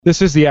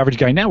This is the Average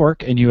Guy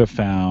Network, and you have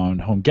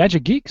found Home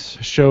Gadget Geeks,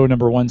 show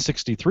number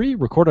 163,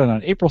 recorded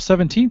on April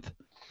 17th,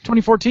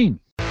 2014.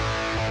 Here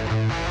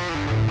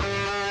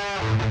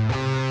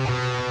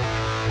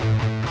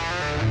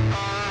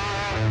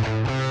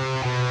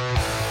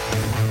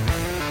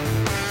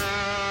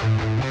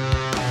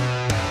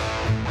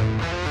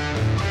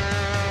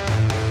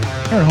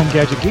at Home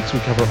Gadget Geeks, we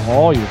cover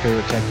all your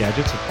favorite tech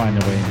gadgets that find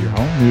their way into your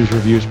home. News,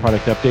 reviews,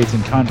 product updates,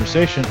 and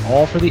conversation,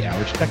 all for the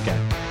average tech guy.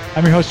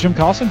 I'm your host, Jim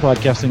Collison,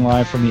 broadcasting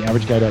live from the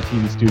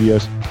AverageGuy.tv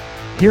studios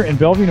here in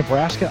Bellevue,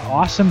 Nebraska.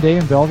 Awesome day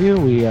in Bellevue.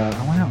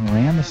 I went out and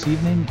ran this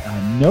evening.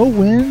 No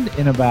wind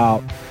and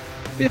about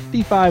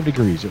 55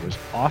 degrees. It was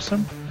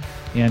awesome.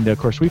 And, of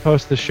course, we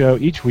post the show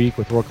each week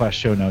with world-class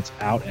show notes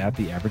out at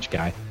the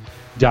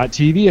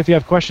AverageGuy.tv. If you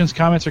have questions,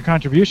 comments, or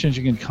contributions,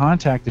 you can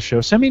contact the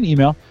show. Send me an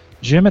email,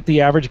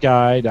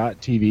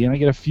 jim@theaverageguy.tv, and I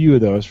get a few of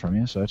those from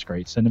you, so that's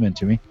great. Send them in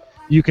to me.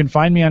 You can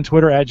find me on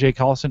Twitter at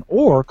jcollison,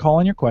 or call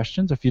in your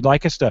questions if you'd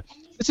like us to.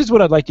 This is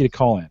what I'd like you to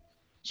call in.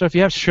 So if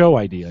you have show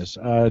ideas,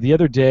 the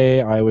other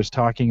day I was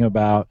talking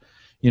about,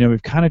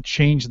 we've kind of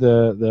changed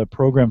the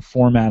program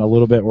format a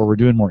little bit where we're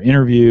doing more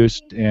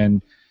interviews,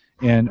 and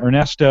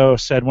Ernesto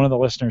said, one of the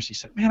listeners, he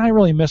said, man, I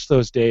really miss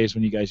those days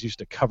when you guys used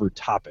to cover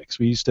topics.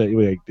 We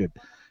did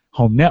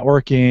home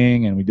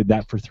networking, and we did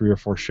that for 3 or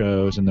 4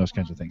 shows and those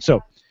kinds of things.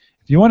 So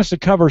if you want us to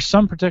cover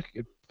some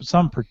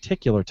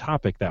particular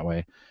topic that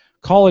way,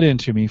 call it in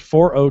to me,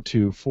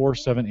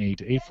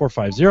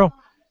 402-478-8450, and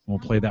we'll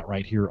play that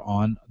right here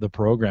on the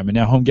program. And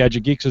now Home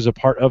Gadget Geeks is a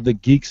part of the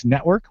Geeks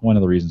Network, one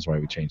of the reasons why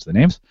we changed the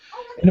names.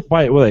 And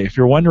by the way, if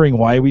you're wondering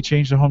why we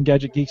changed to Home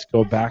Gadget Geeks,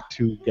 go back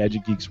to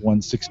Gadget Geeks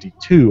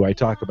 162. I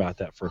talk about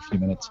that for a few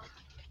minutes.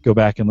 Go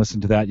back and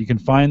listen to that. You can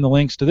find the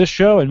links to this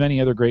show and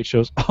many other great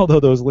shows, although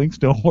those links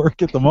don't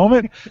work at the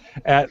moment,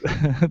 at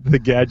the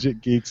Gadget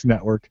Geeks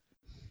Network.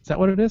 Is that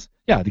what it is?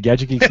 Yeah, the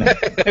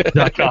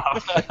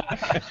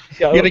GadgetGeeksNetwork.com.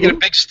 You're going to get a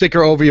big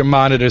sticker over your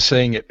monitor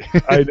saying it.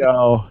 I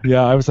know.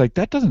 Yeah, I was like,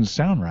 that doesn't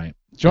sound right.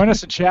 Join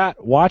us in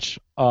chat, watch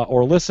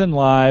or listen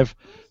live,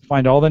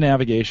 find all the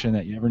navigation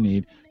that you ever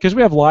need, because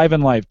we have Live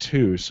and Live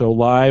 2. So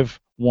Live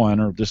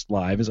 1, or just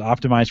Live, is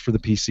optimized for the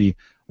PC.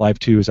 Live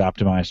 2 is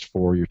optimized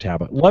for your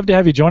tablet. Love to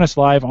have you join us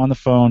live on the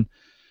phone,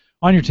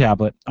 on your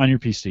tablet, on your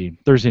PC,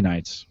 Thursday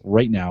nights,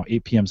 right now,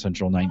 8 p.m.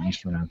 Central, 9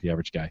 Eastern, at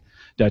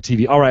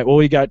theaverageguy.tv. All right, well,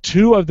 we got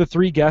 2 of the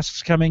 3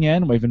 guests coming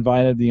in. We've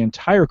invited the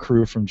entire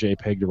crew from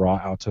JPEG to RAW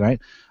out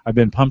tonight. I've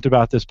been pumped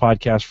about this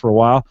podcast for a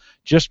while,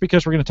 just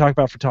because we're going to talk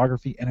about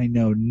photography, and I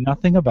know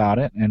nothing about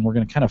it, and we're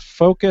going to kind of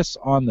focus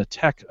on the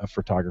tech of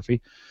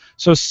photography.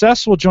 So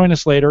Sess will join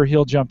us later.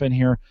 He'll jump in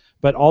here.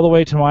 But all the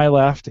way to my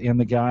left, and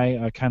the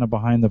guy kind of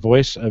behind the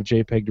voice of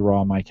JPEG to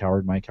RAW, Mike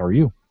Howard. Mike, how are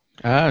you?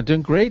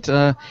 Doing great.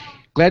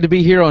 Glad to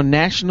be here on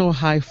National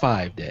High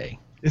Five Day.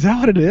 Is that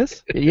what it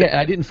is? Yeah,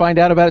 I didn't find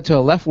out about it till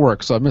I left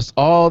work, so I missed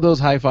all those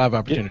high five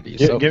opportunities.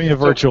 Give me a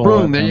virtual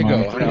boom, one. there you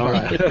go. All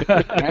right.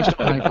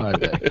 National High Five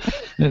Day.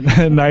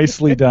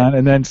 Nicely done.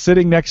 And then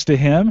sitting next to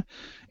him,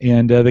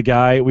 and the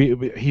guy,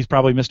 he's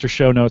probably Mr.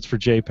 Show Notes for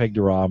JPEG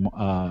to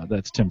RAW.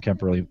 That's Tim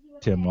Kemperly.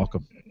 Tim,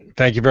 welcome.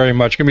 Thank you very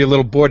much. Going to be a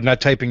little bored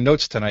not typing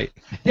notes tonight.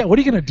 Yeah, what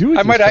are you going to do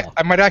with yourself?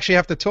 I might actually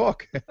have to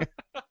talk.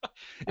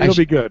 It'll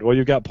be good. Well,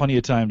 you've got plenty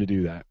of time to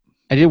do that.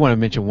 I did want to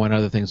mention one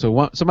other thing.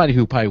 So somebody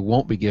who probably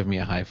won't be giving me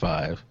a high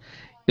five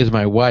is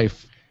my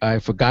wife. I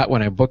forgot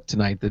when I booked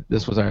tonight that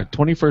this was our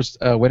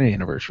 21st wedding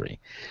anniversary.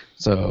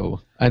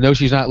 So I know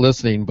she's not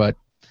listening, but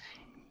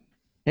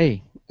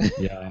hey.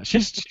 Yeah,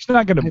 she's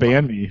not going to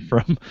ban me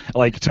from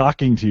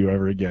talking to you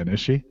ever again, is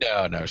she?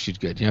 No, she's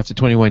good. After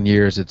 21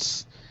 years,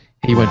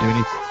 he won't do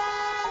anything.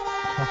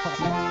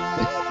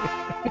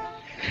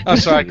 I'm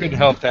sorry, I couldn't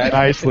help that.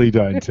 Nicely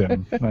done,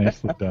 Tim.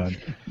 Nicely done.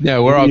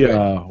 No, we're all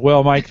good.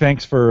 Well, Mike,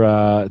 thanks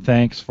for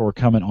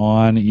coming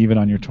on, even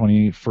on your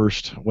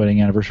 21st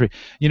wedding anniversary.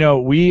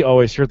 We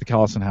always here at the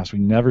Collison House, we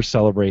never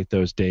celebrate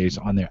those days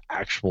on their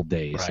actual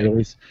days.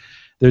 Right.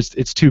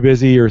 It's too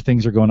busy or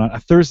things are going on. A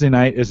Thursday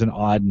night is an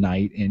odd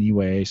night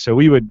anyway, so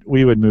we would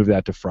move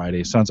that to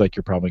Friday. Sounds like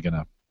you're probably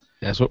gonna.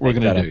 That's what we're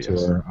going to do.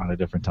 Yes. On a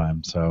different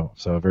time. So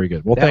very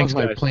good. Well, thanks,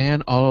 guys. That was my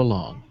plan all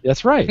along.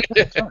 That's right.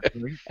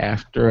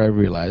 After I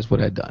realized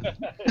what I'd done.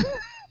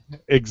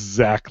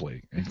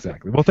 Exactly.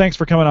 Well, thanks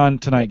for coming on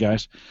tonight,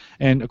 guys.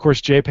 And, of course,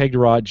 JPEG to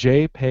RAW,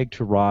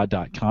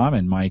 jpeg2raw.com,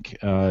 and Mike,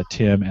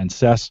 Tim, and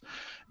Sess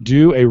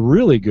do a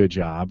really good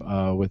job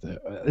with it.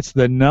 It's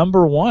the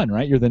number 1,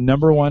 right? You're the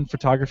number 1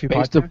 photography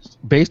podcast?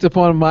 Based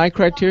upon my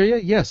criteria,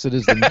 yes, it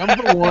is the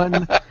number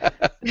 1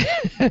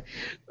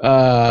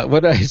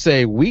 what did I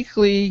say?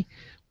 Weekly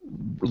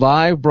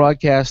live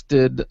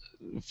broadcasted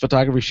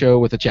photography show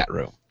with a chat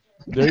room.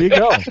 There you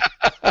go.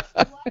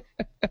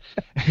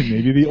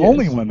 Maybe the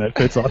only one that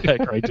fits all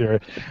that criteria.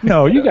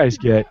 No, you guys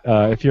get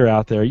if you're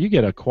out there, you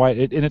get a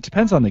quiet, and it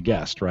depends on the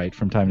guest, right?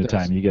 From time to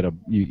time, you get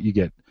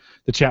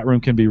the chat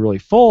room can be really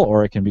full,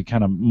 or it can be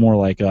kind of more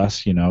like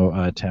us, 10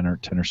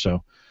 or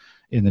so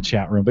in the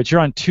chat room. But you're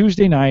on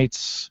Tuesday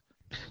nights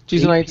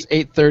Tuesday nights,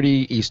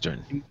 8:30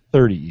 Eastern.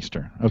 30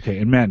 Eastern. Okay,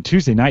 and man,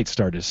 Tuesday nights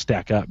started to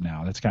stack up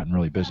now. That's gotten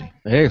really busy.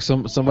 Hey,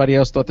 somebody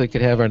else thought they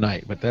could have our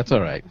night, but that's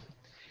all right.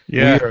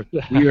 Yeah.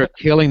 We are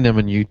killing them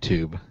on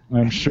YouTube.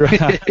 I'm sure.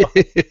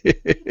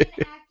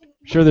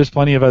 Sure, there's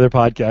plenty of other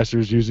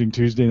podcasters using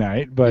Tuesday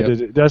night, but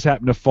it does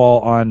happen to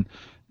fall on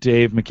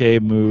Dave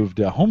McCabe moved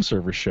a home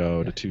server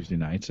show to Tuesday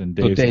nights, and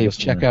Dave's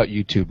check out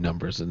YouTube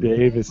numbers. And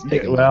Dave is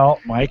well,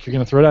 Mike, you're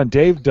going to throw it on.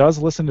 Dave does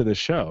listen to the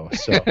show,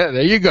 so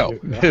there you go.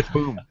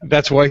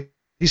 That's why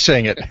he's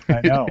saying it.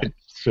 I know.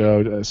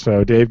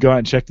 So Dave, go out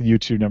and check the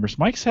YouTube numbers.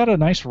 Mike's had a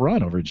nice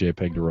run over at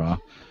JPEG to RAW.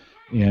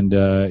 And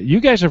you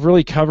guys have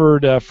really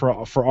covered,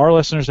 for our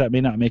listeners that may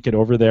not make it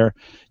over there,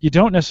 you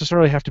don't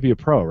necessarily have to be a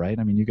pro, right?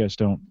 I mean, you guys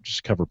don't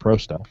just cover pro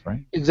stuff,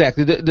 right?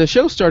 Exactly. The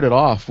show started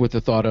off with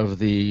the thought of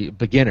the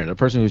beginner, the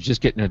person who's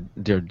just getting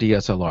their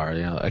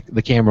DSLR, like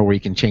the camera where you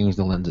can change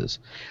the lenses.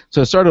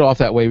 So it started off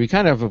that way. We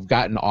kind of have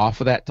gotten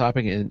off of that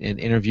topic and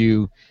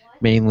interview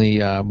mainly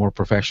more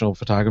professional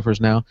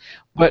photographers now.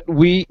 But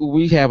we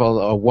have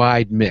a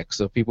wide mix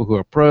of people who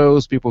are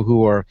pros, people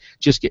who are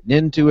just getting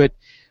into it,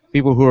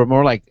 people who are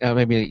more like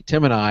maybe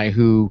Tim and I,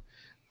 who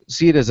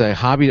see it as a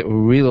hobby that we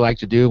really like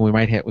to do, and we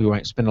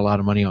might spend a lot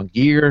of money on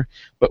gear,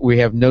 but we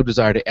have no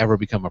desire to ever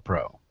become a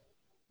pro.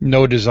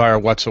 No desire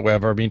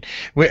whatsoever. I mean,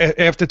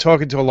 after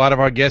talking to a lot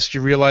of our guests,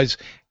 you realize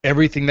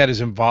everything that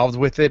is involved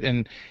with it,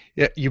 and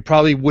you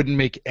probably wouldn't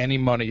make any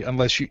money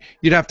unless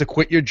you'd have to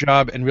quit your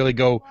job and really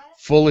go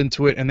full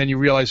into it, and then you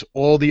realize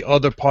all the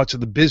other parts of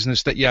the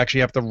business that you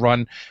actually have to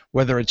run,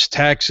 whether it's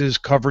taxes,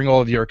 covering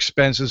all of your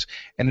expenses,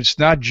 and it's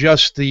not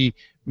just the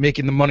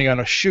making the money on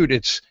a shoot,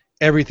 it's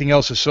everything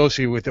else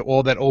associated with it,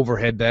 all that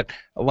overhead that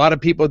a lot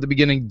of people at the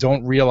beginning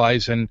don't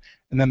realize, and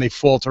then they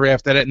falter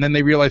after that, and then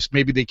they realize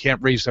maybe they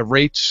can't raise their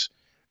rates,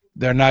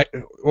 they're not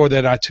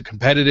too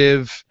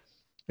competitive.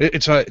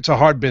 It's a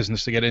hard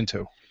business to get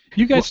into.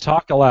 You guys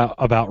talk a lot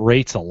about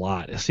rates a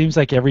lot. It seems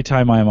like every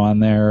time I'm on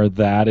there,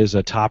 that is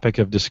a topic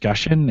of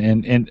discussion,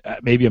 and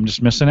maybe I'm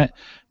just missing it.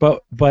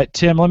 But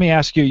Tim, let me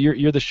ask you.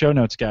 You're the show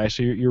notes guy,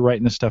 so you're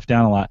writing this stuff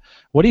down a lot.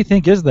 What do you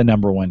think is the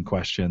number one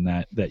question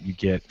that you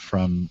get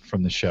from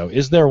the show?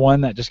 Is there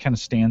one that just kind of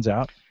stands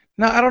out?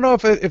 No, I don't know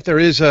if there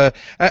is a.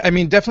 I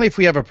mean, definitely if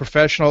we have a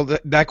professional,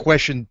 that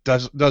question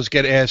does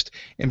get asked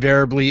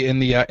invariably in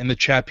the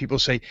chat. People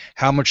say,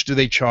 how much do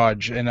they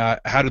charge, and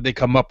how did they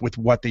come up with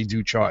what they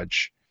do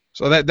charge?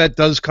 So that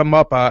does come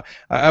up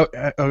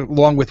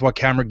along with what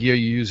camera gear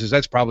you use.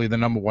 That's probably the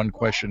number one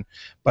question.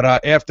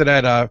 But after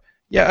that,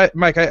 yeah,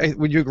 Mike,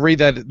 would you agree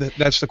that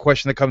that's the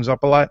question that comes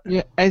up a lot?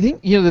 Yeah, I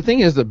think the thing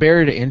is the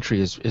barrier to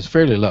entry is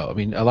fairly low. I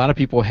mean, a lot of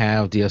people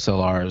have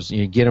DSLRs.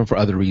 You get them for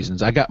other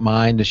reasons. I got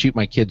mine to shoot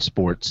my kids'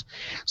 sports,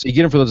 so you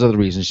get them for those other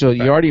reasons. So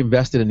you already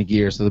invested in the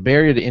gear, so the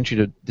barrier to entry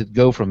to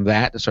go from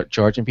that to start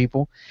charging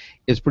people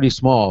is pretty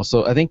small.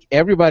 So I think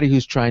everybody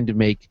who's trying to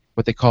make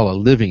what they call a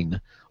living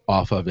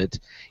off of it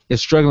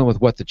is struggling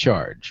with what to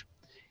charge.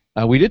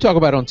 We did talk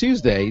about on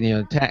Tuesday,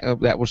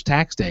 that was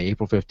tax day,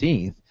 April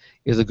 15th,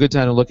 is a good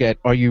time to look at,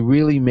 are you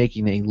really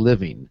making a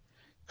living?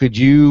 Could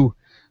you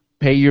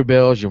pay your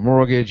bills, your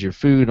mortgage, your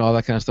food, and all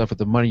that kind of stuff with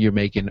the money you're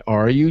making,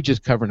 or are you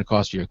just covering the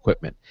cost of your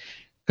equipment?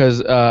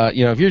 Because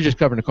if you're just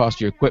covering the cost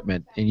of your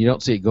equipment and you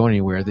don't see it going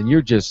anywhere, then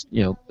you're just,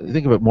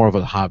 think of it more of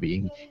a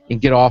hobby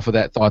and get off of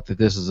that thought that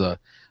this is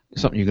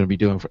something you're going to be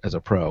doing as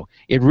a pro.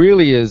 It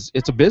really is.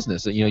 It's a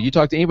business. You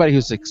talk to anybody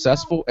who's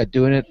successful at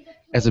doing it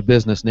as a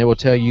business, and they will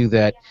tell you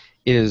that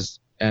it is,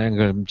 and I'm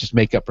going to just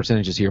make up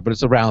percentages here, but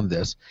it's around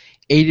this: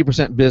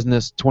 80%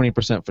 business,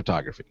 20%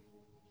 photography.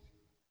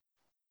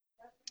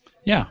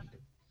 Yeah,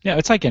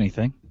 it's like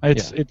anything.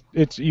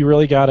 It's you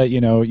really gotta,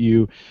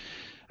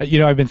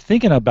 I've been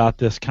thinking about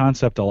this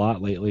concept a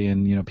lot lately,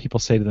 and people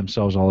say to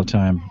themselves all the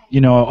time,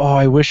 oh,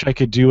 I wish I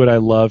could do what I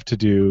love to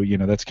do.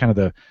 That's kind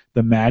of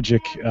the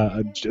magic,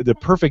 the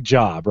perfect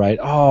job, right?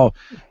 Oh,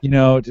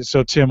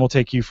 so Tim, we'll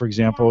take you for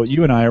example.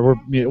 You and I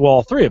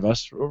all three of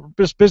us, are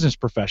just business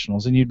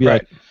professionals, and you'd be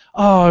like,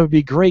 oh, it would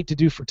be great to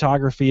do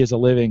photography as a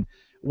living.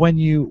 When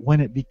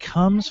it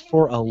becomes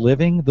for a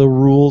living, the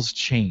rules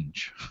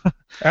change.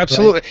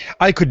 Absolutely. Right?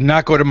 I could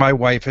not go to my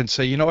wife and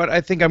say, you know what, I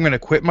think I'm going to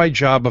quit my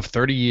job of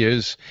 30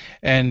 years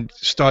and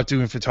start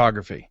doing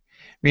photography.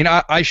 I mean,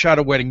 I shot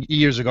a wedding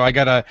years ago. I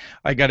got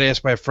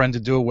asked by a friend to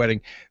do a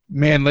wedding.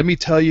 Man, let me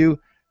tell you,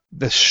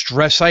 the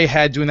stress I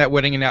had doing that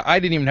wedding, and now I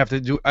didn't even have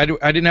to do. I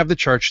didn't have the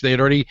church. They had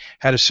already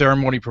had a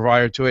ceremony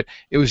prior to it.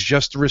 It was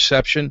just the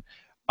reception.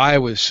 I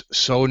was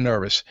so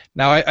nervous.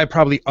 Now I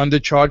probably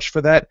undercharged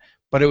for that,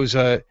 but it was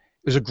a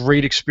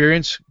great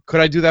experience. Could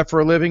I do that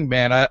for a living?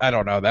 Man, I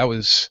don't know. That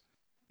was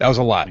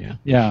a lot.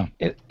 Yeah.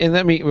 And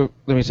let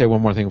me say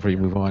one more thing before you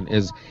move on.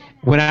 Is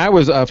when I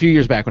was a few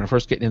years back, when I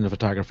first got into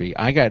photography,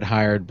 I got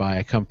hired by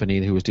a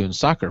company who was doing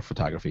soccer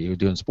photography, who was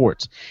doing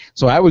sports.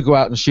 So I would go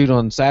out and shoot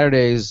on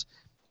Saturdays,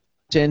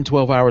 10,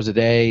 12 hours a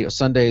day.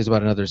 Sundays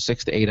about another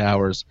 6 to 8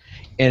 hours.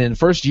 And in the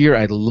first year,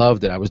 I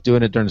loved it. I was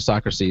doing it during the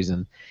soccer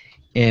season,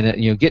 and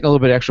getting a little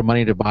bit extra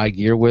money to buy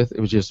gear with, it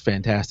was just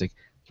fantastic.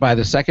 By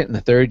the second and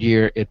the third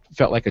year, it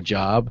felt like a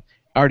job,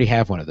 I already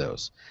have one of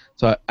those.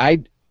 So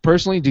I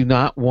personally do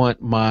not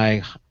want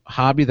my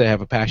hobby that I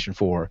have a passion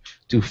for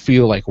to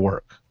feel like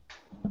work.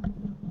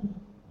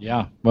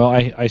 Yeah. Well,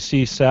 I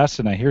see Sess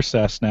and I hear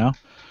Sess now.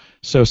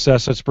 So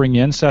Sess, let's bring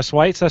you in. Sess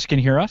White. Sess, can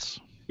you hear us?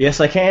 Yes,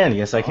 I can.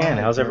 Yes, I can. All right,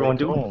 How's very everyone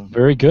cool. doing?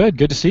 Very good.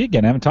 Good to see you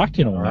again. I haven't talked to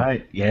you in a All while.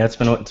 right. Yeah, it's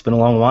been a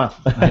long while.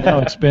 I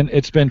know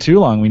it's been too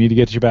long. We need to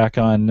get you back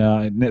on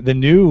the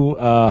new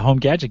Home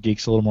Gadget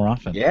Geeks a little more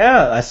often.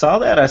 Yeah, I saw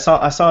that. I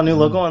saw a new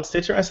logo on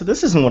Stitcher. I said,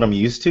 this isn't what I'm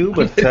used to,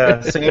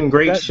 but same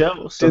great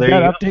show. So Did there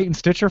you that go. update in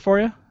Stitcher for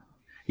you?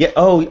 Yeah.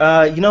 Oh,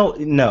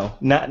 no,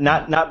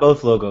 not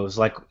both logos.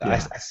 Like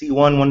Yeah. I see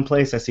one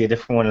place, I see a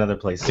different one another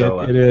place.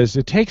 So It is.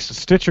 It takes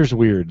Stitcher's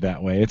weird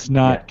that way. It's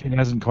not. It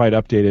hasn't quite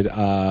updated.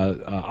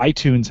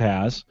 iTunes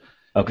has.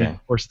 okay. And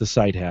of course, the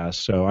site has.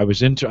 So I was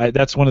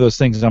that's one of those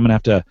things I'm gonna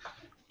have to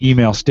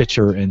email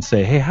Stitcher and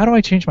say, hey, how do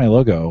I change my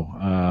logo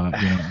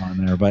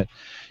on there? But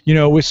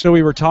so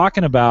we were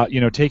talking about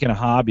taking a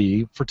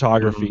hobby,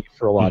 photography,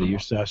 for a lot of you.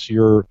 Sess,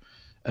 you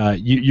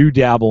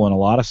dabble in a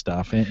lot of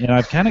stuff, and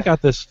I've kind of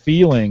got this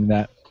feeling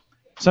that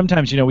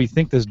sometimes we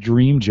think this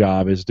dream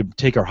job is to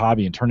take our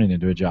hobby and turn it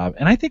into a job,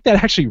 and I think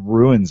that actually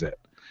ruins it.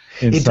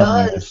 It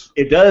does.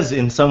 It does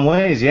in some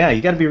ways. Yeah,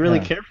 you got to be really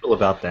careful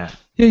about that.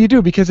 Yeah, you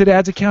do, because it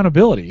adds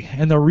accountability.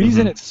 And the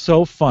reason it's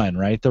so fun,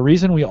 right? The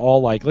reason we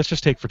all let's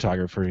just take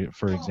photography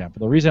for example.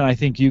 The reason I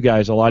think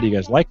a lot of you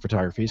guys like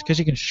photography is because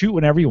you can shoot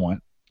whenever you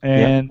want.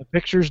 And the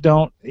pictures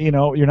don't,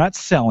 you're not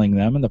selling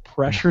them, and the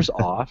pressure's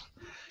off.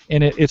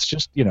 And it's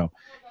just,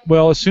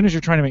 well, as soon as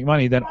you're trying to make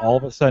money, then all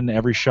of a sudden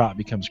every shot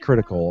becomes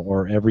critical,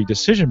 or every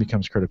decision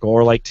becomes critical.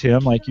 Or like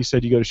Tim, like you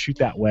said, you go to shoot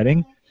that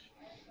wedding,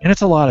 and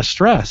it's a lot of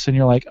stress, and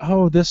you're like,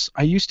 oh,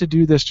 I used to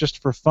do this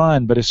just for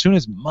fun, but as soon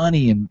as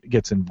money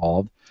ges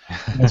involved,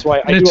 that's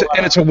why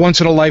it's a once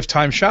in a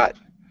lifetime shot.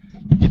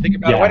 You think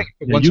about a wedding.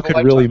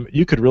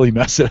 You could really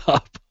mess it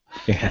up.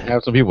 Yeah.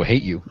 Have some people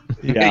hate you.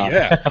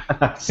 Yeah.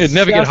 You'd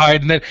never get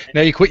hired, and then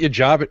now you quit your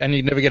job, and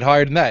you never get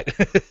hired in that.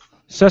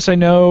 Sess, I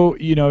know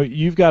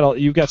you've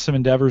got some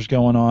endeavors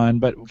going on,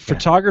 but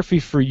photography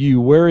for you,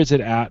 where is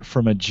it at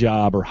from a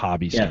job or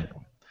hobby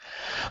standpoint?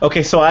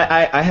 Okay, so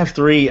I have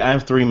three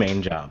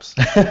main jobs,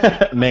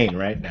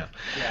 right now.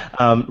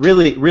 Yeah.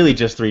 Really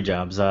just three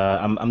jobs.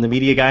 I'm the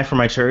media guy for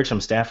my church.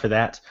 I'm staff for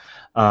that.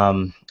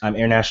 I'm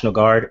Air National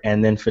Guard,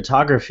 and then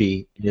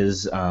photography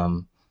is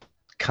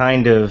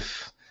kind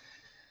of.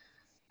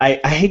 I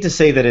hate to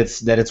say that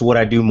it's what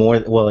I do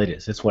more. Well, it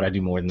is. It's what I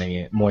do more than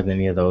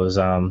any of those.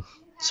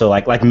 So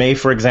like May,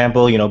 for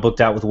example, booked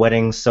out with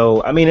weddings.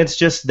 So I mean, it's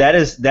just that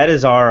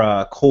is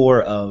our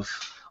core of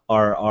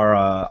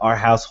our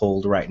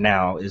household right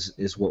now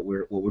is what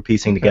we're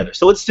piecing together.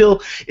 So it's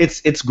still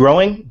it's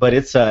growing, but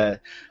it's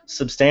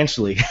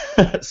substantially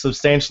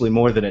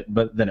more than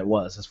it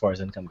was as far as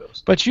income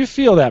goes. But you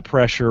feel that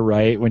pressure,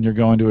 right, when you're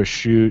going to a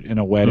shoot in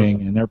a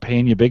wedding and they're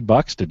paying you big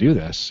bucks to do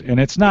this, and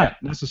it's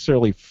not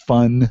necessarily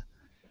fun,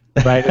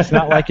 right? It's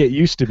not like it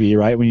used to be,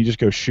 right? When you just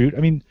go shoot.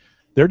 I mean,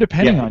 they're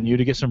depending on you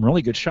to get some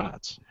really good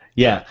shots.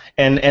 Yeah,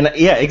 and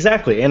yeah,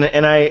 exactly, and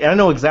I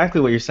know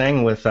exactly what you're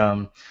saying with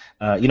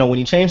when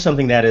you change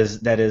something that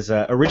is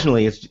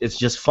originally it's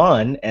just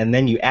fun, and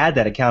then you add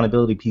that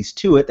accountability piece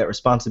to it, that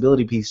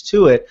responsibility piece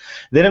to it,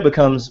 then it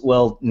becomes,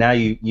 well, now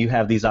you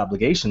have these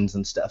obligations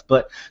and stuff.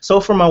 But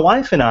so for my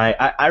wife and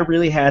I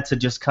really had to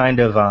just kind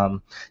of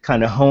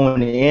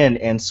hone in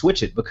and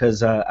switch it,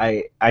 because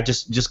I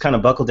just kind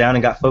of buckled down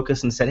and got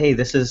focused and said, hey,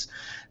 this is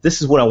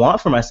what I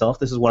want for myself.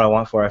 This is what I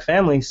want for our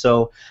family.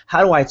 So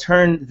how do I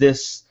turn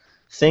this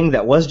thing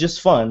that was just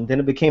fun, then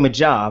it became a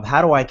job?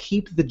 How do I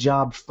keep the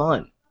job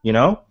fun?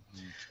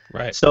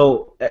 Right.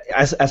 So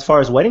as far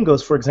as wedding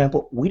goes, for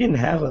example, we didn't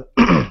have a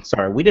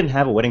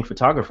wedding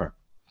photographer.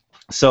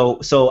 So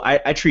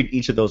I treat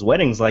each of those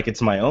weddings like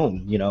it's my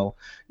own.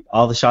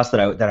 All the shots that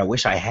I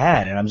wish I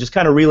had, and I'm just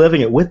kind of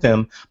reliving it with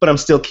them, but I'm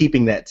still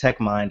keeping that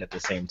tech mind at the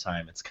same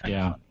time. It's kind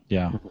of fun.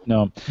 Yeah,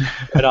 no,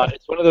 but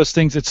it's one of those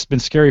things that's been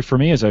scary for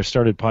me as I've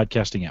started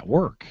podcasting at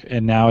work,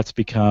 and now it's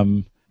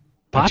become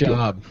popular.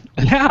 Job.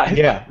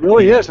 Yeah, it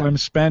really is. I'm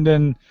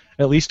spending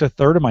at least a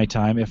third of my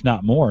time, if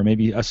not more,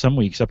 maybe some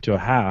weeks up to a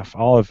half.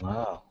 I'll have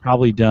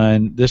probably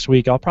done this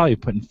week. I'll probably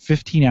put in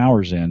 15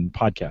 hours in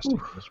podcasting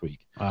this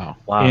week. Wow.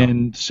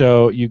 And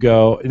so you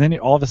go, and then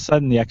all of a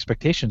sudden the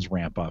expectations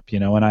ramp up,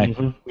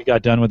 and we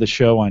got done with the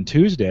show on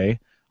Tuesday.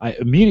 I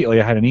immediately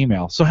had an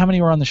email. So how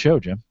many were on the show,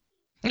 Jim?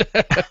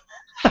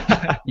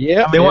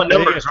 Yeah. They want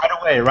numbers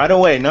right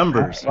away,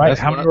 numbers. Right.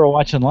 How many were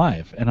watching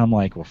live? And I'm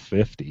like, well,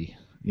 50,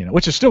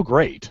 which is still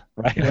great,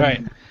 right?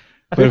 Right.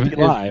 But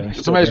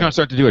if somebody's going to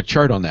start to do a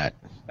chart on that.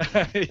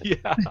 Yeah.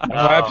 Oh,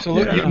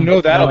 absolutely.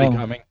 That'll be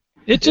coming.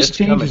 It just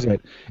changes it.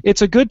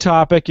 It's a good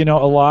topic. A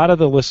lot of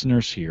the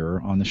listeners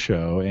here on the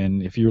show,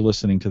 and if you're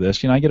listening to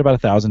this, I get about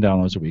 1,000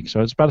 downloads a week,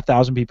 so it's about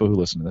 1,000 people who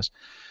listen to this.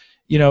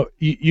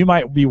 You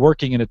might be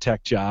working in a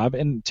tech job,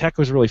 and tech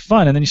was really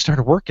fun, and then you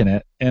started working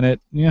it, and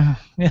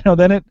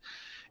then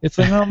it's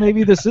like, well,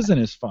 maybe this isn't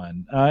as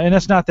fun, and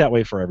it's not that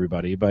way for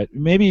everybody. But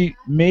maybe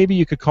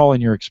you could call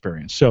in your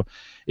experience. So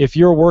if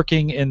you're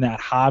working in that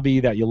hobby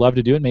that you love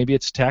to do, and maybe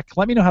it's tech,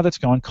 let me know how that's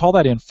going. Call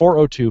that in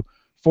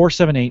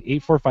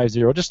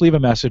 402-478-8450. Just leave a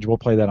message. We'll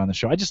play that on the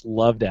show. I just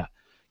love to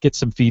get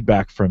some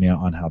feedback from you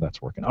on how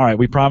that's working. All right,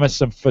 we promised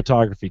some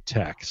photography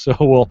tech,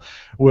 so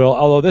we'll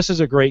although this is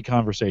a great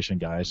conversation,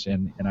 guys,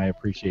 and I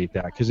appreciate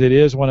that, because it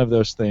is one of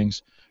those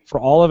things for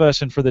all of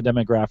us and for the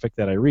demographic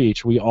that I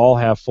reach. We all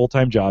have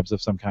full-time jobs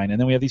of some kind, and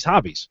then we have these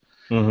hobbies.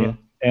 Mm-hmm.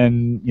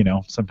 And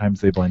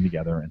sometimes they blend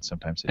together, and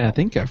sometimes they don't. And I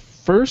think our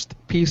first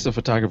piece of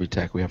photography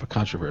tech, we have a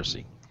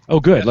controversy. Oh,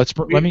 good. Let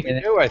me.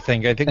 I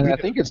think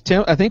it's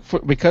Tim. I think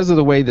because of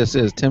the way this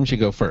is, Tim should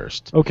go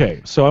first.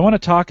 Okay, so I want to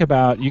talk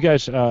about, you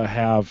guys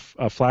have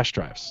flash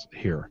drives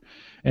here,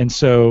 and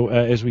so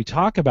as we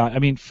talk about, I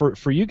mean,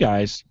 for you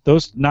guys,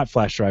 those not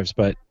flash drives,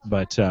 but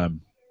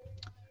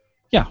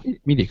yeah,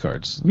 media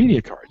cards,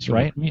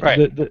 right?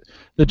 Right.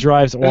 The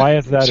drives. Why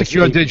is that?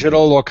 Secure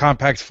digital or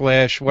compact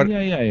flash? What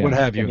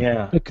have you?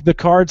 Yeah. The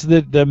cards,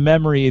 the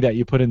memory that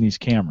you put in these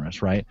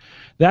cameras, right?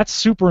 That's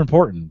super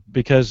important,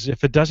 because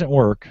if it doesn't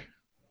work,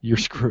 you're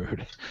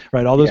screwed,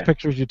 right? All those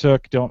pictures you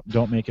took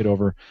don't make it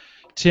over.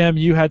 Tim,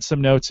 you had some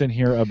notes in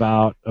here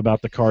about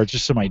the cards,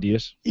 just some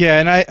ideas. Yeah,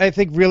 and I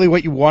think really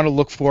what you want to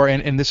look for,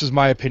 and this is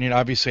my opinion,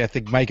 obviously I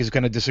think Mike is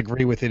going to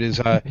disagree with it, is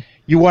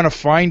you want to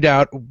find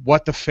out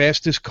what the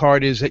fastest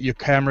card is that your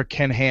camera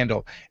can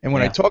handle. And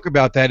when I talk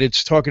about that,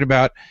 it's talking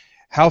about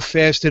how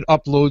fast it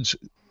uploads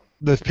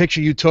the picture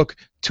you took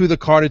to the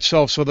card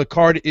itself, so the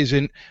card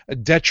isn't a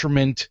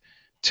detriment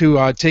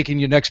to taking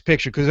your next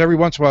picture. Because every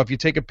once in a while, if you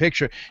take a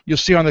picture, you'll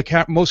see on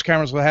the most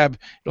cameras it'll have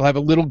a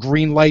little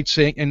green light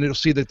saying, and it'll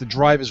see that the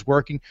drive is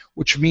working,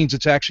 which means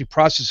it's actually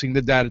processing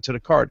the data to the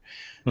card.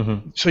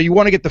 Mm-hmm. So you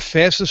want to get the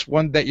fastest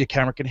one that your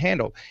camera can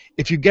handle.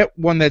 If you get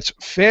one that's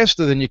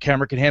faster than your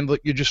camera can handle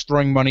it, you're just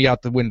throwing money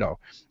out the window.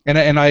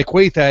 And I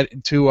equate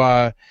that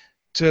to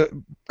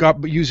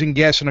using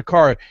gas in a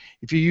car.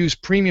 If you use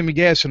premium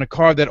gas in a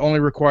car that only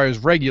requires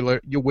regular,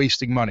 you're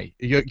wasting money.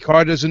 Your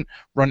car doesn't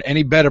run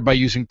any better by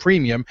using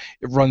premium.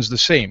 It runs the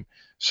same.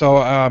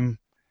 So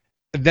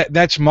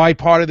that's my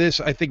part of this.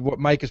 I think what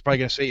Mike is probably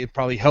going to say, it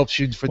probably helps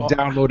you for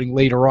downloading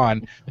later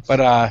on.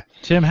 But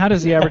Tim, how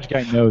does the average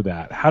guy know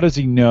that? How does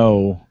he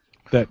know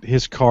that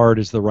his card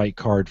is the right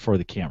card for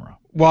the camera?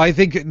 Well, I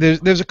think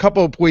there's a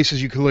couple of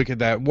places you can look at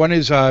that. One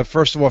is,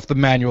 first of all, the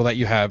manual that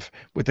you have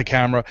with the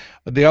camera.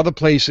 The other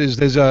place is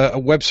there's a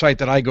website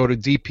that I go to,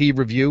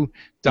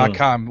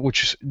 dpreview.com,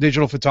 which is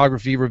Digital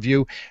Photography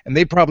Review, and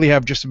they probably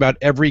have just about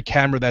every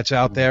camera that's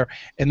out there,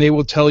 and they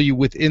will tell you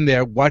within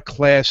there what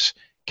class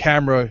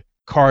camera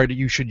card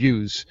you should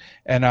use,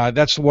 and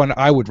that's the one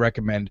I would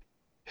recommend.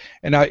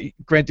 And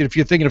granted, if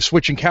you're thinking of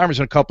switching cameras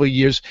in a couple of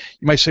years,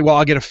 you might say, well,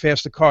 I'll get a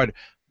faster card.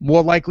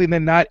 More likely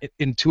than not,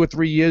 in 2 or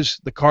 3 years,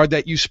 the card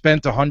that you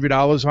spent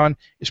 $100 on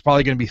is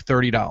probably going to be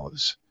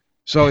 $30.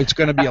 So it's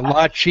going to be a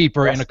lot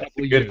cheaper in a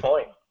couple of years. Good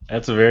point.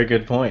 That's a very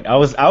good point. I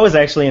was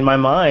actually in my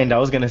mind, I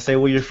was going to say,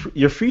 well,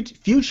 you're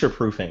future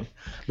proofing.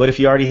 But if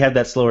you already have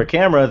that slower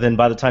camera, then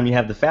by the time you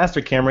have the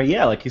faster camera,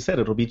 like you said,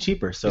 it'll be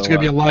cheaper. So it's going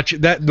to be a lot.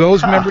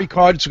 Those memory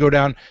cards go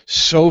down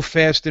so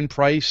fast in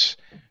price.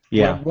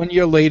 Yeah. 1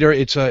 year later,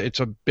 it's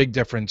a big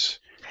difference.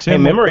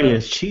 Tim, memory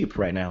is cheap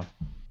right now.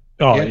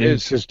 Oh, yeah,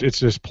 it's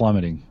just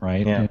plummeting,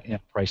 right? Yeah. In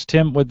price.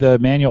 Tim, would the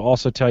manual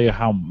also tell you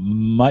how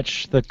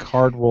much the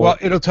card will? Well,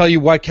 it'll tell you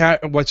what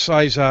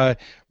size,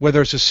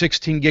 whether it's a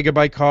 16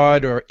 gigabyte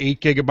card or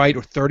 8 gigabyte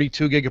or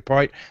 32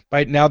 gigabyte.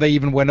 Now they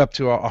even went up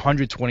to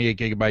 128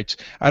 gigabytes.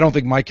 I don't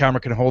think my camera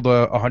can hold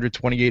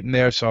 128 in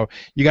there, so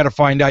you got to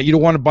find out. You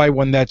don't want to buy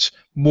one that's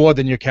more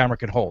than your camera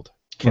can hold.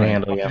 Can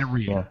handle,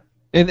 yeah.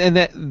 And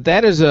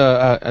that is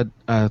a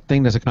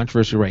thing that's a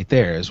controversy right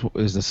there,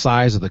 is the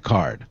size of the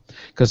card.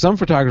 Because some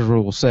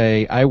photographers will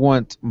say, I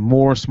want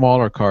more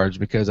smaller cards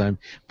because I'm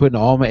putting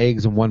all my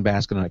eggs in one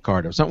basket on that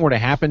card. If something were to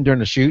happen during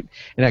the shoot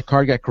and that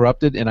card got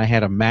corrupted and I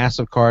had a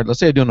massive card, let's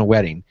say I'm doing a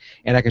wedding,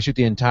 and I can shoot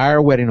the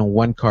entire wedding on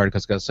one card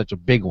because it's got such a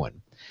big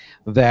one,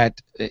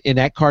 that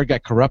card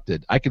got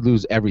corrupted, I could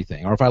lose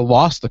everything. Or if I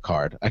lost the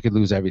card, I could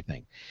lose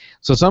everything.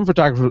 So some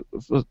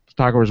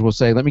photographers will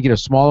say, let me get a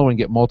smaller one and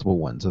get multiple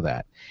ones of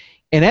that.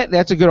 And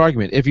that's a good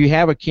argument. If you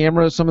have a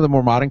camera, some of the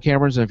more modern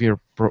cameras, and if you're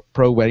a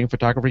pro wedding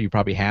photographer, you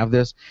probably have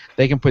this,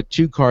 they can put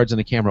 2 cards in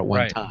the camera at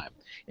one time.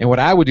 And what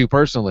I would do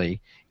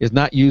personally is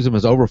not use them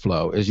as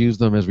overflow, is use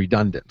them as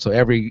redundant. So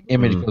every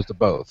image goes to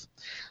both.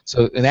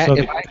 So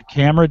the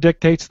camera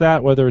dictates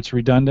that, whether it's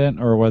redundant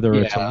or whether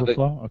it's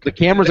overflow? The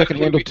cameras that can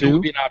handle 2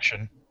 would be an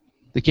option.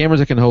 The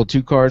cameras that can hold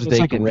 2 cards, so it's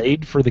like a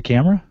RAID for the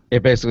camera?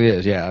 It basically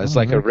is, yeah. It's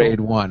like a RAID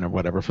 1 or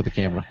whatever for the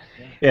camera.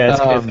 Yeah,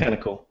 it's kind of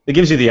cool. It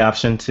gives you the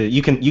option to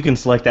you can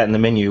select that in the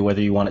menu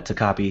whether you want it to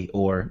copy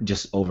or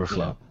just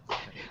overflow.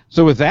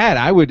 So with that,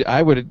 I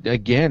would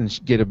again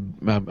get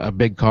a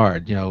big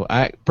card.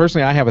 I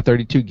personally have a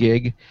 32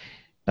 gig,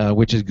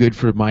 which is good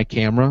for my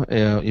camera.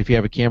 If you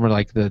have a camera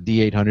like the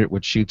D800,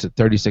 which shoots at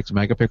 36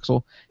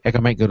 megapixel, heck, I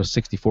might go to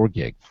 64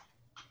 gig.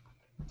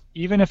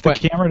 Even if the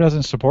camera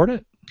doesn't support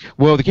it?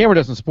 Well, the camera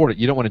doesn't support it.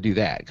 You don't want to do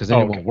that because then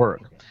it won't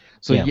work.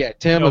 So yeah,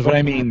 Tim is what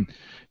I mean.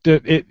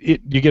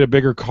 You get a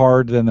bigger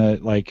card than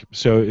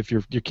so if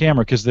your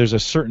camera, because there's a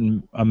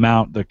certain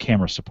amount the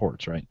camera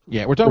supports, right?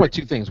 Yeah, we're talking about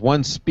two things.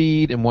 One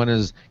speed and one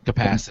is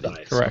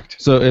capacity. Correct.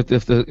 So if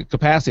the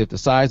capacity, if the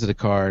size of the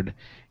card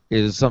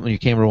is something your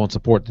camera won't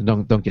support, then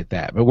don't get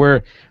that.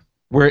 But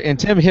and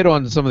Tim hit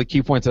on some of the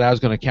key points that I was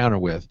going to counter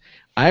with.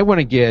 I want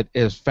to get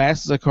as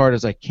fast as a card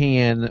as I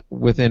can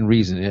within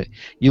reason.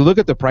 You look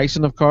at the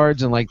pricing of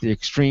cards and like the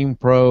Extreme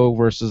Pro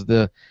versus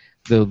the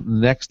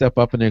next step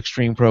up in the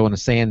Extreme Pro and a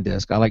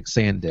SanDisk. I like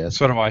SanDisk.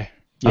 So do I.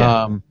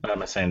 Yeah, I'm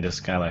a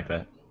SanDisk guy like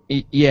that.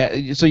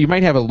 Yeah, so you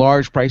might have a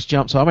large price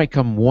jump, so I might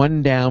come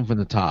one down from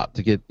the top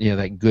to get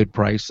that good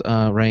price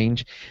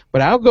range.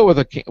 But I'll go with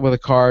a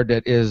card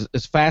that is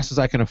as fast as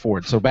I can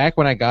afford. So back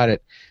when I got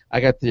it,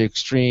 I got the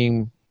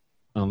Extreme.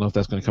 I don't know if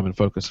that's going to come in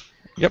focus.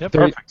 Yep,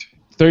 perfect.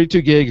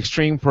 32 gig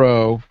Extreme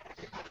Pro.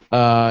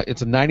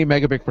 It's a 90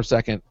 megabit per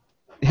second.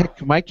 Heck,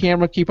 can my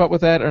camera keep up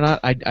with that or not?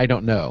 I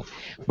don't know.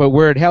 But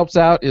where it helps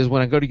out is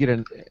when I go to get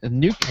a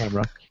new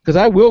camera, because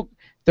I will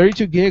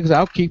 32 gigs.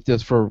 I'll keep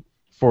this for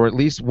at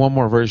least one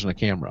more version of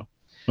camera.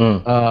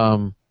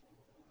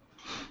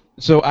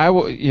 So I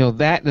will,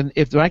 that, and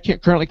if my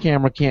currently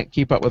camera can't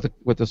keep up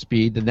with the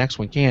speed, the next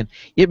one can.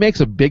 It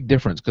makes a big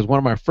difference because one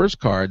of my first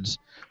cards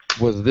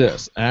was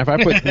this, and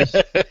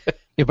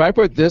if I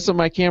put this on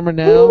my camera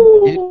now,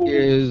 it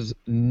is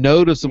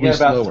noticeably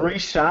slower. About 3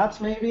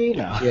 shots, maybe.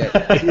 No.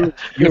 Yeah,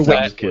 you're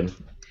just kidding.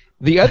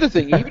 The other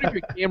thing, even if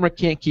your camera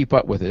can't keep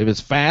up with it, if it's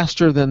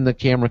faster than the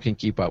camera can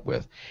keep up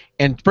with,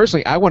 and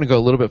personally, I want to go a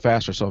little bit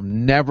faster, so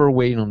I'm never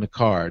waiting on the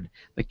card.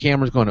 The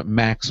camera's going at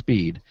max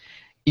speed.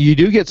 You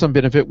do get some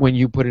benefit when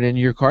you put it in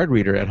your card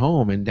reader at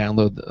home and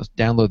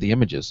download the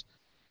images.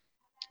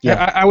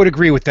 Yeah, I would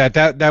agree with that.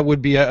 That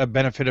would be a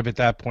benefit of at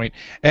that point.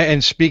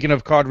 And speaking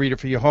of card reader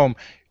for your home,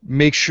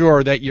 make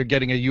sure that you're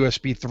getting a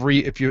USB 3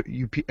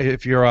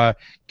 if your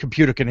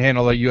computer can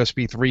handle a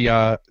USB 3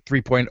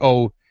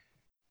 3.0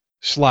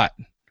 slot,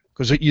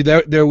 because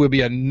there will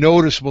be a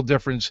noticeable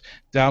difference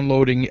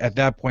downloading at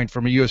that point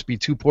from a USB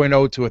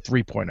 2.0 to a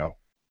 3.0.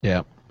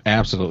 Yeah,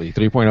 absolutely,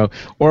 3.0.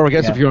 Or I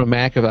guess if you're on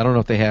Mac, I don't know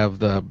if they have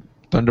the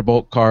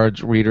Thunderbolt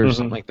cards, readers,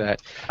 something like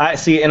that. I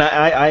see, and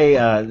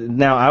I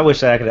now I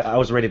wish I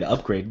was ready to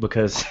upgrade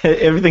because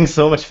everything's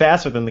so much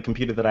faster than the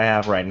computer that I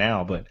have right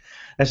now. But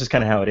that's just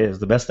kind of how it is.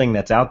 The best thing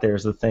that's out there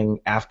is the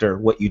thing after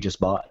what you just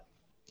bought.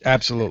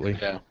 Absolutely.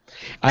 Yeah.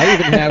 I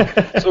even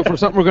have so for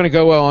something we're going to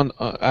go on.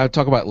 I'll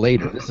talk about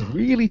later. This is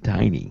really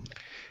tiny.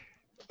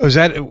 Was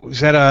that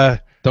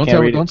a?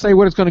 Don't say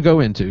what it's going to go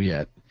into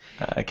yet.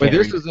 But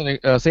this is a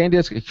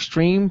SanDisk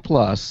Extreme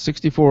Plus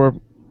 64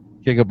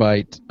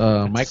 gigabyte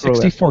micro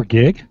 64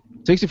 gig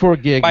 64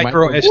 gig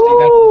micro SD.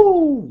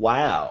 Woo!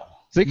 Wow.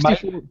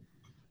 64.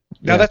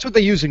 Now that's what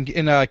they use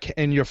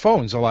in your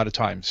phones a lot of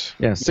times.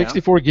 Yeah,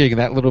 64 gig,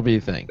 that little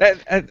bitty thing.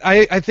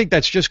 I think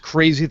that's just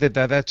crazy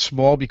that's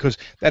small, because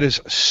that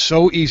is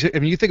so easy. I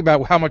mean, you think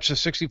about how much a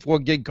 64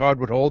 gig card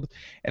would hold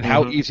and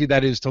how easy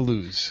that is to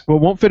lose. Well,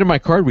 it won't fit in my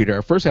card reader.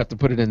 I first have to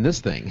put it in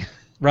this thing.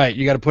 Right,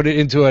 you got to put it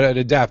into an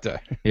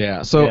adapter.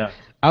 Yeah, so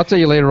I'll tell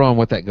you later on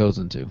what that goes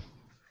into.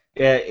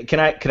 Can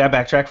I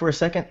backtrack for a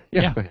second?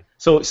 Yeah. Go ahead.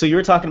 So you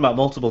were talking about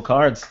multiple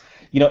cards.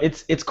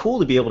 It's cool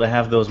to be able to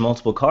have those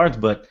multiple cards,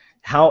 but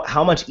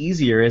how much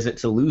easier is it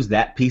to lose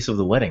that piece of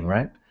the wedding,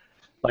 right?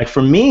 Like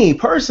for me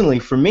personally,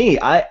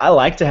 I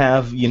like to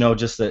have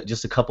just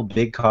a couple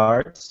big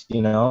cards.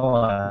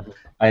 I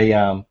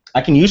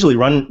can usually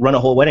run a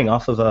whole wedding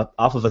off of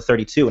a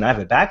 32, and I have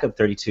a backup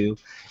 32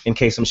 in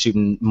case I'm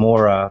shooting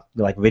more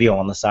like video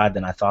on the side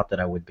than I thought that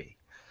I would be.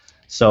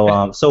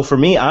 So for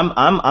me, I'm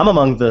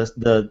among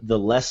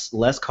the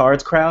less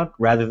cards crowd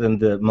rather than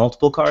the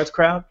multiple cards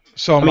crowd.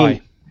 So I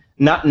mean,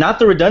 not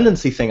the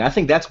redundancy thing. I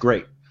think that's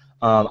great.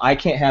 I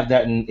can't have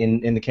that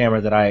in the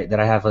camera that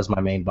I have as my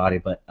main body,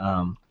 but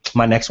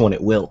my next one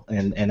it will,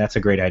 and that's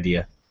a great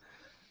idea.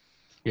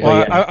 Yeah.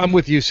 Well, I'm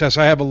with you, Seth.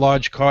 I have a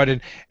large card,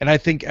 and I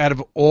think out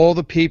of all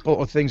the people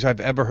or things I've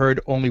ever heard,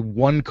 only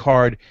one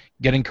card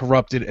getting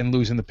corrupted and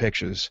losing the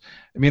pictures.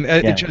 I mean,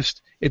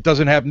 it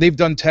doesn't happen. They've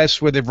done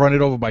tests where they've run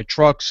it over by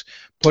trucks,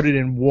 put it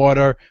in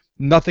water.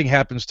 Nothing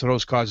happens to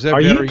those cards. Are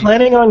you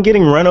planning on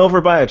getting run over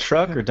by a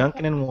truck or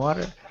dunking in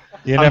water?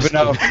 You never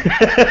know.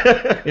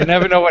 You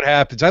never know what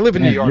happens. I live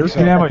in New York.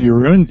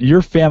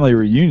 Your family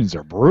reunions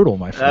are brutal,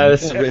 my friend.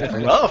 It's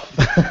rough.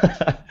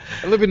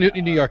 I live in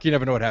New York. You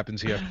never know what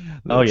happens here.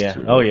 Oh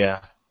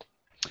yeah.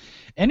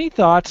 Any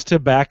thoughts to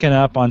backing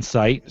up on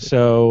site?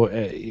 So,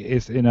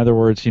 in other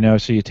words,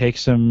 so you take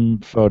some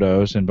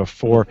photos, and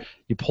before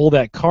you pull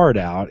that card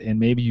out, and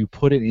maybe you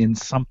put it in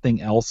something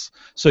else.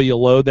 So you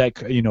load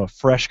that, a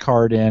fresh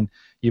card in.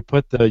 You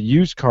put the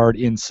used card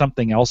in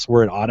something else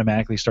where it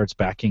automatically starts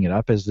backing it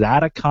up. Is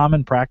that a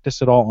common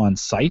practice at all on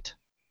site?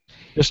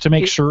 Just to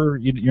make sure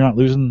you're not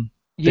losing.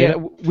 Yeah,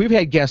 we've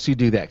had guests who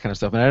do that kind of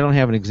stuff, and I don't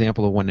have an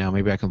example of one now.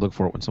 Maybe I can look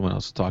for it when someone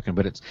else is talking.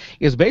 But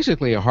it's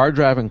basically a hard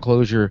drive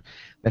enclosure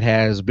that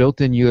has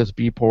built-in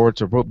USB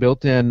ports or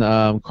built-in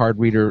card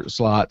reader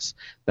slots,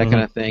 that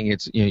kind of thing.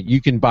 It's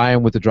you can buy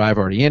them with the drive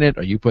already in it,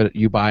 or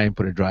you buy and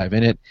put a drive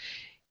in it.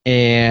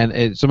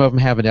 And some of them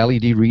have an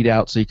LED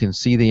readout so you can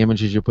see the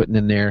images you're putting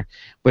in there.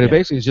 But it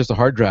basically is just a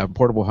hard drive, a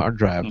portable hard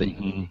drive that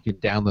you can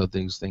download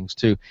these things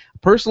to.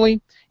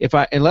 Personally,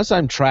 unless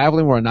I'm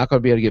traveling where I'm not going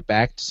to be able to get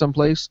back to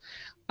someplace,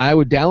 I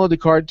would download the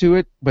card to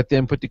it, but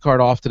then put the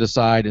card off to the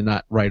side and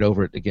not write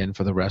over it again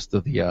for the rest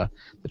of the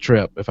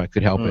trip if I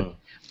could help it.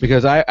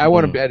 Because I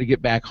want to be able to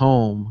get back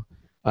home.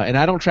 And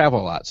I don't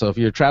travel a lot, so if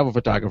you're a travel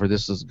photographer,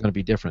 this is going to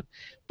be different.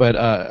 But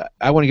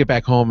I want to get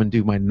back home and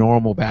do my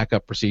normal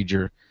backup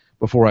procedure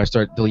before I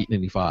start deleting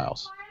any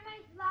files.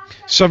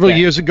 Several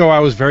years ago, I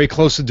was very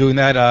close to doing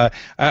that.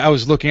 I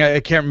was looking, I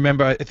can't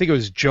remember, I think it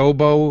was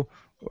Jobo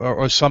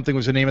or something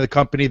was the name of the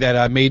company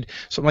that made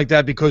something like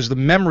that, because the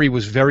memory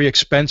was very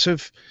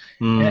expensive.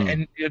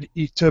 And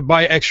to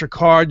buy extra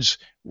cards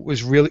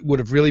would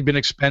have really been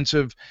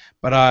expensive.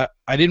 But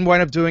I didn't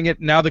wind up doing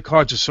it. Now the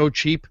cards are so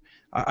cheap,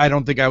 I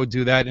don't think I would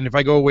do that. And if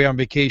I go away on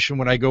vacation,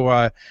 when I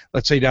go,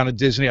 let's say down to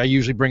Disney, I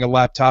usually bring a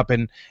laptop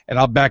and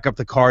I'll back up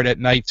the card at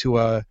night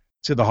to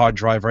the hard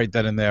drive right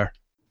then and there.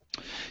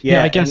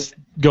 Yeah, I guess.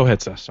 Go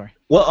ahead, Seth. Sorry.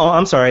 Well,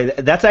 I'm sorry.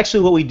 That's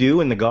actually what we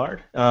do in the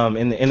Guard,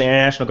 in the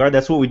International Guard.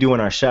 That's what we do in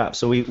our shop.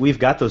 So we've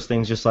got those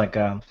things just like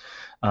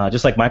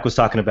Mike was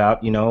talking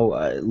about.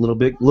 A little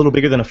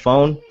bigger than a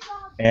phone,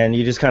 and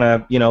you just kind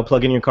of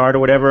plug in your card or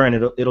whatever, and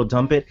it'll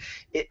dump it.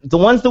 The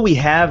ones that we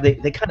have, they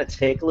kind of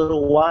take a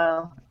little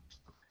while,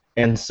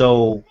 and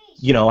so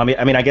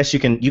I guess you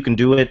can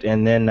do it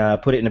and then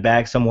put it in a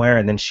bag somewhere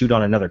and then shoot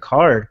on another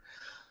card.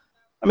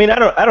 I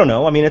don't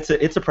know.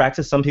 It's a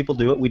practice. Some people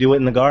do it. We do it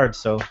in the Guard.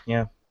 So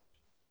yeah.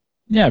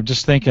 Yeah, I'm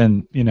just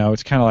thinking.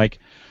 It's kind of like,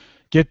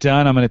 get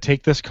done. I'm going to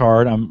take this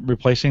card. I'm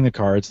replacing the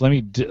cards. Let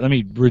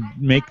me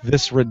make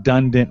this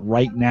redundant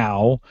right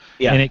now,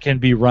 and it can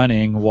be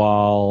running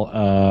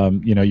while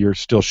you're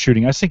still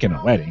shooting. I was thinking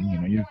a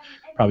wedding. You're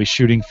probably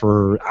shooting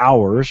for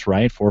hours,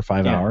 right? 4 or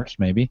 5 hours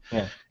maybe.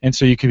 Yeah. And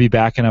so you could be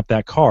backing up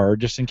that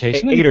card just in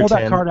case. And then you pull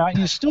that card out, and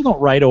you still don't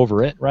write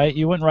over it, right?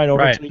 You wouldn't write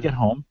over it until you get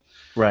home.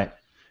 Right.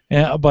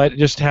 Yeah, but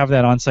just have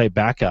that on-site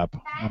backup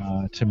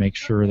to make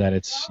sure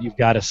that you've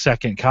got a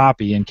second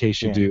copy in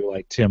case you do,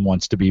 like Tim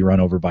wants to be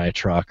run over by a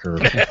truck or.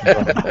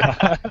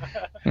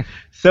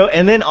 So,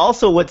 and then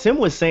also what Tim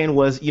was saying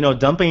was,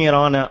 dumping it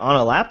on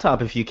a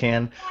laptop if you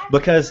can,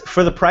 because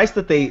for the price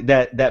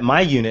that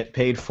my unit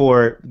paid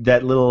for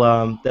that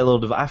little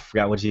device, I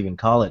forgot what you even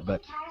call it,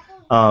 but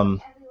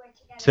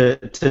to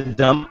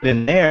dump it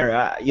in there,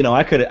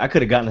 I could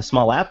have gotten a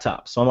small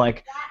laptop. So I'm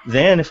like,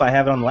 then if I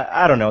have it on,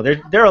 I don't know.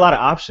 There are a lot of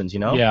options,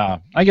 Yeah,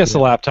 I guess the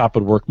laptop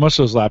would work. Most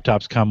of those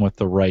laptops come with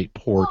the right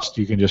ports.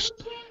 You can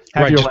just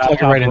have your laptop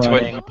plug it right into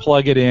it.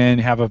 Plug it in,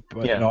 have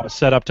a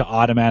set up to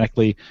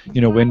automatically.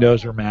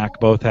 Windows or Mac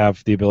both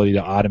have the ability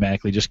to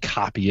automatically just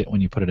copy it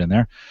when you put it in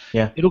there.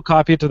 Yeah, it'll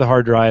copy it to the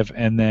hard drive,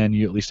 and then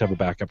you at least have a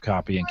backup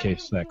copy in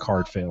case that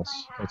card fails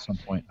at some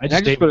point. I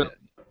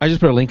just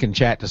put a link in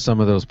chat to some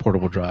of those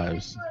portable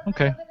drives.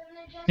 Okay.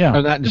 Yeah.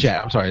 Oh, not in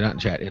chat. I'm sorry, not in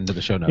chat. Into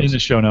the show notes. In the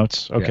show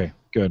notes. Okay.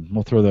 Good.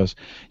 We'll throw those.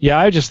 Yeah,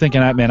 I was just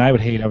thinking, I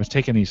would hate. I was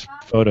taking these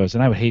photos,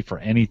 and I would hate for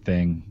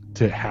anything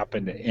to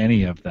happen to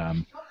any of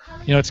them.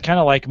 It's kind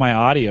of like my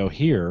audio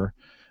here,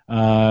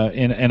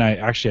 and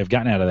I've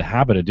gotten out of the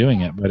habit of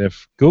doing it. But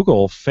if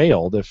Google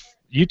failed, if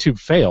YouTube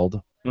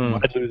failed,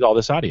 I'd lose all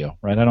this audio,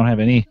 right? I don't have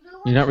any.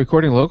 You're not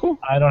recording local?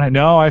 I don't have.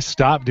 No, I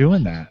stopped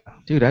doing that.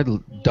 Dude, I'd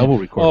double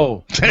record.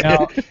 Oh,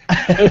 now,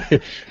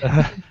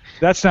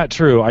 that's not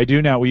true. I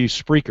do now. We use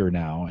Spreaker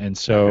now, and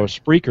so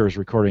Spreaker is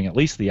recording at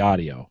least the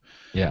audio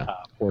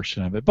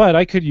portion of it. But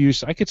I could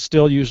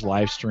still use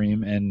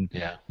Livestream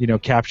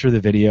and capture the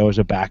video as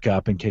a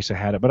backup in case I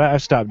had it. But I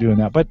stopped doing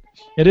that. But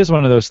it is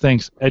one of those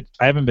things. I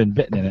haven't been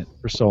bitten in it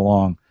for so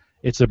long.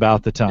 It's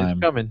about the time.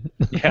 It's coming.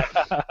 Yeah.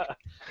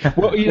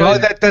 Well,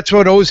 that's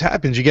what always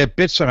happens. You get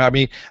bit somehow.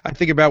 I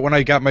think about when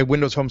I got my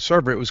Windows Home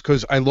Server, it was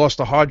because I lost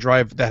a hard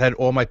drive that had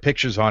all my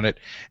pictures on it,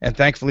 and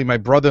thankfully my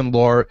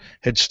brother-in-law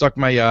had stuck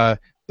my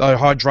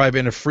hard drive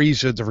in a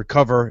freezer to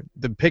recover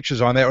the pictures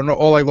on there, and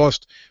all I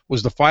lost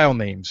was the file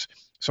names.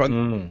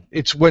 So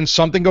it's when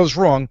something goes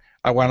wrong,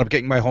 I wound up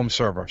getting my home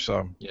server.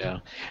 So yeah,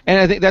 and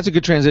I think that's a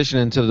good transition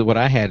into what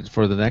I had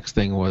for the next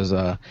thing was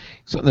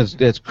something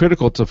that's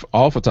critical to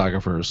all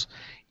photographers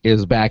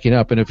is backing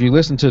up. And if you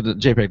listen to the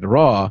JPEG to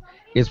RAW,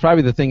 it's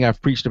probably the thing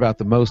I've preached about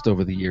the most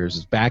over the years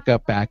is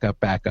backup, backup,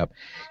 backup.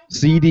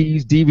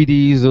 CDs,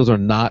 DVDs, those are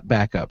not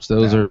backups.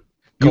 Those are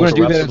you want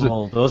to do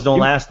that. Those don't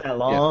last that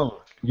long.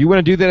 Yeah. You want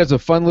to do that as a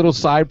fun little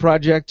side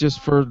project just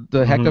for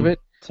the heck of it.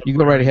 You can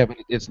go right ahead.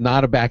 It's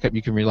not a backup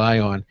you can rely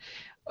on.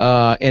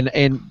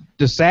 And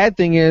the sad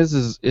thing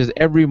is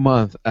every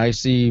month I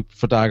see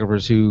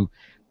photographers who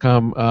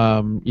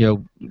come,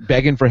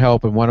 begging for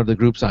help in one of the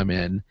groups I'm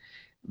in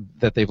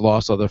that they've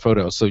lost all their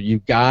photos. So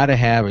you've got to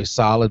have a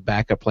solid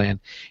backup plan.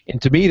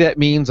 And to me, that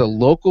means a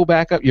local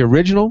backup, your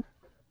original,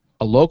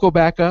 a local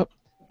backup,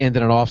 and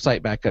then an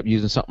offsite backup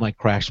using something like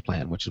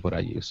CrashPlan, which is what I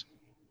use.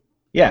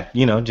 Yeah,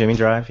 Jimmy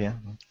Drive. Yeah.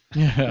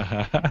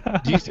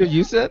 Do you still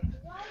use it?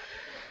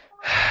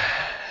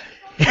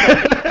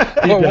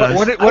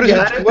 What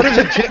is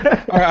it?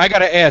 All right, I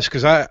gotta ask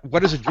because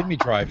what is a Jimmy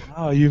Drive?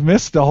 Oh, you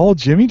missed the whole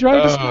Jimmy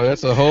Drive discussion? Oh,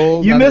 that's a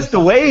whole. You missed the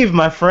wave,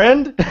 my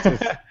friend.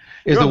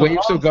 Is the wave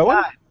still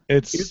going?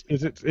 Is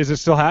it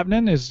still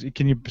happening?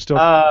 Can you still?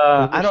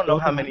 I don't know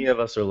how many of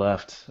us are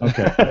left.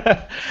 Okay.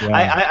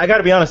 Yeah. I got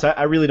to be honest.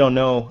 I really don't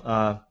know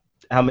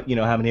how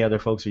many other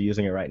folks are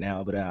using it right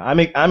now. But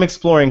I'm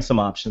exploring some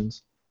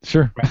options.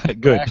 Sure.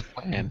 Good.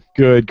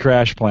 Good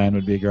crash plan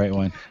would be a great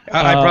one.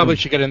 I probably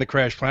should get in the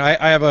crash plan.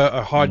 I have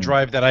a hard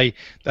drive that I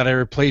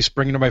replaced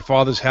bringing to my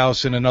father's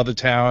house in another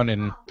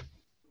town,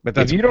 but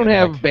that's if you don't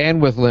have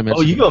bandwidth limits.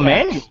 Oh, you go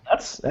manual.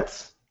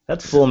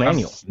 That's full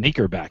manual.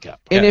 Sneaker backup.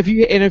 And if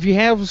you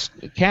have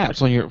caps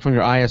from your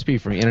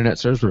ISP, from your internet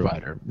service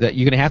provider, that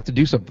you're gonna have to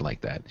do something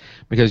like that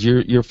because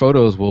your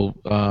photos will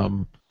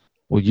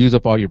use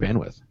up all your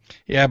bandwidth.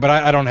 Yeah, but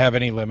I don't have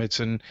any limits,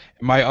 and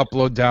my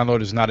upload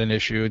download is not an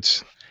issue.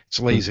 It's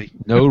lazy.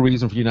 No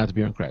reason for you not to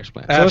be on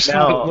CrashPlan.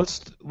 So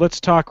let's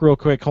talk real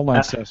quick. Hold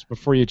on, Seth,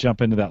 before you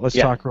jump into that. Let's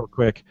talk real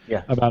quick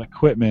about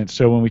equipment.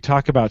 So when we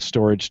talk about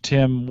storage,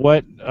 Tim,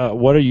 what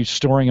are you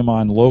storing them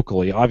on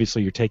locally?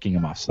 Obviously, you're taking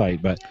them off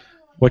site, but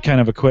what kind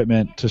of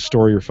equipment to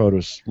store your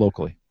photos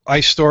locally?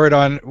 I store it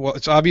on,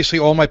 it's obviously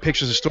all my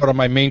pictures are stored on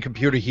my main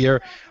computer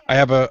here. I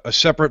have a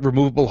separate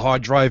removable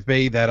hard drive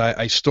bay that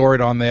I store it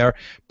on there.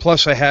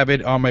 Plus, I have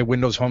it on my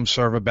Windows Home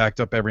server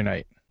backed up every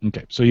night.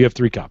 Okay, so you have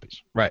 3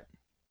 copies. Right.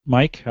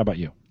 Mike, how about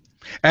you?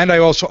 And I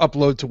also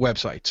upload to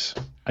websites.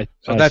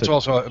 So that's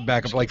also a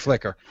backup like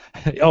Flickr.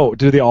 Oh,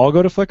 do they all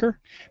go to Flickr?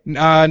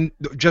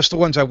 Just the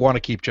ones I want to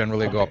keep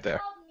generally go up there.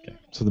 Okay,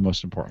 so the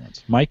most important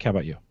ones. Mike, how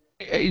about you?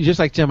 Just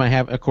like Tim, I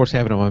have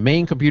it on my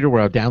main computer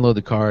where I download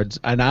the cards,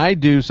 and I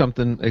do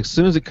something as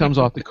soon as it comes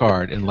off the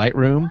card in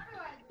Lightroom.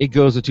 It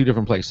goes to 2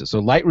 different places.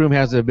 So Lightroom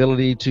has the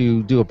ability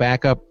to do a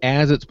backup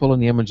as it's pulling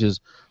the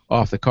images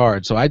off the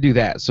card. So I do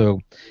that.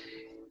 So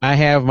I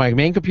have my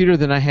main computer,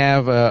 then I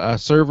have a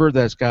server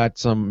that's got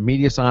some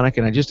Mediasonic,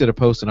 and I just did a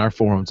post in our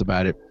forums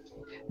about it.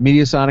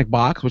 Mediasonic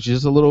box, which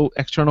is a little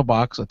external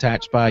box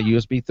attached by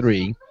USB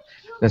 3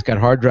 that's got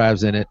hard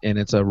drives in it, and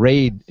it's a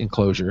RAID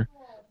enclosure.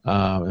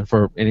 And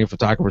for any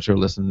photographers who are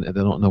listening, they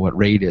don't know what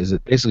RAID is.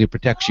 It basically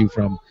protects you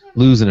from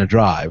losing a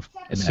drive.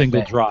 A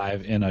single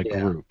drive in a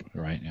group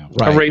right now.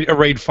 Right. A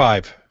RAID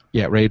 5.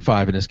 Yeah, RAID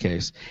 5 in this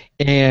case.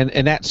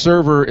 And that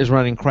server is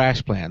running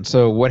CrashPlan.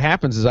 So what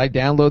happens is I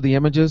download the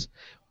images.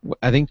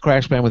 I think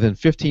CrashPlan within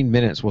 15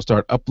 minutes will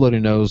start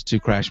uploading those to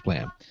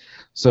CrashPlan.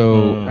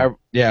 So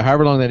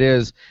however long that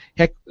is,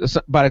 heck,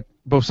 but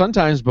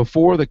sometimes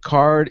before the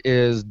card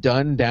is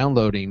done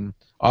downloading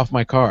off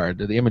my card,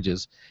 the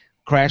images,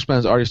 CrashPlan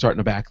is already starting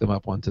to back them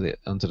up onto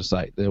the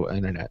site, the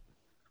internet.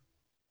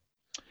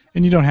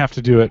 And you don't have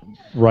to do it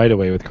right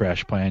away with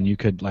CrashPlan. You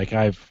could, like,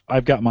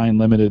 I've got mine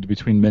limited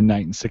between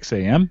midnight and 6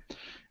 a.m.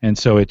 And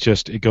so it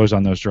goes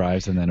on those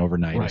drives, and then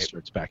overnight it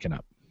starts backing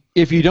up.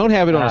 If you don't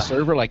have it on a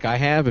server like I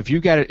have, if you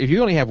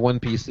only have one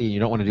PC and you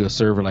don't want to do a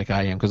server like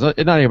I am, because not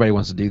everybody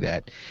wants to do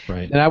that,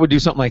 right? And I would do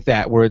something like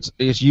that where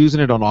it's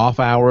using it on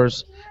off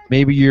hours.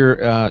 Maybe you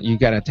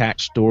got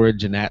attached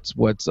storage, and that's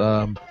what's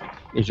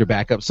is your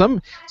backup.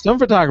 Some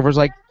photographers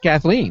like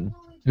Kathleen,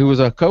 who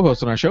was a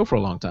co-host on our show for a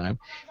long time,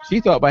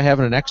 she thought by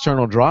having an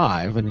external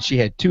drive, and she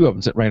had 2 of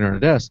them sitting right on her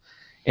desk,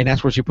 and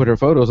that's where she put her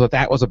photos,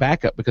 that was a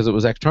backup because it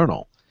was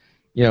external.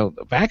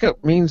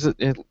 Backup means,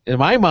 in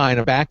my mind,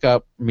 a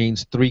backup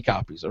means 3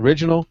 copies: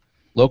 original,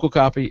 local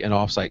copy, and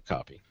offsite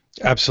copy.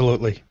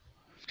 Absolutely.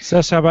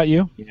 Seth, how about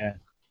you? Yeah.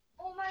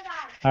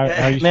 How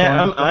are you?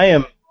 Man, I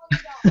am.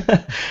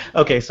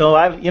 Okay, so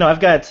I've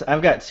got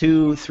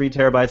 2-3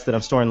 terabytes that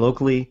I'm storing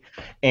locally,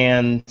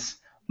 and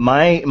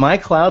my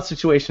cloud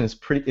situation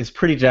is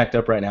pretty jacked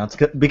up right now. It's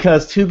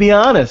because, to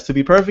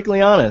be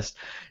perfectly honest,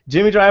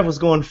 Jimmy Drive was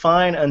going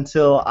fine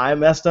until I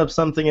messed up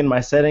something in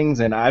my settings,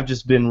 and I've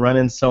just been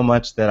running so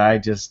much that I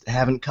just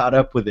haven't caught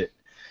up with it.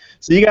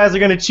 So you guys are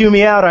going to chew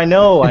me out. I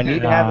know. I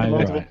need to have it in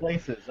multiple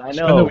places. I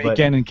know. Spend the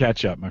weekend and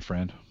catch up, my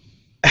friend.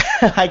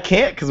 I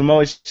can't because I'm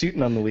always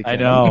shooting on the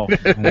weekend. I know.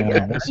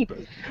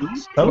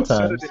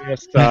 Sometimes.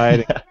 I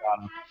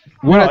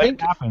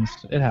think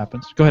it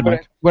happens. Go ahead,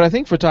 Mike. What I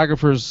think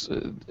photographers,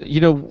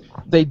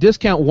 they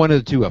discount one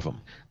of the 2 of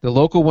them, the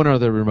local one or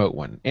the remote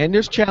one. And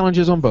there's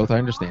challenges on both, I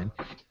understand.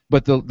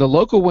 But the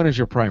local one is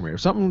your primary.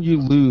 If something you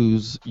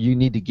lose, you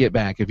need to get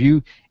back. If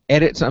you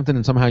edit something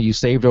and somehow you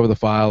saved over the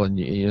file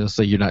and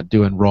say you're not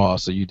doing RAW,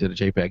 so you did a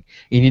JPEG,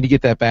 you need to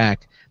get that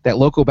back. That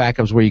local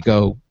backup is where you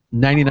go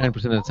 99%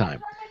 of the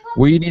time.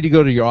 Where you need to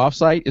go to your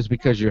offsite is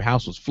because your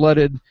house was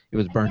flooded, it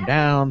was burned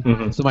down,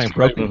 somebody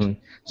broke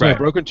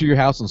into your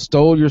house and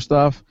stole your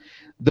stuff.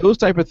 Those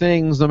type of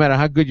things, no matter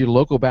how good your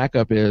local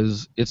backup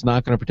is, it's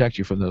not going to protect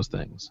you from those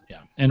things.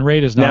 Yeah, and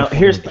RAID is not. Now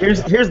here's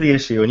the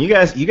issue, and you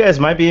guys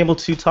might be able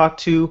to talk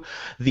to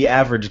the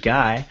average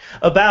guy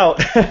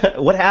about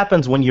what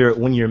happens when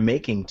you're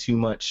making too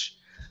much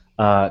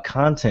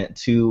content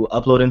to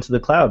upload into the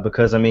cloud,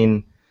 because I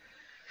mean,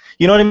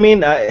 you know what I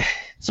mean.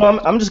 So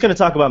I'm just going to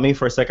talk about me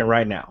for a second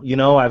right now. You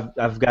know,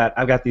 I've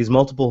got these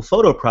multiple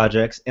photo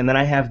projects, and then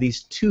I have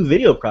these 2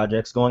 video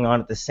projects going on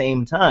at the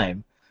same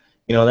time.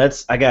 You know,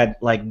 I got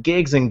like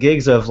gigs and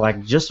gigs of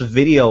like just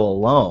video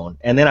alone,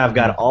 and then I've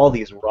got all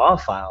these raw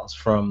files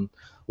from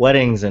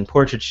weddings and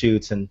portrait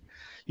shoots, and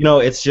you know,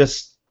 it's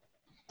just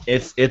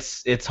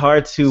it's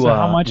hard to. So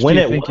how much do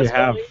you think you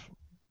have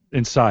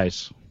in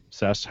size,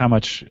 Sess? How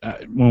much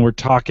when we're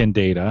talking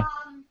data?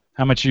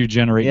 How much you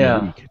generate in a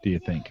week? Do you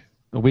think?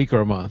 A week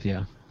or a month?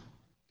 Yeah.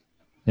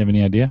 You have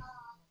any idea?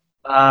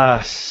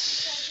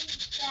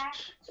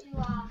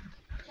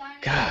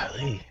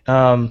 Golly.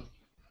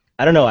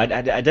 I don't know. I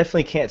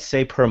definitely can't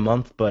say per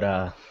month,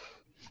 but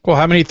Well,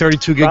 how many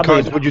 32 gig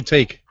cards would you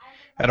take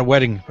at a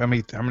wedding? How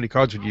many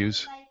cards would you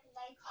use?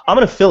 I'm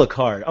gonna fill a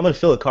card. I'm gonna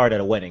fill a card at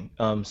a wedding.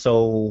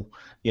 So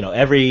you know,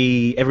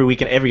 every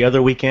weekend, every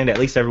other weekend, at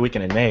least every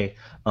weekend in May,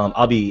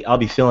 I'll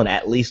be filling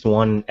at least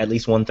one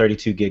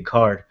 32 gig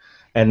card.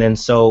 And then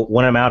so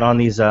when I'm out on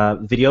these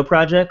video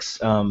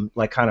projects,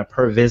 like kind of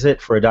per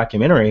visit for a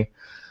documentary,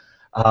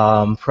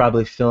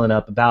 probably filling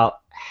up about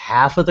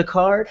half of the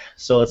card,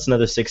 so it's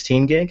another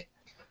 16 gig.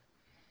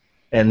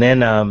 And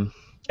then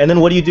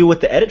what do you do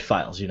with the edit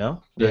files? You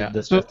know,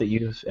 the stuff that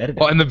you've edited.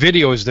 Well, and the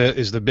video is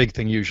the big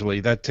thing usually.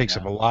 That takes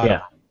up a lot.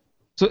 Yeah.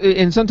 So,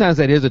 and sometimes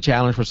that is a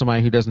challenge for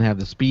somebody who doesn't have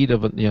the speed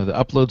of, you know, the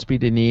upload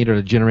speed they need,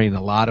 or generating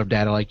a lot of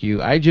data like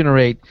you. I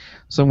generate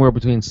somewhere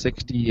between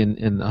 60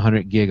 and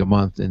 100 gig a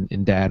month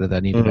in data that I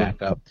need to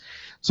back up.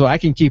 So I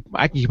can keep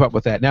up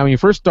with that. Now, when you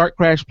first start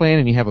Crash Plan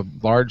and you have a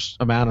large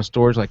amount of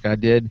storage like I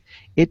did,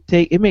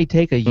 it may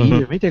take a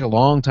year, it may take a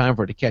long time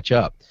for it to catch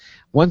up.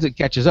 Once it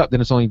catches up, then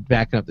it's only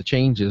backing up the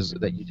changes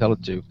that you tell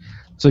it to.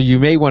 So you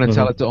may want to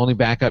tell it to only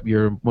back up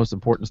your most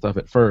important stuff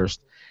at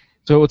first.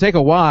 So it will take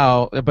a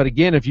while, but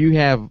again, if you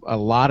have a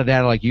lot of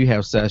data like you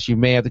have, Seth, you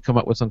may have to come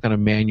up with some kind of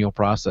manual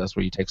process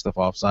where you take stuff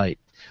off site,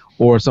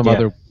 or some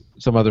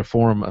other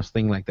form of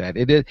thing like that.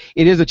 It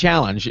is a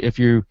challenge if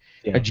you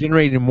are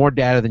generating more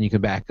data than you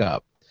can back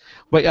up.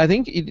 But I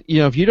think,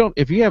 you know,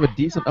 if you have a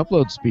decent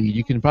upload speed,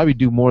 you can probably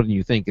do more than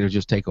you think. It'll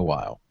just take a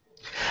while.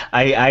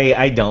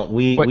 I don't.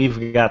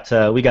 We got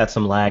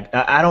some lag.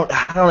 I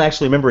don't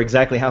actually remember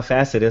exactly how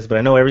fast it is, but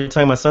I know every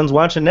time my son's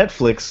watching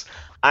Netflix,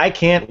 I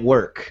can't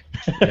work.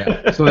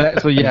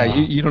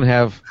 You don't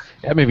have,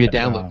 that may be a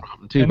download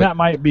problem too. And that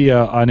might be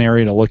an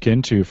area to look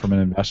into from an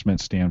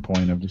investment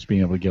standpoint of just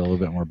being able to get a little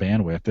bit more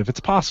bandwidth if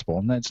it's possible,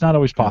 and it's not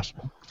always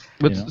possible.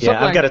 But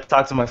I've got to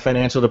talk to my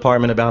financial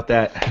department about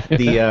that.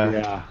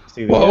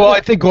 Well,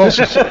 I think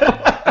also.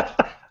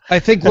 I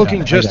think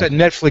looking just at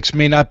Netflix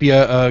may not be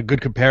a good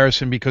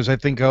comparison, because I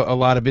think a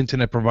lot of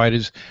internet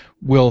providers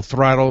will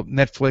throttle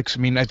Netflix. I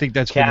mean, I think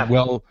that's been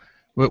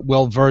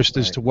well versed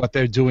as to what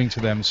they're doing to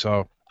them.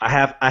 So I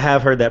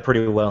have heard that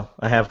pretty well.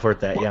 I have heard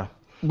that, yeah.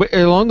 But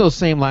along those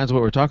same lines of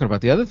what we're talking about,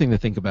 the other thing to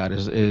think about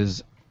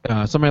is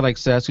somebody like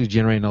Seth, who's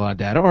generating a lot of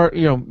data, or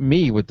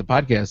me with the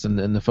podcast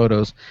and the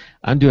photos,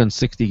 I'm doing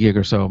 60 gig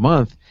or so a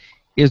month,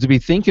 is to be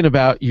thinking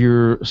about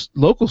your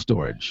local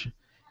storage,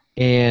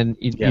 and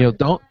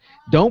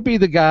don't be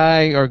the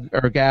guy or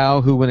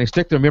gal who, when they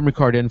stick their memory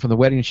card in from the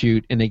wedding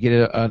shoot and they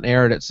get an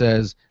error that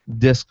says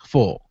disk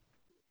full.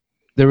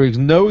 There is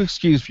no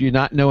excuse for you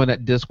not knowing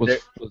that disk was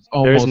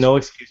almost. There's no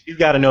excuse. You've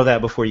got to know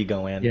that before you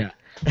go in. Yeah.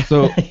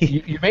 So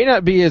you may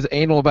not be as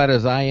anal about it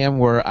as I am,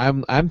 where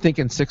I'm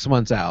thinking 6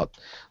 months out.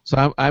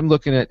 So I'm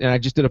looking at, and I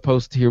just did a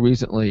post here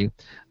recently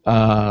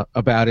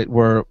about it,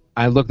 where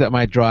I looked at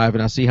my drive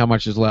and I see how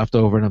much is left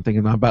over, and I'm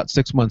thinking I'm about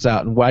 6 months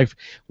out. And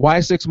why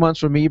 6 months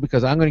for me?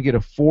 Because I'm going to get a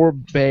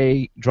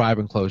 4-bay drive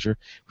enclosure,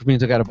 which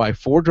means I got to buy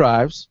 4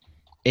 drives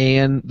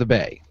and the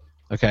bay.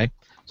 Okay,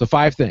 so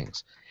 5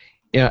 things.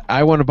 Yeah,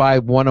 I want to buy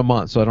one a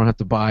month, so I don't have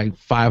to buy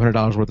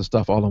 $500 worth of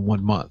stuff all in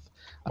 1 month.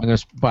 I'm going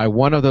to buy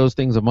one of those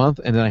things a month,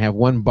 and then I have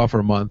one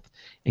buffer month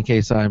in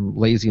case I'm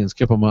lazy and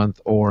skip a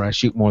month, or I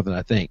shoot more than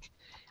I think.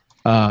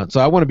 So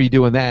I want to be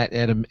doing that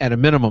at a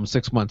minimum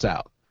 6 months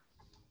out.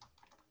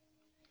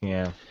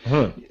 Yeah.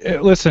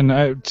 Listen,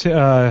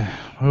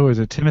 who is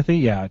it? Timothy?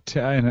 Yeah.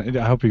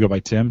 I hope you go by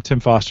Tim. Tim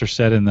Foster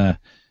said in the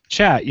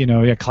chat,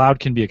 cloud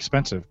can be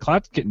expensive.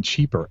 Cloud's getting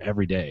cheaper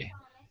every day.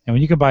 And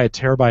when you can buy a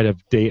terabyte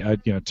of data,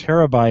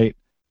 terabyte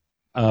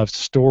of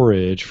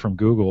storage from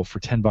Google for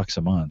 $10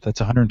 a month, that's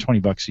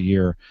 $120 a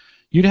year.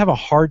 You'd have a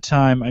hard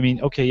time. I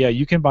mean, okay, yeah,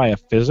 you can buy a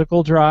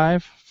physical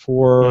drive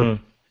for,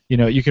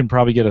 you can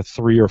probably get a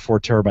 3 or 4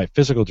 terabyte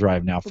physical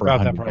drive now for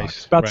about that $100.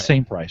 price. About the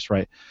same price,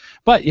 right?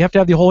 But you have to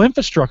have the whole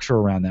infrastructure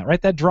around that,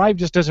 right? That drive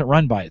just doesn't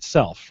run by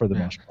itself for the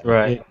most part.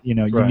 Right. You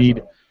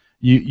need.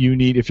 You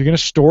need, if you're going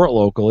to store it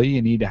locally,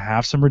 you need to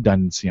have some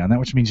redundancy on that,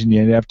 which means you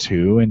need to have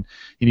 2, and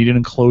you need an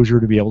enclosure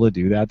to be able to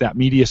do that. That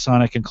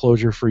Mediasonic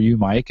enclosure for you,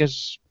 Mike,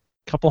 is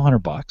a couple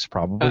 $100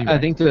 probably. I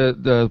think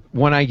the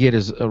one I get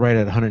is right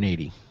at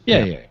 180.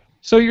 Yeah.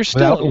 So you're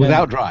still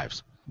without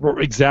drives.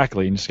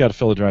 Exactly, and you just got to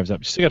fill the drives up.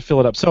 You still got to fill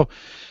it up. So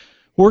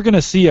we're going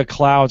to see a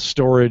cloud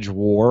storage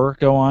war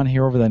go on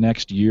here over the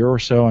next year or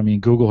so. I mean,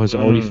 Google has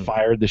already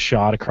fired the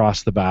shot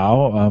across the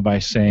bow by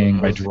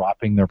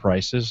dropping their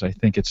prices. I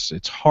think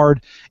it's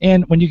hard.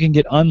 And when you can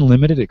get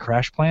unlimited at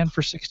Crash Plan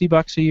for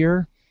 $60 a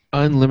year,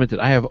 unlimited.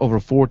 I have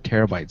over 4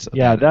 terabytes.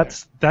 Yeah,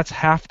 that's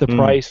half the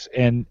price,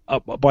 and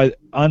by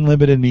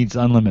unlimited means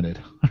unlimited,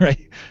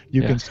 right?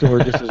 You can store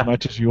just as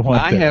much as you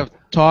want. I have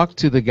talked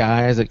to the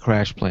guys at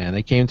Crash Plan.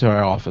 They came to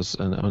our office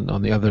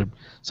on the other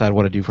side of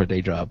what I do for a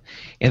day job,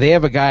 and they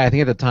have a guy. I think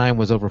at the time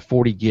was over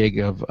 40 gig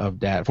of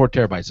data, 4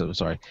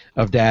 terabytes.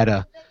 Of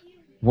data.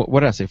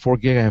 What did I say? 4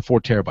 gig? I have 4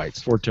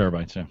 terabytes. 4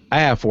 terabytes, yeah. I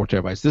have 4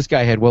 terabytes. This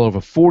guy had well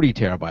over 40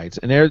 terabytes,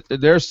 and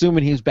they're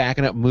assuming he's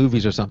backing up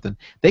movies or something.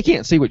 They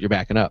can't see what you're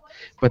backing up,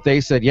 but they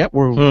said, "Yep,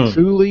 we're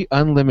truly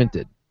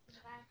unlimited."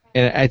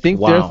 And I think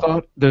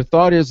their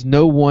thought is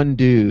no one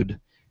dude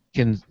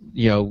can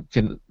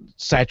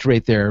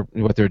saturate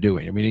what they're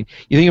doing. I mean,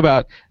 you think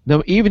about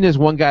even as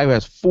one guy who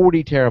has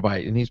 40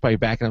 terabyte, and he's probably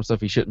backing up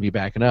stuff he shouldn't be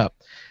backing up.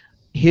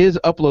 His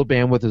upload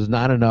bandwidth is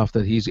not enough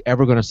that he's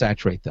ever going to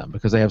saturate them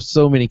because they have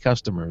so many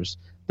customers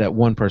that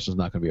one person's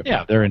not going to be able to.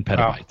 Yeah, they're in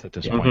petabytes at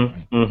this point.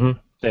 Right?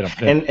 They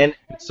don't. And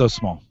it's so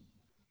small.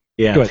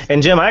 Yeah,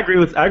 and Jim, I agree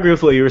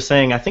with what you were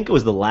saying. I think it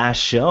was the last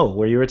show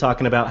where you were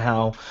talking about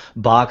how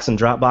Box and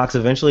Dropbox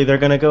eventually they're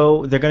going to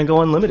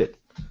go unlimited.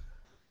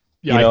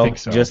 Yeah, I think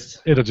so.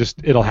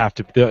 It'll have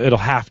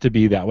to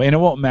be that way, and it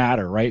won't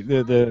matter, right?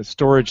 Their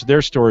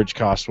storage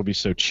costs will be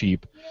so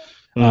cheap.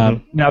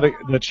 Now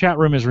the chat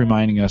room is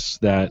reminding us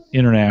that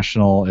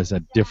international is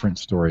a different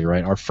story,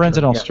 right? Our friends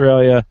in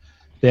Australia,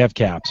 they have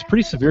caps,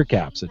 pretty severe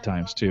caps at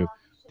times too.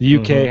 The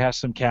UK has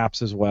some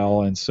caps as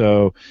well, and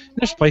so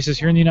there's places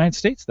here in the United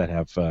States that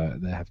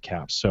have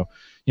caps. So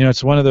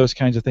it's one of those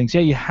kinds of things.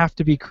 Yeah, you have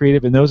to be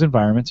creative in those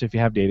environments if you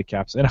have data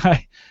caps. And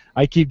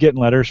I keep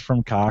getting letters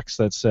from Cox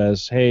that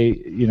says,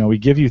 hey, we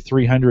give you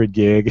 300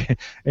 gig,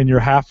 and you're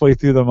halfway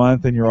through the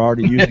month and you're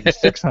already using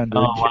 600.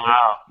 Oh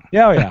wow.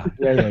 Yeah.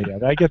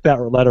 I get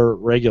that letter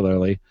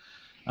regularly.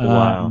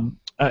 Wow.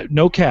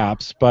 No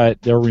caps,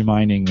 but they're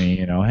reminding me,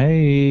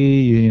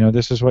 hey,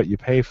 this is what you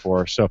pay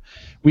for. So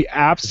we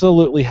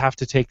absolutely have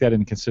to take that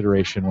into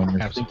consideration when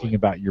you're thinking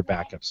about your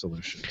backup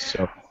solutions.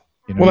 So,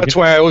 that's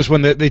why I always,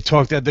 when they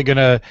talk that they're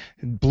gonna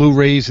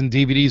Blu-rays and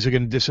DVDs are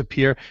gonna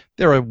disappear,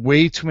 there are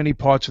way too many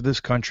parts of this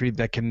country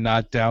that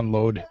cannot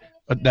download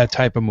that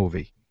type of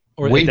movie.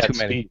 Or way at too that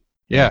many. Speed.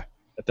 Yeah.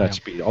 At that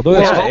speed.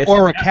 Although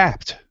or a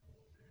capped.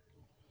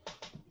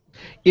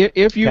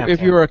 If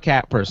you're a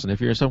cap person, if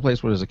you're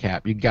someplace where there's a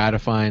cap, you got to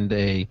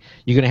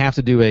you're going to have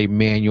to do a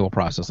manual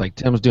process like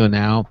Tim's doing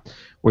now,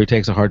 where he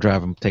takes a hard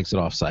drive and takes it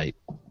off site.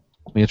 I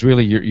mean, it's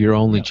really your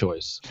only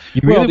choice.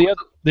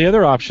 The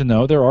other option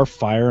though, there are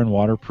fire and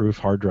waterproof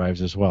hard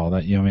drives as well.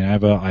 That I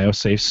have a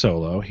IOSafe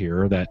Solo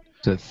here that.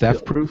 Is it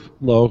theft proof?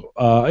 No.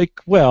 I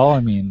could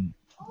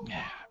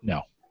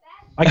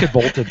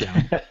bolt it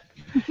down.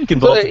 You can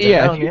bolt it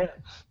down.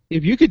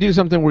 If you could do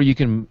something where you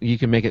can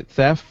make it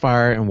theft,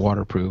 fire, and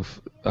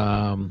waterproof,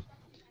 then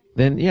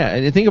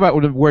and think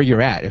about where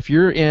you're at. If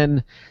you're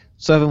in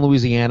southern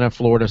Louisiana,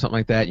 Florida, something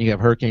like that, and you have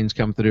hurricanes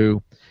come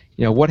through,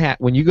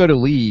 when you go to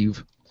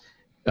leave,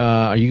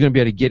 are you going to be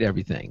able to get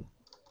everything?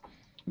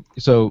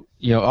 So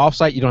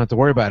off-site, you don't have to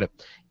worry about it.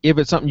 If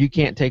it's something you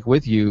can't take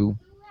with you,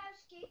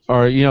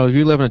 or if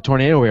you live in a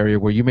tornado area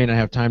where you may not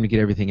have time to get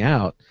everything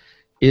out,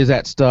 is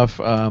that stuff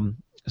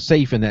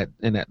safe in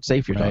that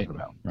safe you're talking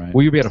about? Right.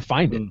 Will you be able to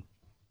find it?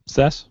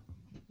 Seth?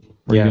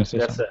 That's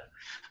it.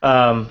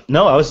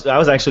 No, I was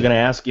actually going to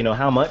ask,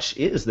 how much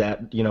is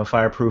that,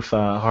 fireproof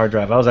hard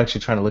drive? I was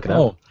actually trying to look it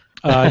up.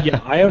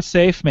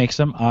 IOSafe makes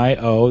them.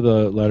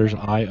 The letters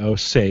IO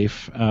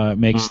Safe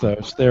makes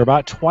those. They're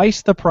about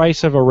twice the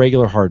price of a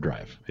regular hard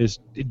drive. Is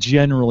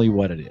generally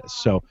what it is.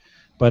 So,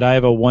 but I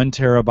have a 1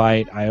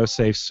 terabyte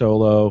IOSafe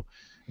Solo.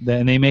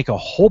 Then they make a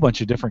whole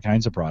bunch of different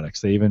kinds of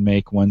products. They even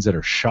make ones that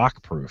are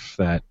shockproof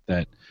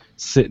that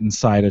sit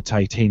inside a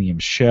titanium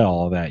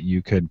shell that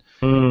you could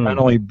not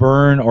only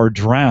burn or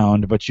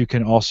drown, but you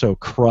can also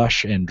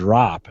crush and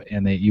drop,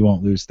 and you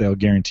won't lose. They'll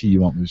guarantee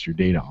you won't lose your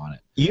data on it.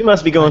 You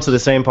must be going to the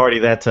same party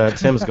that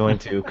Tim's going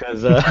to,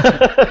 because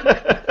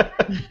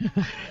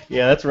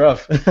yeah, that's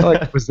rough.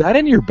 Was that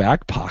in your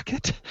back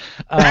pocket?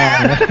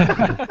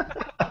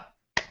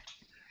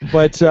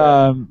 But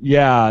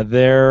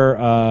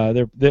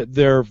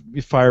they're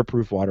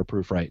fireproof,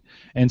 waterproof, right?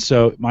 And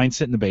so mine's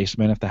sit in the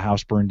basement. If the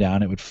house burned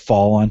down, it would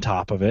fall on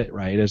top of it,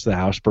 right? As the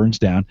house burns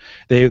down,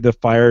 the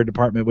fire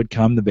department would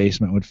come. The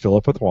basement would fill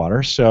up with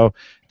water. So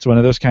it's one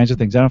of those kinds of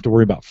things. I don't have to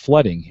worry about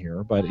flooding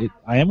here, but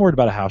I am worried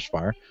about a house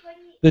fire.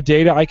 The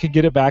data, I could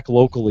get it back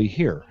locally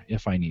here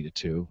if I needed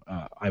to.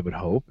 I would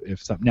hope.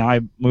 Now I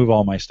move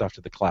all my stuff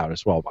to the cloud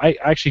as well. I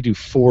actually do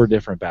 4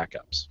 different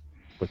backups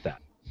with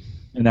that,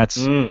 and that's.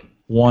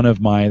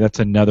 That's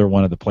another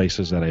one of the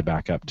places that I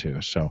back up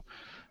to. So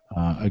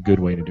a good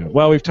way to do it.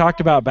 Well, we've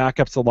talked about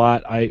backups a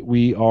lot.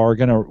 We are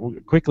going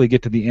to quickly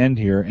get to the end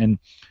here. And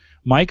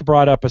Mike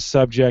brought up a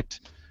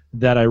subject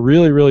that I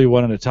really, really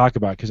wanted to talk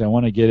about because I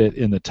want to get it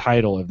in the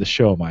title of the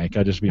show, Mike.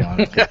 I'll just be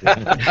honest with you.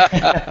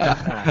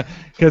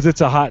 Because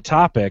it's a hot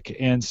topic.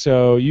 And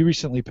so you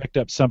recently picked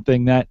up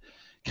something that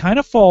kind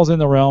of falls in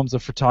the realms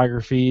of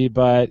photography,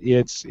 but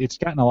it's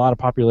gotten a lot of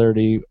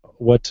popularity.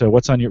 What are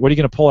you going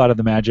to pull out of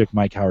the magic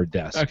Mike Howard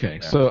desk? Okay,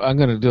 so I'm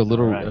going to do a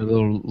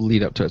little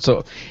lead up to it.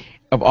 So,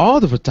 of all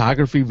the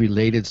photography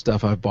related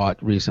stuff I've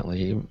bought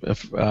recently,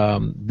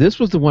 this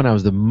was the one I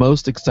was the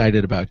most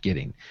excited about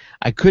getting.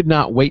 I could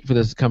not wait for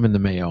this to come in the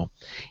mail,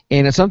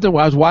 and it's something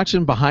I was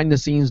watching behind the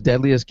scenes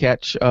Deadliest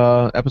Catch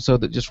episode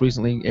that just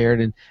recently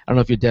aired, and I don't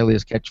know if you're a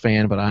Deadliest Catch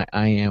fan, but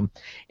I am.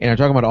 And they're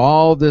talking about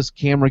all this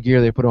camera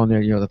gear they put on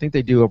there. You know, I think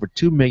they do over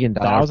 $2 million,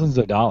 thousands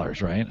of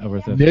dollars, right?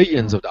 Over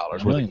millions of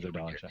dollars. Millions of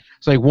dollars.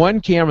 So like one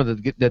camera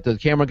that the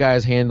camera guy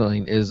is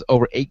handling is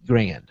over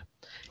 $8,000.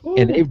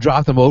 And they've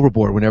dropped them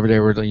overboard whenever they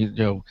were,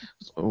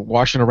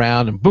 washing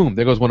around, and boom,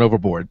 there goes one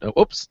overboard.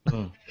 Oops.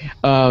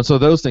 So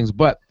those things.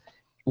 But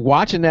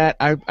watching that,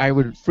 I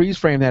would freeze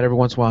frame that every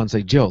once in a while and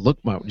say, Jill,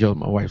 look, my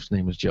wife's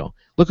name is Jill.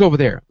 Look over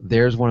there.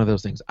 There's one of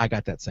those things. I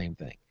got that same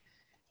thing.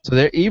 So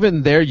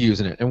they're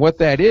using it, and what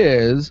that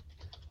is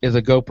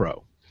a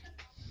GoPro.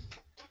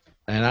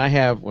 And I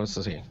have, what's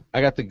this here?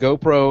 I got the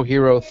GoPro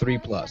Hero 3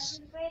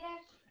 Plus.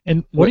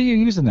 And what are you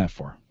using that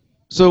for?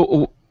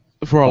 So.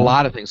 For a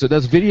lot of things. So it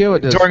does video.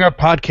 It does... During our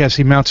podcast,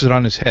 he mounts it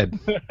on his head.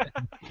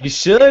 You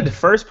should.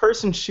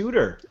 First-person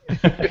shooter.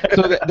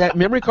 So that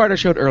memory card I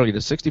showed earlier, the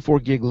 64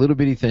 gig little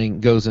bitty thing,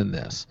 goes in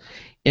this.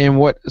 And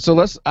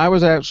I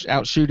was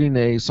out shooting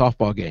a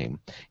softball game,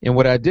 and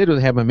what I did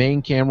was have my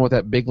main camera with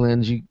that big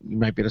lens you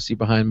might be able to see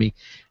behind me,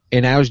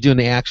 and I was doing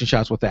the action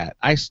shots with that.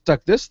 I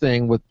stuck this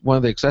thing with one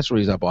of the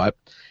accessories I bought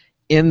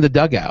in the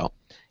dugout,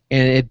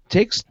 and it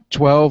takes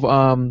 12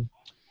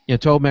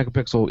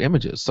 megapixel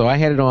images. So I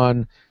had it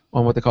on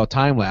what they call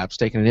time lapse,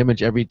 taking an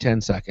image every 10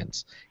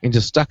 seconds, and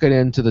just stuck it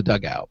into the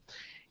dugout,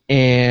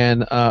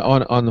 and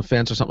on the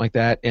fence or something like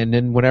that. And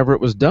then whenever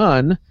it was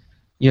done,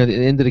 at the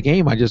end of the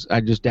game, I just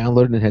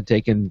downloaded and had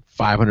taken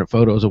 500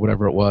 photos or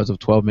whatever it was of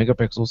 12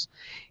 megapixels,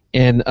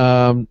 and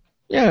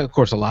of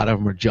course a lot of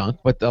them are junk,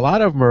 but a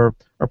lot of them are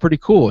pretty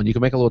cool, and you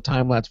can make a little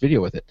time lapse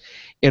video with it.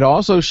 It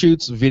also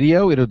shoots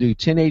video. It'll do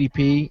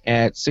 1080p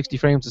at 60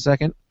 frames a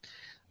second,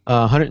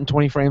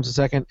 120 frames a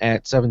second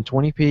at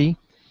 720p.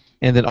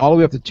 And then all the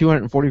way up to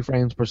 240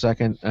 frames per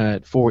second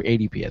at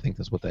 480p, I think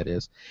that's what that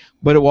is.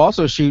 But it will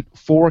also shoot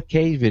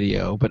 4K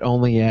video, but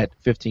only at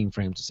 15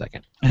 frames a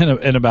second.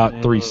 And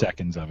about 3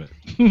 seconds of it.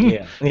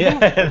 Yeah.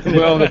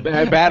 Well, the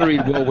battery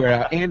will wear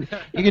out, and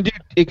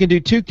it can do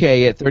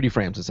 2K at 30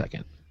 frames a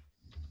second.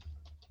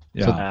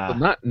 Yeah.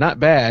 So not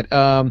bad.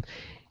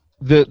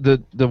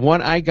 The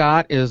one I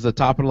got is the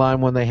top of the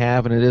line one they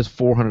have, and it is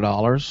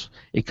 $400.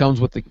 It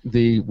comes with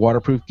the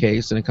waterproof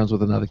case, and it comes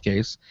with another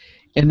case.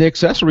 And the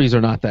accessories are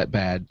not that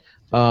bad.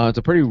 It's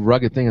a pretty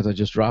rugged thing, as I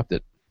just dropped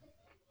it.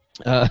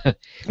 The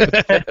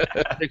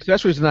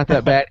accessories are not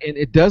that bad, and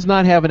it does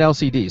not have an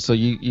LCD, so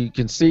you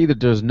can see that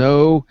there's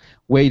no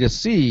way to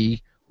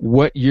see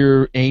what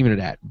you're aiming it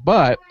at.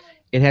 But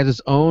it has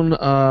its own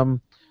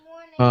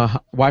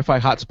Wi-Fi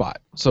hotspot.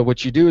 So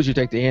what you do is you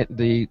take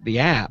the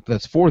app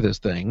that's for this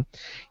thing,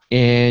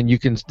 and you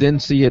can then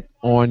see it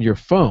on your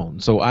phone.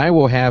 So I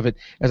will have it,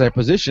 as I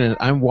position it,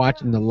 I'm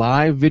watching the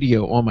live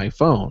video on my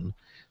phone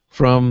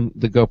from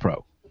the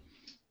GoPro.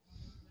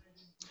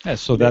 Yeah,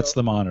 so that's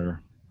the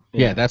monitor.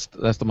 Yeah, that's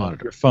the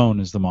monitor. Your phone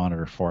is the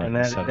monitor for it. And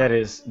that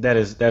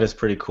is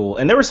pretty cool.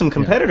 And there were some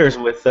competitors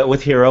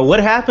with Hero.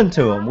 What happened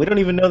to them? We don't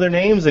even know their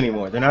names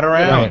anymore. They're not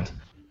around.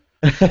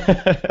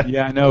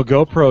 Yeah, I know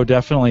GoPro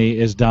definitely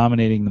is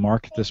dominating the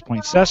market at this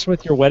point. Seth,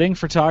 with your wedding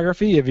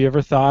photography, have you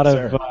ever thought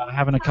of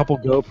having a couple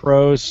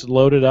GoPros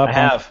loaded up? I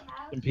have.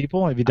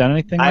 People, have you done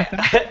anything like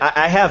that?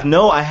 I have.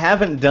 No, I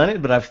haven't done it,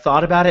 but I've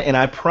thought about it, and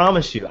I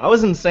promise you, I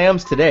was in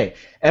Sam's today.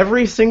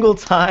 Every single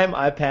time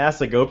I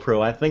pass a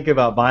GoPro, I think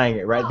about buying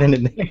it right then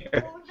and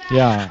there.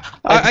 Yeah.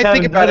 I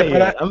think about it,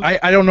 but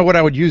I don't know what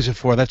I would use it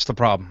for. That's the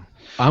problem.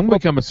 I'm going to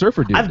become a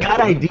surfer dude. I've got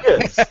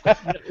ideas.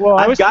 Well,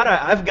 I've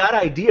got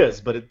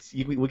ideas, but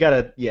we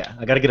gotta. Yeah,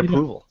 I gotta get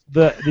approval.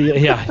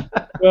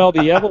 Well,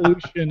 the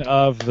evolution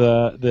of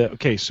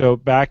okay. So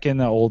back in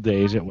the old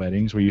days at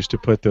weddings, we used to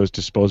put those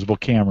disposable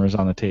cameras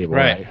on the table.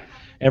 Right.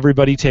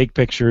 Everybody take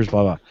pictures.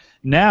 Blah blah.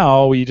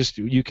 Now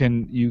you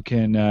can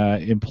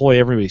employ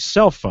everybody's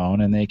cell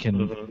phone, and they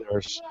can.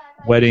 There's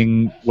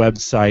wedding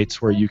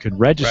websites where you can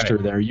register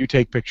there. You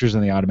take pictures,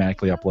 and they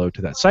automatically upload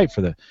to that site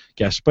for the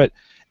guests. But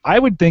I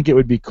would think it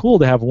would be cool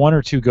to have one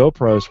or two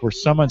GoPros where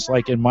someone's,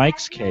 like in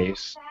Mike's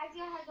case,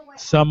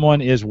 someone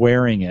is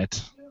wearing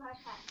it,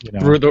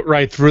 through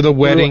the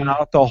wedding,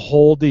 throughout the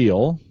whole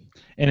deal,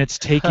 and it's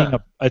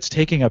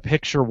taking a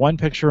picture, one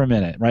picture a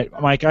minute, right?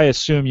 Mike, I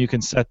assume you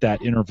can set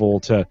that interval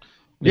to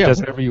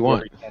whatever you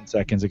want. Every 10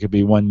 seconds, it could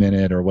be 1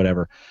 minute or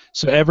whatever.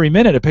 So every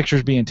minute a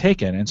picture's being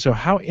taken, and so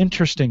how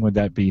interesting would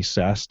that be,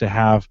 Seth, to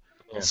have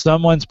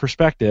someone's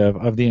perspective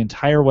of the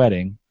entire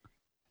wedding?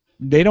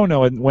 They don't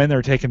know when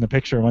they're taking the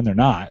picture and when they're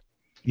not.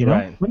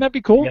 Right. Wouldn't that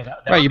be cool?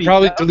 Yeah, you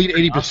probably delete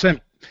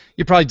 80%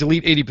 you probably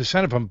delete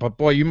 80% of them, but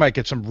boy, you might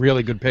get some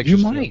really good pictures. You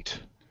too. might.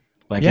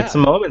 Like get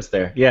some moments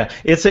there. Yeah,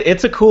 it's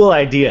a cool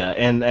idea,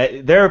 and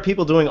there are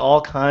people doing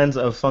all kinds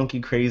of funky,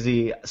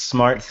 crazy,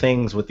 smart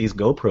things with these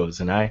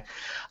GoPros, and I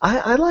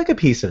like a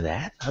piece of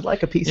that. I'd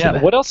like a piece of that.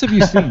 Yeah. What else have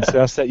you seen,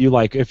 Seth, that you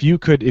like? If you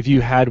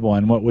had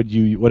one,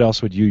 what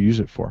else would you use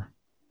it for?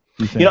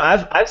 You know,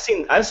 I've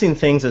seen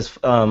things as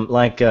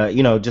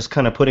just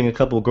kind of putting a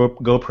couple of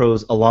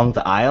GoPros along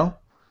the aisle.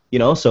 You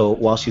know, so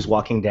while she's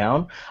walking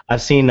down,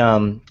 I've seen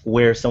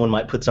where someone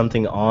might put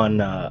something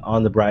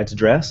on the bride's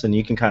dress, and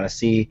you can kind of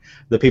see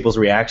the people's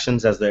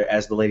reactions as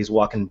the lady's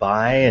walking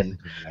by, and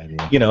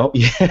you know,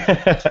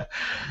 yeah.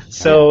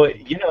 So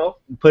you know,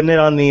 putting it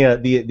on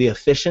the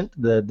officiant,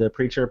 the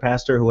preacher,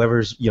 pastor,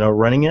 whoever's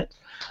running it.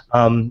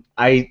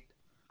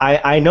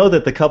 I know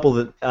that the couple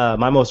that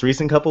my most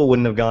recent couple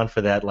wouldn't have gone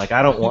for that. Like,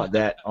 I don't want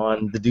that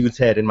on the dude's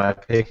head in my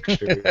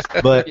pictures.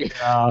 But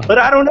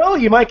I don't know.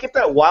 You might get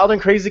that wild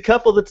and crazy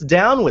couple that's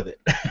down with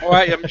it. Oh,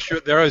 I'm sure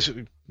there is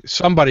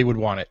somebody would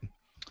want it.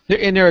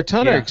 And there are a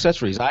ton of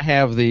accessories. I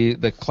have the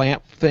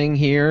clamp thing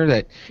here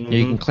that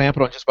you can clamp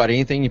it on just about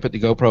anything. You put the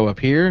GoPro up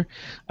here.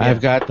 Yeah,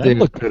 I've got that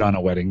look good on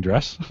a wedding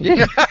dress.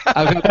 Yeah,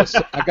 I've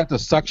got the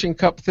suction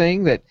cup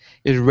thing that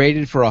is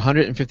rated for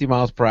 150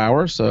 miles per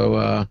hour.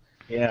 So.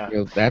 Yeah,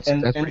 that's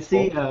pretty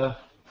see, cool.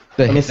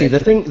 Let me see the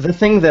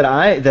thing that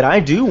I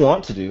do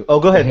want to do. Oh,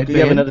 go ahead. You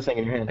have another thing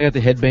in your hand. I got the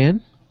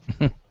headband.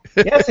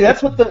 Yeah, see,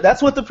 that's what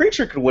the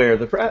preacher could wear.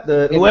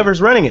 The whoever's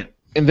running it.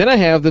 And then I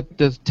have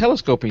the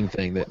telescoping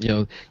thing that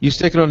you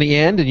stick it on the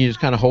end and you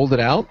just kind of hold it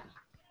out.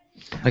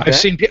 Like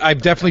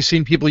I've definitely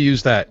seen people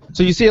use that.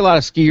 So you see a lot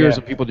of skiers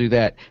and people do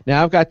that.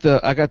 Now I've got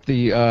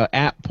the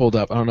app pulled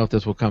up. I don't know if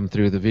this will come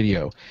through the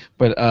video,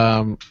 but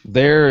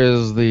there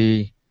is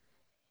the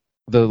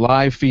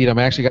live feed. I'm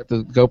actually got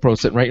the GoPro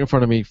sitting right in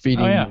front of me,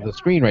 feeding the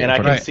screen right in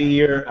front of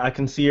me. And I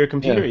can see your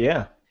computer.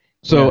 Yeah.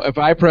 So if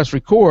I press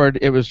record,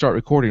 it would start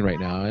recording right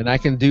now, and I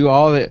can do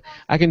all that.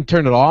 I can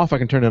turn it off. I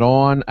can turn it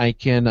on. I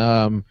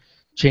can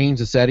change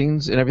the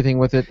settings and everything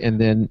with it, and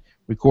then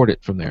record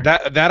it from there.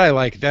 That I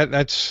like.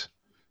 That's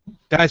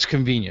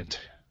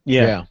convenient.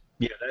 Yeah.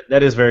 Yeah,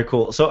 that is very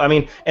cool. So I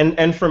mean,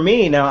 and for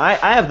me now, I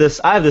have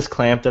this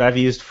clamp that I've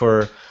used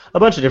for a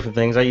bunch of different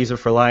things. I use it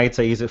for lights.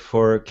 I use it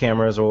for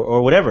cameras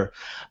or whatever.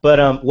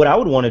 But what I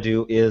would want to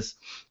do is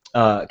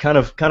kind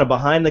of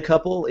behind the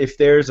couple, if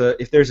there's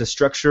a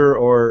structure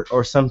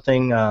or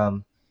something,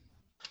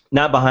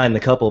 not behind the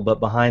couple,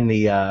 but behind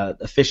the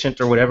officiant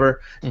or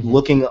whatever,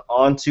 looking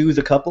onto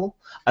the couple.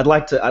 I'd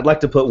like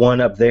to put one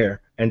up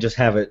there and just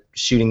have it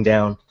shooting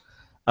down.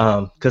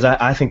 Because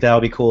I think that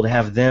would be cool to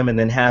have them and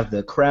then have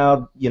the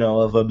crowd,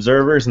 of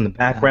observers in the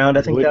background.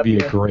 I think that would be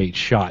a great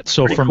shot.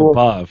 So from cool.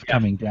 above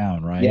coming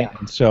down, right? Yeah.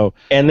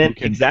 And then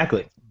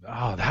exactly.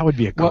 Oh, that would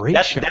be a great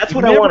shot. That's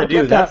what I want to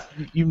do.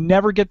 You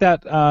never get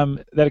that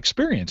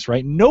experience,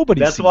 right? Nobody.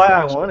 That's why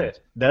I want it.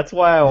 That's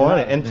why I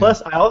want it. And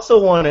plus, I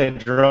also want a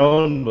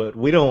drone, but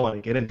we don't want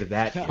to get into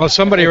that. Well,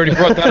 somebody already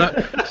brought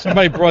that up.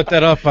 Somebody brought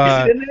that up.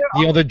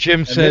 The other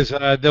Jim says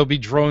there'll be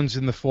drones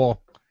in the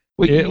fall.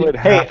 It would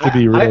have to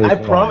be really I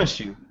promise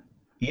you.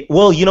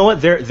 Well, you know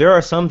what? There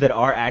are some that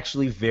are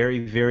actually very,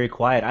 very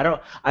quiet.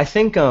 I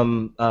think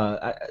the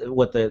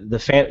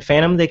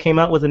Phantom, they came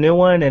out with a new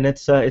one, and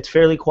it's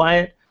fairly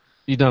quiet.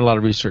 You've done a lot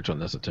of research on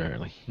this,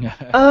 apparently.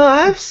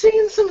 I've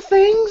seen some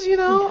things.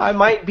 I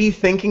might be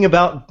thinking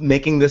about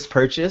making this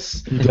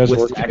purchase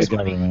with tax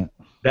money.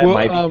 That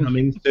might be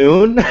coming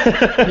soon.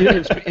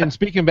 And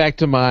speaking back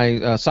to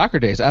my soccer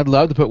days, I'd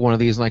love to put one of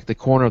these in like the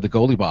corner of the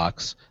goalie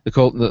box, the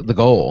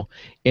goal,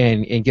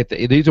 and get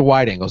these are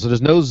wide angles, so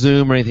there's no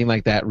zoom or anything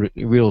like that.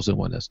 Real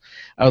zoom on this.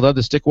 I would love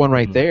to stick one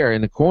right there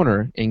in the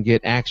corner and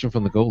get action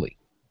from the goalie.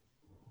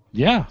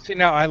 Yeah. See,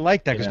 now I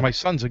like that because my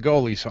son's a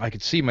goalie, so I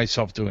could see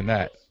myself doing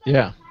that.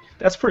 Yeah.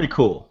 That's pretty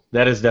cool.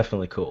 That is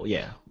definitely cool.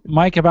 Yeah.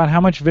 Mike, about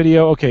how much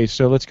video? Okay,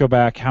 so let's go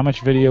back. How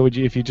much video would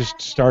you, if you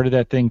just started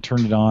that thing,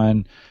 turned it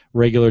on,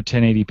 regular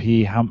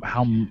 1080p? How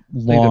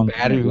long?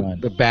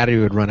 The battery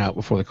would run out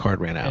before the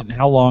card ran out. And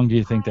how long do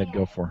you think that'd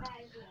go for?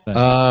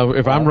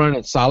 If I'm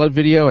running solid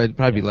video, it'd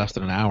probably be less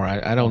than an hour.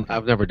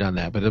 I've never done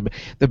that, but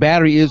the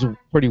battery is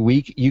pretty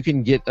weak. You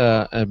can get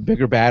a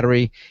bigger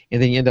battery,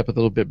 and then you end up with a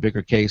little bit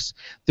bigger case.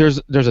 There's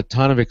a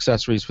ton of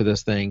accessories for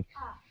this thing.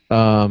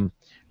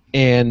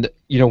 And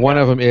one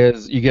of them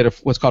is you get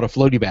what's called a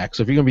floaty back.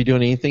 So if you're going to be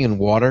doing anything in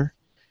water,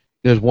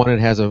 there's one that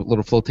has a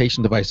little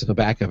flotation device in the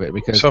back of it.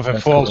 Because so if it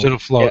falls, it'll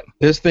float.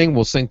 Yeah, this thing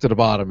will sink to the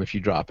bottom if you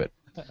drop it.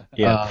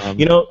 Yeah.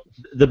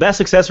 The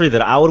best accessory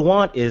that I would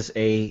want is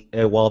a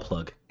wall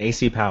plug,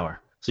 AC power.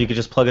 So you could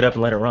just plug it up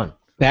and let it run.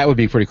 That would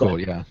be pretty cool,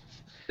 yeah.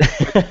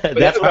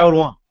 That's what I would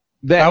want.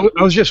 I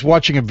was just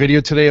watching a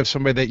video today of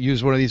somebody that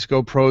used one of these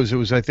GoPros. It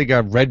was, I think,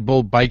 a Red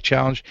Bull bike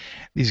challenge.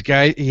 These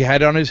guys, he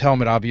had it on his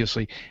helmet,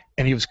 obviously,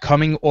 and he was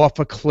coming off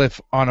a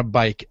cliff on a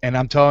bike. And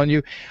I'm telling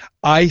you,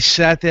 I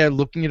sat there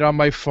looking at it on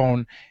my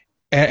phone,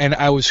 and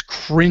I was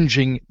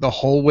cringing the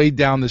whole way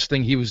down this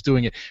thing he was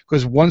doing it.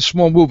 Because one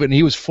small movement, and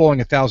he was falling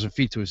 1,000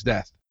 feet to his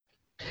death.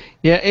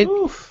 Yeah,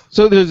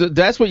 so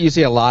that's what you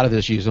see a lot of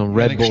this use on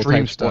Red Bull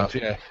extreme type stuff.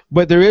 sports, yeah.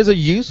 But there is a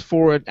use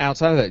for it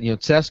outside of that. You know,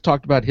 Seth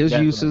talked about his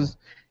uses,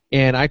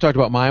 and I talked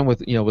about mine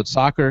with with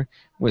soccer,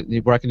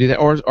 where I can do that,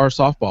 or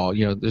softball.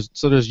 You know,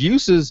 there's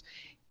uses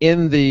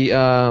in the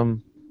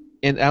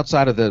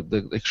outside of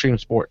the extreme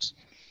sports.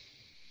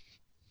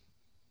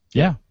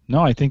 Yeah. No,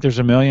 I think there's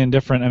a million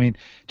different. I mean,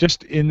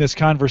 just in this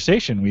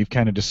conversation, we've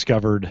kind of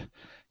discovered,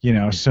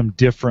 some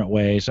different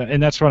ways,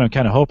 and that's what I'm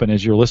kind of hoping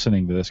as you're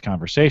listening to this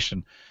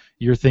conversation,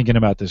 you're thinking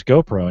about this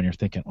GoPro and you're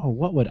thinking, oh,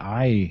 what would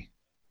I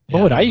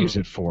use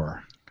it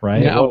for,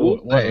 right? Now,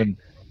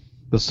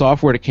 the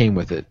software that came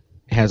with it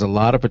has a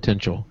lot of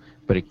potential,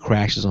 but it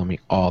crashes on me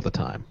all the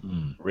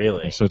time.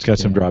 Really? So it's got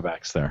some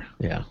drawbacks there.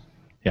 Yeah.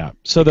 Yeah.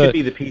 So it could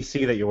be the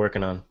PC that you're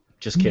working on.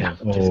 Just kidding.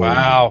 Yeah. Just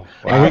Wow.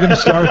 Are we going to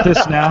start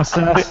this now,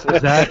 Seth?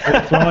 Is that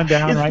we're throwing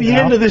down it's right the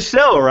now? end of the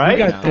show, right?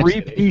 You got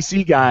 3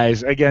 PC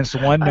guys against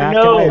 1 Mac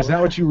know. guy. Is that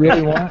what you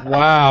really want?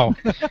 Wow.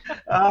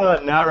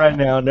 Not right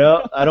now.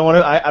 No, I don't want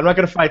to. I'm not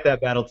going to fight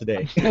that battle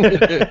today.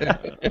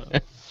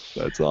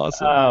 That's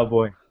awesome. Oh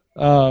boy.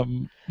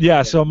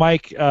 Yeah. So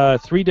Mike,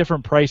 3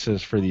 different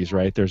prices for these,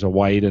 right? There's a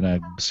white and a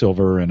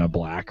silver and a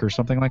black or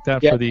something like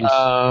that for these.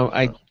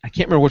 I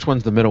can't remember which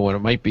one's the middle one.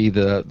 It might be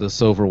the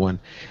silver one.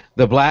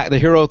 The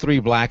Hero 3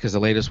 Black is the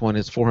latest one.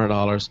 It's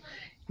 $400.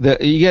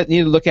 You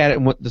need to look at it,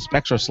 and what the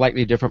specs are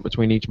slightly different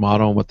between each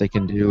model and what they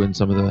can do, and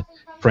some of the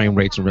frame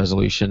rates and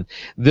resolution.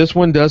 This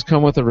one does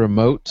come with a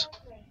remote.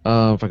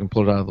 If I can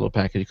pull it out of the little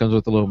package, it comes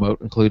with a little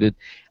remote included.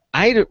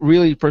 I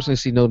really personally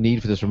see no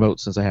need for this remote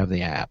since I have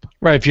the app.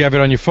 Right. If you have it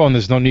on your phone,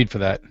 there's no need for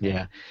that.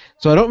 Yeah.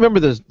 So I don't remember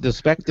the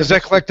spec. Does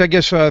that collect, I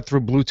guess,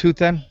 through Bluetooth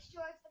then?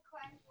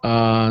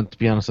 To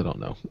be honest, I don't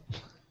know.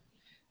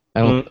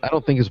 I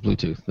don't think it's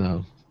Bluetooth.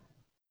 No.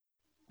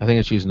 I think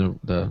it's using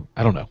the.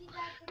 I don't know.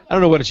 I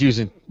don't know what it's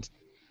using.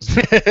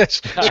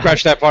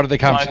 Scratch that part of the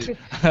conversation.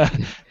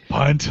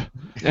 Punt.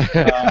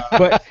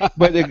 But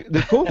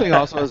the cool thing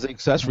also is the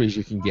accessories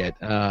you can get,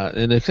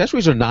 and the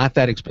accessories are not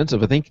that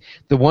expensive. I think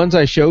the ones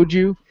I showed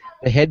you,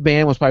 the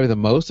headband was probably the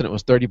most, and it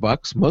was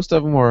 $30. Most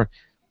of them were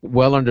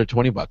well under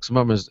 $20. Some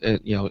of them is in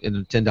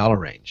the $10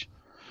 range.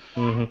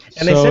 Mm-hmm.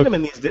 And they send them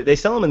in these. They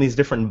sell them in these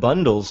different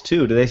bundles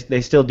too. Do they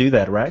still do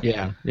that, right?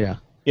 Yeah.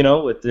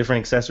 With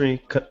different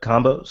accessory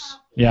combos.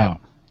 Yeah.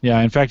 Yeah,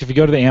 in fact, if you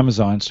go to the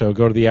Amazon, so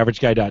go to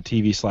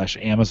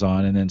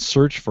theaverageguy.tv/Amazon and then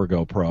search for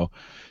GoPro.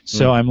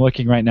 So I'm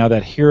looking right now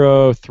that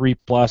Hero 3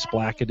 Plus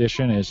Black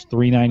Edition is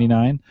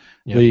 $399.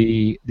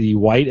 Yep. The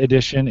white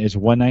edition is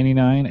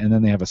 $199, and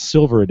then they have a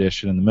silver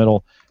edition in the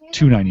middle,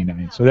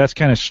 $299. So that's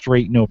kind of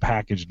straight no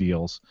package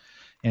deals.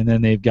 And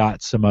then they've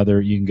got some other,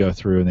 you can go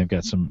through, and they've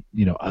got some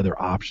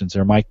other options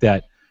there. Mike,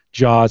 that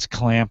Jaws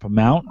clamp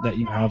mount that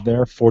you have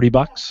there,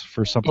 $40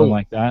 for something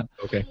like that.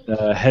 Okay.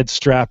 The head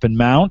strap and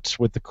mount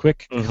with the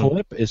quick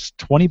clip is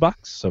 $20,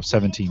 so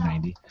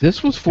 $17.90.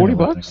 This was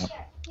 $40.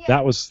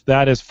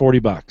 That is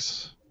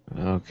 $40.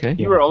 Okay.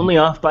 You were only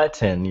off by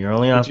 10. You're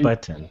only off by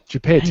 10. Did you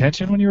pay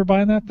attention when you were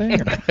buying that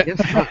thing?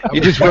 You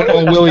just went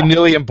all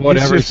willy-nilly and bought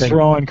everything. Just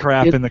throwing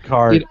crap in the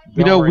cart.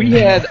 We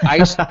had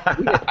ice.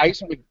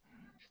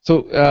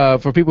 So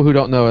for people who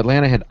don't know,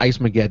 Atlanta had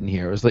Ice-Mageddon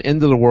here. It was the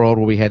end of the world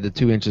where we had the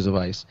 2 inches of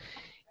ice.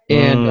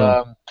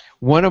 And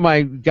one of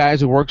my guys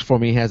who works for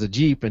me has a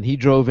Jeep, and he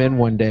drove in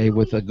one day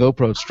with a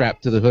GoPro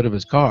strapped to the hood of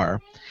his car.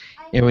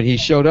 And when he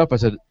showed up, I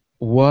said,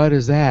 "What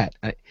is that?"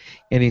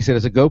 And he said,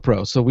 "It's a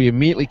GoPro." So we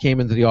immediately came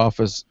into the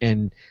office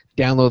and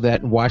downloaded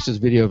that and watched this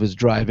video of his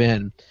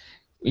drive-in,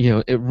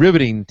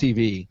 riveting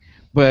TV.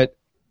 But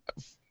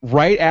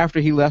right after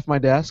he left my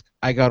desk,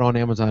 I got on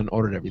Amazon and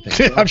ordered everything.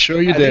 So I'm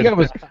sure you did.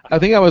 I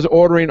think I was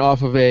ordering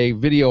off of a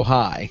video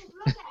high.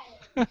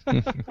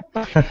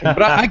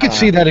 But I could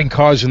see that in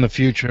cars in the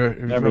future.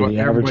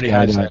 Everybody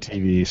has that.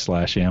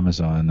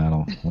 TV/Amazon.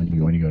 That'll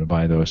when you go to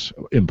buy those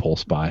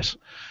impulse buys.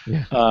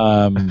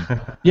 Yeah.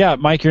 Yeah,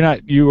 Mike,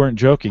 you weren't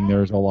joking.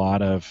 There's a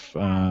lot of.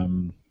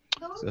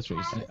 That's what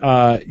you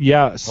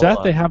said.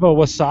 Seth, they have a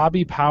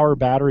Wasabi power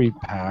battery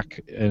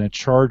pack and a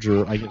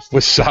charger. I guess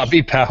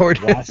Wasabi powered.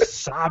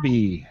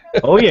 Wasabi.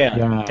 Oh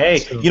yeah.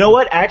 Hey, you know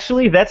what?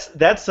 Actually, that's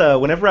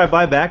whenever I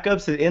buy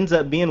backups, it ends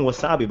up being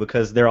Wasabi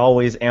because they're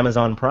always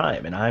Amazon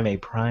Prime, and I'm a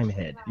Prime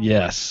head.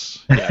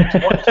 Yes. Yeah.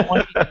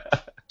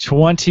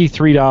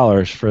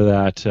 $23 for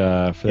that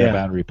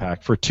battery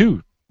pack for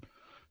two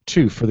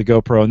for the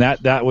GoPro, and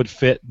that would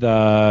fit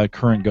the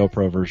current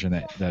GoPro version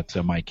that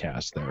Mike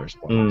has there as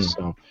well.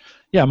 So.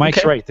 Yeah,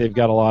 Mike's right. They've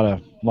got a lot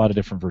of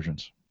different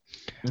versions.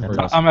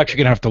 I'm actually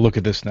gonna have to look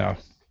at this now.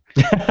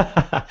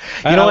 I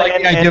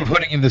like the idea of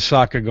putting in the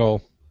soccer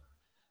goal.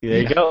 There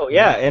you go.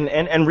 Yeah,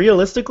 and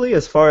realistically,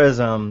 as far as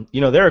there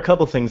are a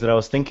couple things that I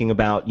was thinking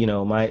about.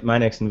 My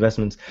next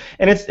investments,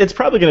 and it's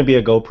probably going to be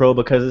a GoPro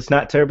because it's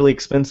not terribly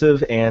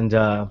expensive, and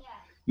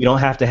you don't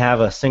have to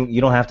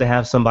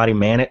have somebody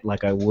man it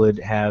like I would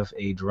have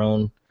a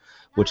drone,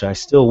 which I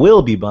still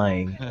will be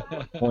buying.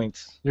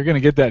 Points. You're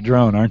gonna get that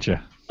drone, aren't you?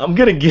 I'm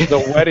gonna get the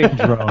wedding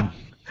drone.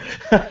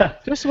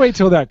 Just wait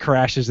till that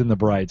crashes in the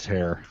bride's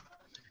hair.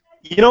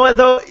 You know what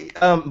though?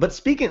 But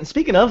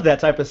speaking of that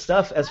type of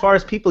stuff, as far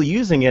as people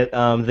using it,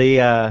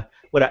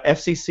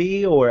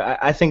 FCC or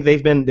I think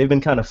they've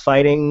been kind of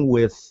fighting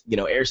with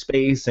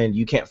airspace and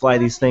you can't fly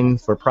these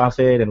things for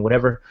profit and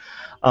whatever.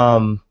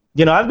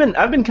 I've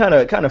been kind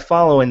of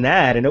following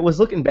that, and it was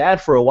looking bad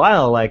for a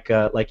while. Like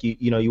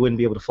you wouldn't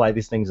be able to fly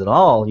these things at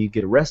all. You'd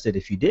get arrested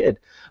if you did.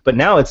 But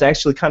now it's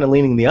actually kind of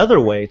leaning the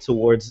other way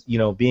towards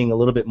being a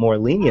little bit more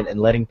lenient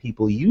and letting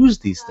people use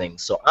these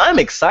things. So I'm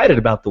excited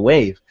about the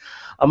wave.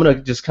 I'm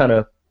gonna just kind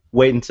of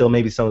wait until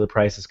maybe some of the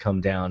prices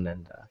come down,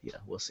 and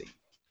we'll see.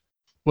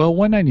 Well,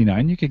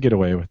 $199, you could get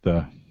away with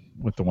the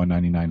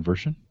 $199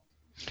 version.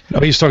 No,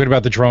 he's talking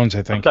about the drones, I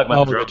I'm think. talking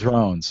about The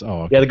drones.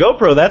 Oh, okay. Yeah, the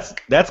GoPro.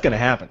 That's gonna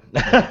happen.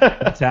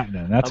 That's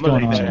happening. That's I'm gonna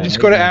going leave on. that. Just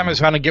go to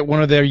Amazon and get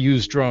one of their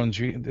used drones.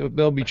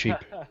 They'll be cheap.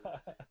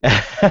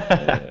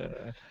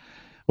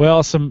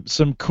 Well, some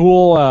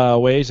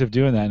cool ways of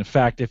doing that. In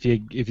fact, if you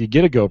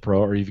get a GoPro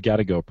or you've got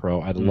a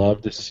GoPro, I'd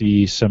love to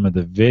see some of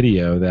the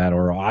video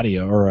or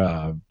audio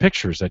or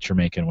pictures that you're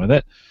making with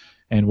it,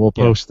 and we'll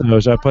post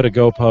those. I put a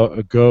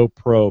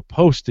GoPro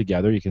post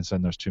together. You can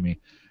send those to me.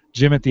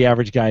 Jim at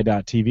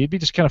theaverageguy.tv. It'd be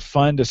just kind of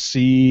fun to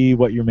see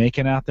what you're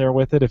making out there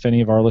with it, if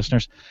any of our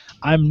listeners.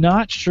 I'm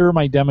not sure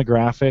my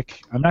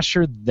demographic. I'm not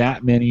sure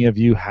that many of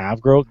you have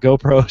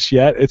GoPros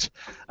yet.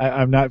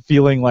 I'm not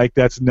feeling like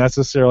that's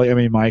necessarily. I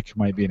mean, Mike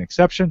might be an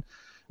exception,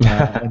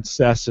 and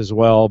Sess as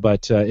well.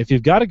 But if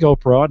you've got a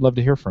GoPro, I'd love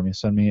to hear from you.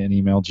 Send me an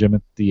email, Jim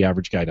at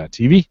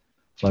theaverageguy.tv.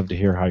 Love to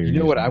hear how you're. You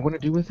know what I want to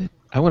do with it?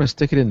 I want to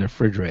stick it in the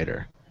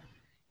refrigerator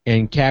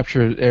and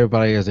capture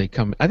everybody as they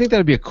come. I think that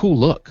would be a cool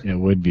look. It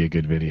would be a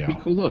good video. Be a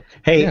cool look.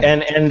 Hey, Yeah.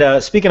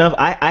 and speaking of,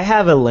 I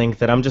have a link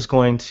that I'm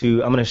going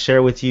to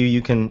share with you.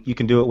 You can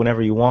do it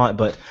whenever you want.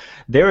 But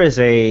there is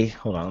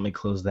hold on, let me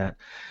close that.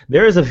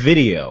 There is a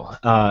video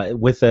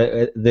with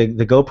the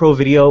GoPro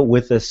video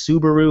with a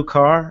Subaru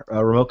car,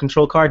 a remote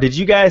control car. Did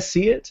you guys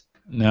see it?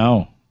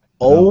 No.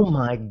 Oh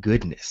my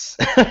goodness!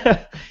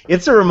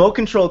 It's a remote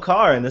control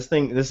car, and this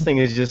thing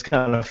is just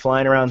kind of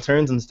flying around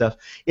turns and stuff.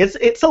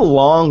 It's a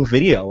long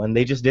video, and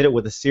they just did it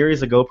with a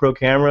series of GoPro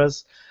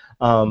cameras.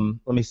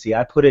 Let me see.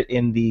 I put it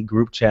in the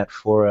group chat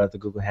for the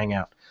Google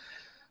Hangout.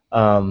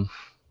 I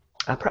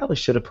probably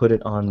should have put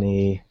it on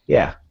the.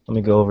 Yeah. Let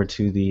me go over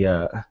to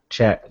the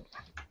chat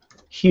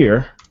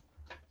here.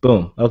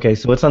 Boom. Okay,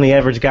 so it's on the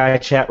Average Guy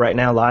chat right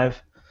now,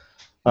 live.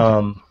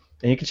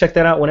 And you can check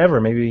that out whenever.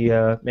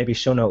 Maybe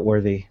show note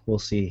worthy. We'll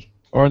see.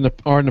 Or in the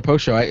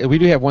post show. We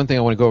do have one thing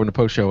I want to go over in the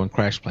post show and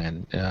Crash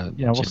Plan.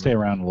 We'll stay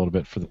around a little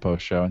bit for the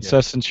post show. And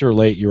so since you're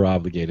late, you're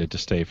obligated to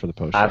stay for the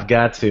post show. I've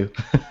got to.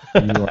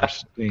 You are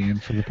staying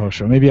for the post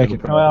show. Maybe I can.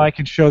 Well, I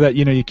can show that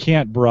you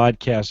can't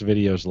broadcast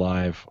videos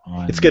live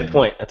on. It's a good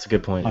point. That's a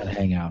good point. On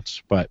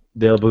Hangouts, but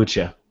they'll boot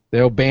you.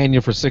 They'll ban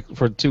you for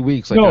 2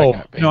 weeks. Like no, I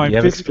got banned. no, you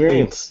have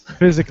experience.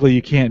 Physically,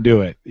 you can't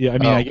do it. Yeah, I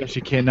mean, I guess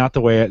you can. Not the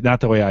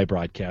way I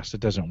broadcast. It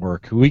doesn't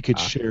work. We could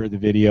share the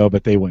video,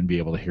 but they wouldn't be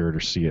able to hear it or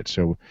see it.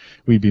 So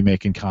we'd be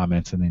making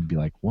comments, and they'd be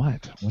like,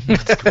 "What's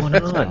going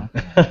on?"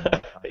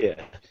 Yeah.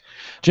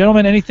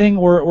 Gentlemen, anything?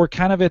 We're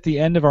kind of at the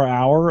end of our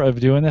hour of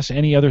doing this.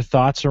 Any other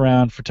thoughts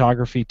around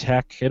photography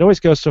tech? It always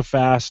goes so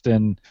fast, but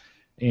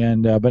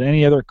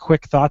any other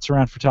quick thoughts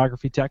around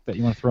photography tech that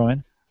you want to throw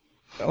in?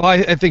 Well,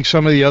 I think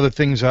some of the other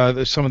things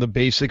are some of the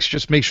basics.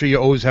 Just make sure you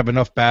always have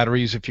enough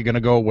batteries if you're going to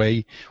go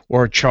away,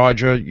 or a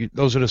charger.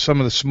 Those are some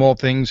of the small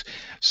things.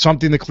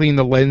 Something to clean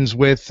the lens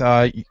with.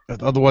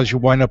 Otherwise, you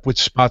wind up with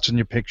spots in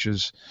your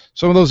pictures.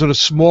 Some of those are the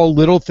small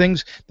little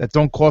things that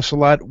don't cost a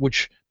lot,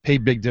 which pay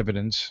big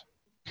dividends.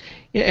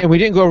 Yeah, and we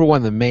didn't go over one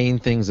of the main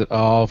things that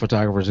all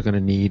photographers are going to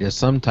need is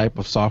some type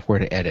of software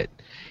to edit.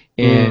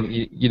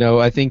 And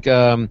I think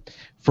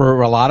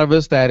for a lot of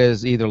us that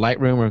is either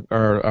Lightroom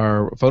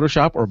or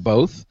Photoshop or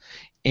both.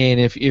 And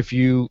if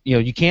you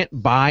can't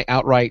buy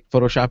outright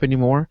Photoshop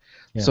anymore,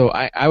 so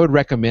I would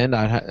recommend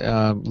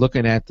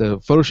looking at the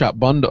Photoshop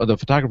bundle, the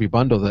photography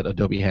bundle that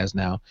Adobe has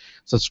now.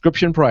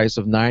 Subscription price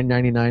of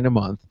 $9.99 a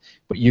month,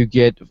 but you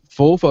get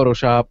full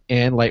Photoshop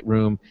and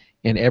Lightroom.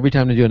 And every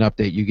time they do an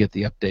update, you get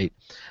the update.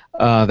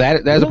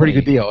 That's a pretty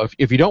good deal.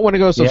 If you don't want to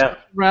go subscription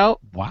route,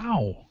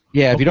 wow.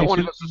 Yeah, if you don't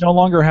want to, you no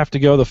longer have to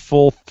go the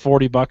full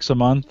 $40 a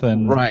month,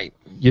 and right,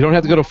 you don't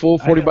have to go to full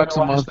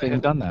 $40 a month.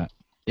 They've done that.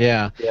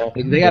 Yeah,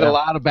 they got a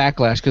lot of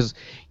backlash because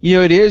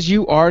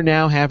you are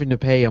now having to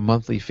pay a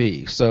monthly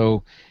fee.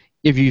 So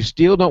if you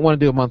still don't want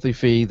to do a monthly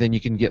fee, then you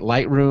can get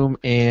Lightroom,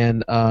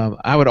 and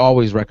I would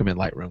always recommend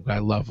Lightroom. I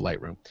love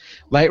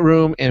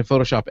Lightroom and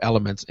Photoshop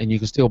Elements, and you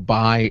can still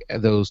buy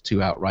those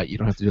two outright. You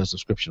don't have to do a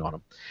subscription on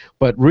them.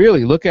 But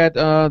really, look at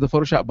the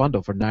Photoshop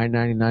bundle for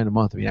 $9.99 a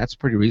month. I mean, that's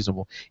pretty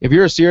reasonable. If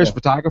you're a serious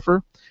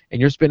photographer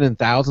and you're spending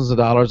thousands of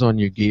dollars on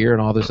your gear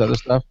and all this other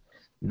stuff,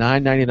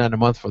 $9.99 a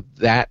month for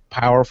that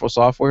powerful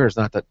software is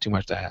not that too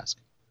much to ask.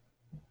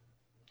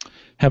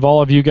 Have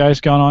all of you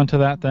guys gone on to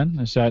that then?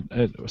 Is that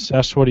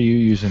Sess? What are you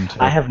using?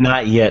 I have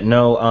not yet.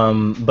 No.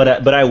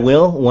 But I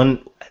will.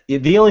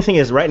 The only thing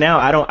is right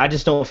now I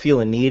just don't feel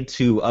a need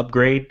to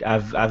upgrade.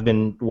 I've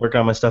been working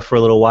on my stuff for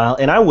a little while,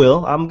 and I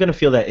will. I'm gonna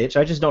feel that itch.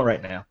 I just don't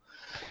right now.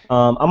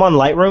 I'm on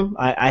Lightroom.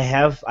 I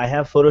have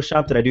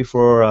Photoshop that I do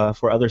for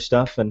other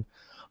stuff, and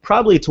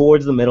probably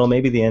towards the middle,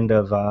 maybe the end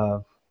of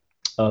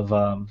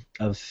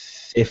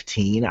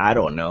 15. I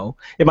don't know.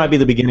 It might be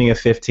the beginning of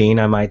 15.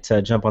 I might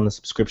jump on the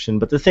subscription.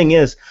 But the thing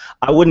is,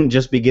 I wouldn't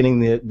just be getting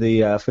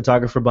the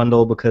photographer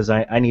bundle because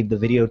I need the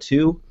video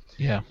too.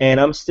 Yeah. And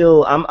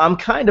I'm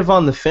kind of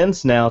on the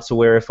fence now to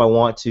where if I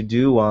want to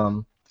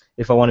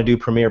do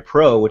Premiere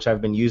Pro, which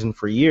I've been using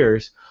for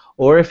years,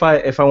 or if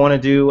I want to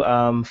do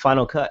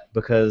Final Cut,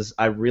 because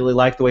I really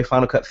like the way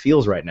Final Cut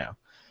feels right now.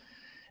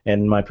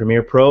 And my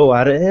Premiere Pro,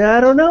 I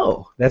don't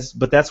know.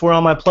 That's where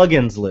all my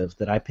plugins live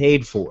that I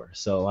paid for.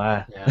 So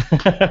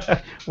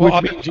Yeah. Well,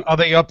 are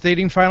they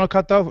updating Final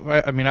Cut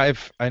though? I mean,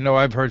 I know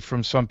I've heard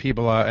from some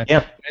people.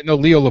 Yeah. I know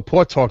Leo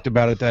Laporte talked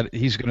about it, that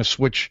he's going to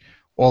switch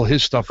all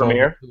his stuff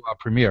Premiere? over to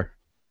Premiere.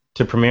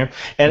 To Premiere,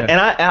 and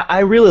I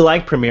really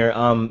like Premiere.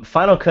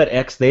 Final Cut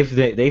X,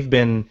 they've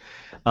been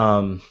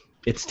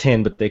it's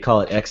 10, but they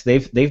call it X.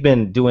 They've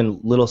been doing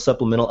little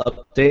supplemental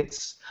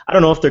updates. I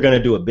don't know if they're going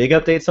to do a big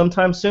update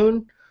sometime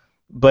soon,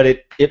 but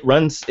it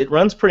runs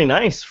pretty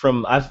nice.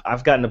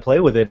 I've gotten to play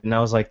with it, and I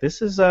was like,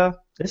 this is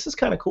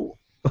kind of cool.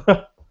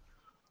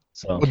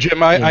 So, well,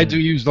 Jim, I do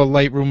use the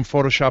Lightroom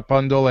Photoshop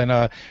bundle,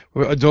 and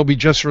Adobe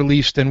just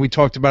released, and we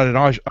talked about it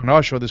on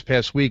our show this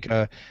past week,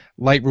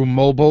 Lightroom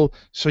Mobile,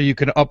 so you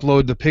can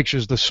upload the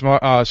pictures, the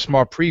smart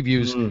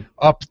previews,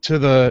 up to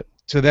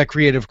that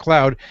Creative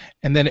Cloud,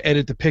 and then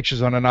edit the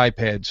pictures on an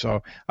iPad.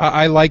 So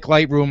I like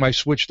Lightroom. I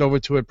switched over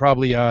to it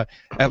probably at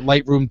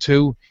Lightroom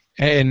 2.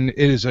 And it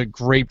is a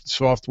great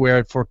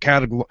software for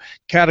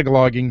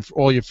cataloging for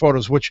all your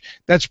photos, which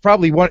that's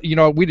probably one,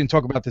 we didn't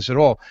talk about this at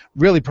all.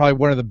 Really, probably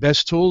one of the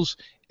best tools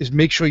is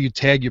make sure you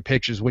tag your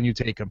pictures when you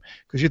take them.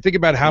 Because you think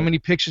about how many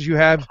pictures you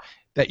have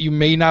that you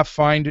may not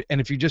find,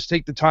 and if you just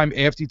take the time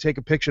after you take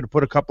a picture to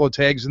put a couple of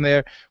tags in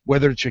there,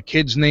 whether it's your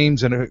kids'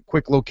 names and a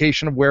quick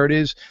location of where it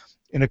is,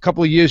 in a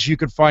couple of years you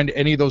could find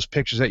any of those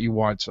pictures that you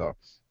want. So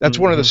that's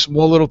one of the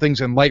small little things,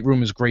 and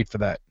Lightroom is great for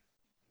that.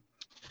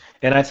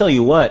 And I tell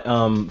you what,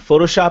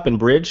 Photoshop and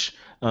Bridge,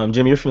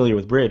 Jim, you're familiar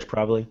with Bridge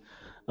probably,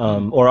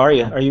 or are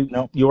you? Are you?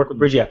 No. You work with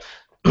Bridge, yeah.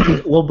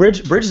 Well,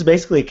 Bridge is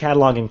basically a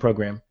cataloging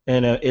program,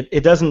 and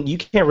it doesn't. You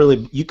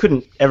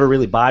couldn't ever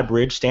really buy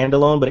Bridge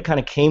standalone, but it kind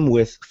of came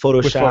with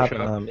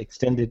Photoshop.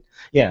 Extended,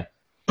 yeah.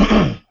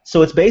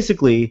 So it's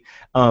basically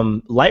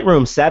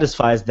Lightroom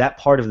satisfies that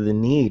part of the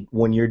need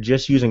when you're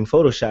just using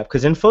Photoshop,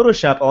 because in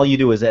Photoshop all you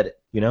do is edit,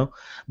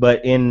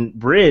 but in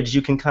Bridge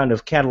you can kind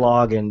of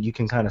catalog and you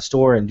can kind of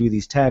store and do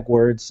these tag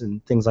words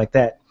and things like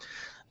that.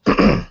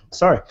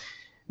 Sorry,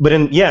 but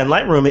in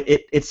Lightroom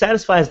it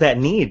satisfies that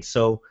need.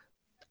 So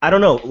I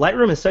don't know,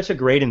 Lightroom is such a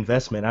great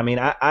investment. I mean,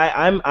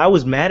 I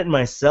was mad at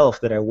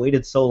myself that I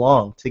waited so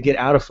long to get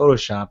out of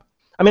Photoshop.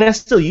 I mean, I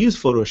still use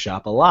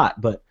Photoshop a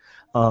lot, but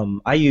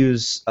I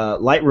use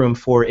Lightroom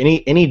for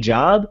any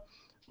job.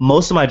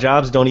 Most of my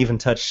jobs don't even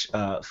touch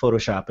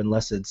Photoshop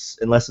unless it's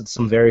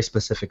some very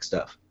specific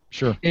stuff.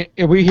 Sure.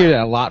 And we hear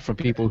that a lot from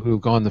people who've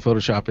gone to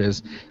Photoshop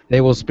is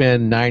they will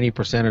spend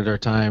 90% of their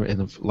time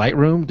in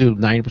Lightroom, do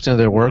 90% of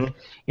their work,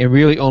 and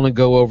really only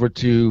go over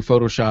to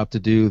Photoshop to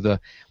do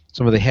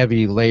some of the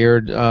heavy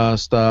layered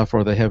stuff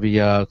or the heavy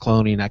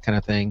cloning, that kind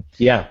of thing.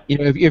 Yeah.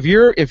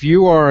 If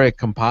you are a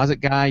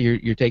composite guy,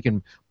 you're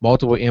taking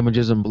multiple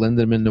images and blending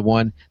them into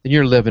one, then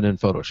you're living in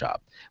Photoshop.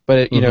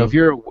 But if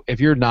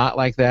you're not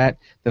like that,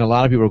 then a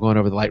lot of people are going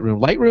over to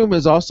Lightroom. Lightroom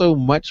is also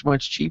much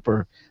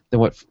cheaper than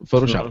what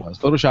Photoshop was.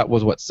 Photoshop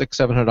was what,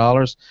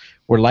 $600-700,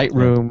 where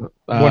Lightroom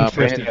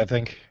 $150, I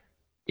think.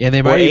 And they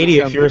or might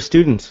 $80 if you're a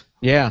student.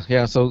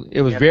 Yeah. So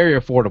it was very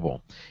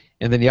affordable,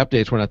 and then the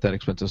updates were not that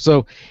expensive.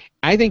 So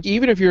I think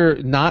even if you're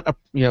not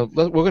we're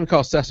going to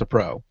call Sess a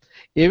pro.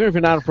 Even if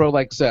you're not a pro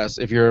like Sess,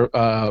 if you're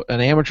an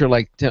amateur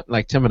like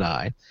Tim and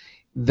I,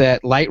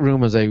 that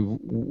Lightroom is a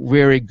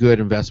very good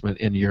investment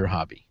in your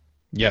hobby.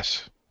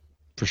 Yes,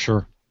 for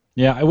sure.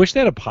 Yeah, I wish they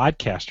had a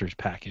podcaster's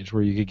package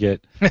where you could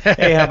get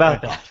hey, how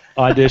about that?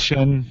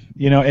 Audition,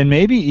 and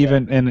maybe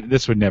even, and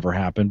this would never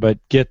happen, but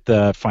get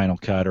the Final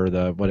Cut or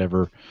the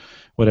whatever.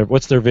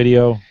 What's their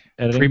video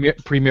editing?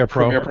 Premiere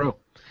Pro.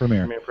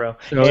 Premiere Pro.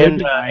 So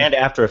and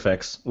After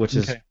Effects, which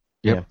is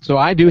Yep. Yeah. So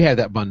I do have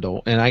that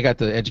bundle, and I got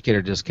the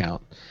educator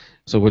discount,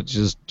 so which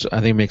is I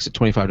think makes it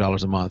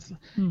 $25 a month.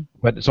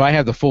 But so I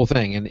have the full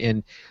thing,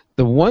 and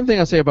the one thing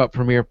I say about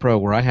Premiere Pro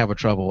where I have a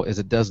trouble is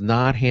it does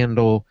not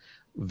handle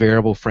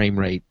variable frame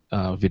rate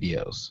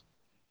videos,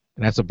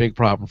 and that's a big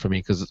problem for me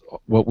because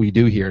what we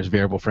do here is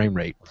variable frame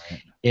rate,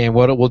 and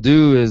what it will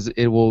do is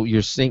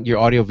your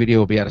audio video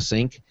will be out of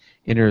sync,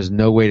 and there is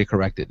no way to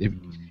correct it.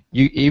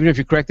 Even if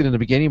you correct it in the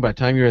beginning, by the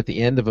time you're at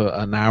the end of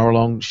an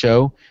hour-long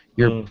show,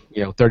 you're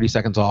 30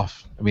 seconds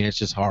off. I mean, it's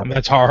just horrible.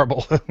 That's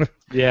horrible.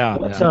 Yeah,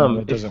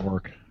 it doesn't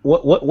work.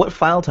 What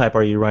file type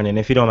are you running,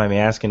 if you don't mind me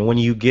asking? When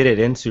you get it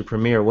into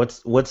Premiere,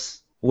 what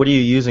are you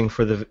using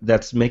for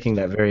that's making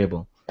that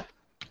variable?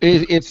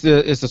 It's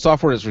the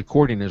software that's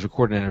recording is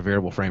recording at a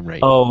variable frame rate.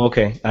 Oh,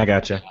 okay. I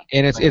gotcha.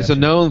 And it's a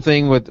known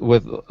thing with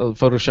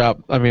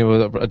Photoshop. I mean,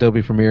 with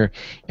Adobe Premiere,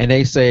 and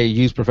they say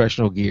use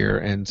professional gear,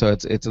 and so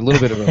it's a little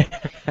bit of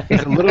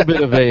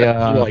a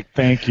You're like,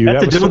 thank you.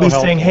 That's That was Adobe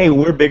so saying, helpful. "Hey,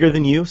 we're bigger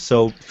than you,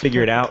 so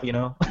figure it out."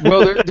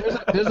 Well,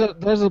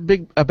 there's a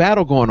big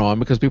battle going on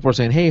because people are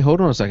saying, hey, hold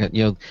on a second,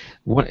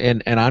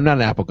 and I'm not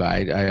an Apple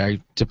guy.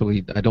 I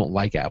typically I don't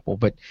like Apple,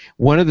 but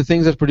one of the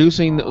things that's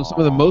producing some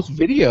of the most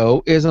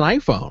video is an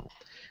iPhone.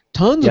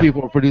 Tons of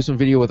people are producing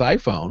video with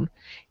iPhone,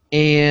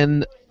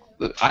 and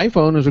the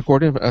iPhone is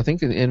recording, I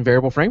think, in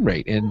variable frame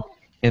rate, and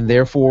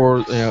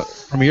therefore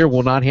Premiere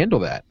will not handle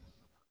that.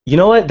 You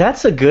know what?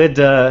 That's a good.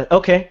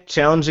 Okay,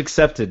 challenge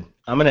accepted.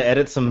 I'm gonna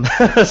edit some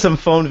some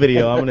phone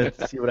video. I'm gonna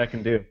see what I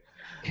can do.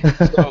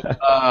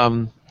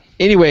 So,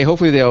 anyway,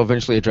 hopefully they'll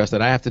eventually address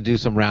that. I have to do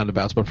some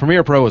roundabouts, but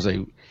Premiere Pro is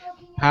a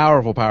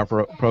powerful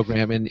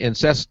program, and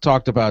Seth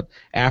talked about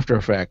After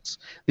Effects.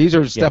 These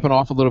are stepping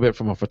off a little bit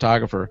from a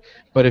photographer,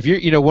 but if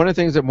one of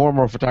the things that more and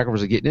more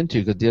photographers are getting into,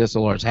 because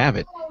DSLRs have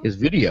it, is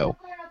video,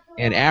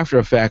 and After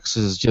Effects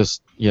is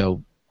just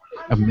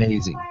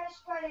amazing.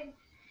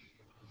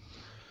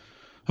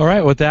 All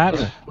right, with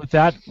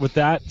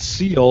that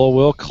seal,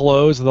 we'll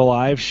close the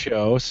live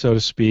show, so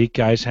to speak.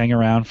 Guys, hang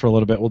around for a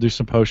little bit. We'll do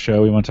some post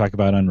show. We want to talk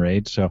about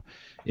Unraid. So,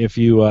 if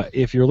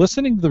you're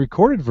listening to the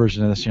recorded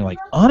version of this, and you're like,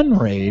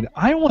 Unraid,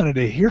 I wanted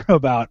to hear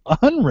about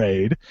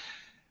Unraid.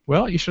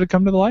 Well, you should have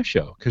come to the live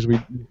show because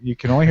you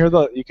can only hear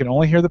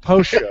the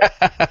post show,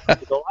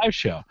 the live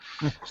show.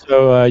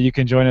 So you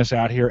can join us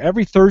out here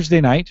every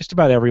Thursday night. Just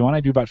about everyone.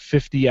 I do about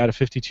 50 out of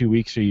 52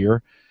 weeks a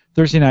year.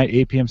 Thursday night,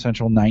 8 p.m.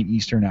 Central, 9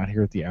 Eastern, out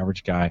here at the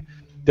Average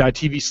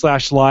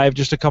Guy.tv/live.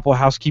 Just a couple of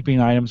housekeeping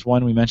items.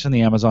 One, we mentioned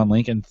the Amazon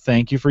link, and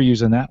thank you for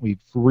using that. We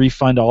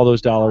refund all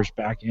those dollars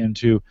back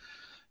into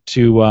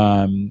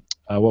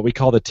what we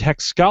call the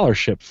Tech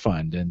Scholarship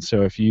Fund. And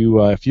so if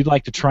you'd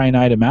like to try an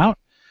item out,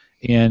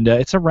 and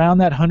it's around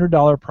that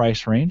 $100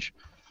 price range,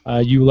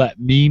 you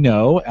let me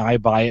know. I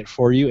buy it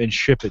for you and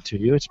ship it to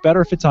you. It's better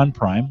if it's on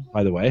Prime,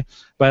 by the way,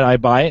 but I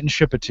buy it and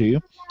ship it to you.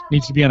 It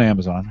needs to be on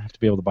Amazon. I have to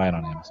be able to buy it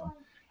on Amazon.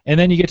 And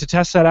then you get to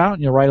test that out,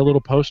 and you'll write a little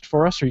post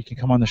for us, or you can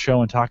come on the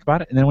show and talk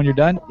about it. And then when you're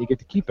done, you get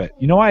to keep it.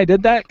 You know why I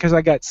did that? Because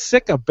I got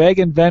sick of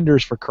begging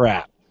vendors for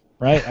crap,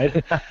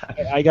 right?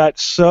 I got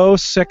so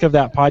sick of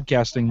that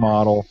podcasting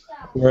model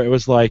where it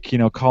was like,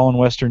 calling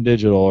Western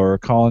Digital or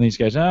calling these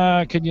guys,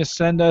 can you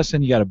send us?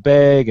 And you got to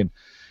beg, and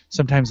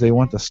sometimes they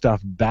want the stuff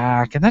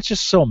back. And that's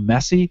just so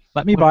messy.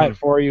 Let me buy it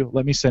for you.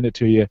 Let me send it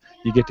to you.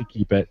 You get to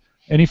keep it.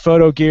 Any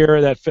photo gear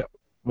that fit,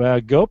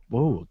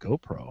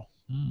 GoPro.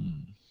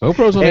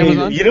 GoPro's on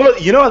Amazon.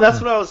 You know, that's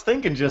what I was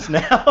thinking just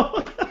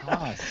now.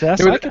 Seth,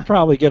 I could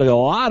probably get a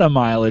lot of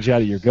mileage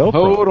out of your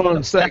GoPro. Hold on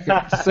a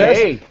second.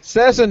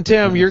 Seth and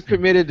Tim, you're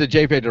committed to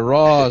JPEG to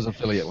RAW as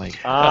affiliate link.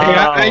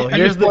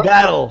 Here's the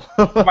battle.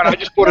 I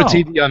just put a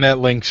TD on that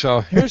link, so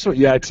here's what.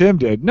 Tim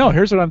did. No,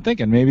 here's what I'm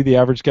thinking. Maybe the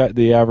average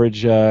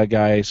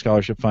guy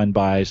scholarship fund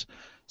buys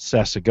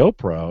Seth's a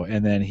GoPro,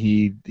 and then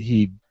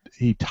he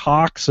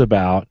talks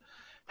about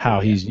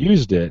how he's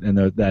used it, and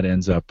that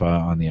ends up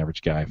on the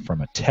average guy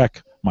from a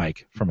tech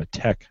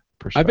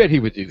perspective. I bet he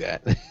would do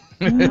that.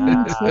 I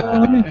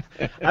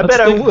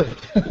bet I would.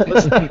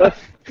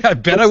 I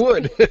bet I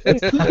would. Let's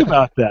think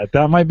about that.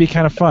 That might be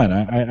kind of fun.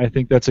 I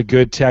think that's a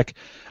good tech.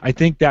 I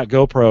think that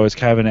GoPro is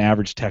kind of an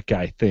average tech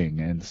guy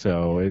thing, and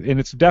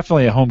it's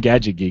definitely a home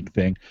gadget geek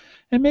thing.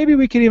 And maybe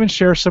we could even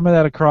share some of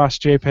that across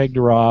JPEG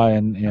to RAW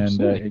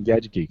and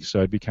Gadget Geek. So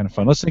it'd be kind of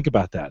fun. Let's think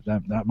about that.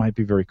 That might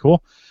be very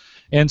cool.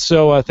 And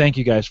so thank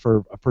you guys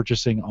for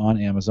purchasing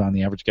on Amazon,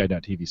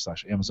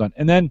 theaverageguy.tv/Amazon.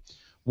 And then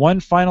one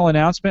final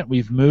announcement,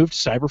 we've moved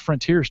Cyber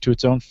Frontiers to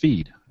its own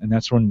feed, and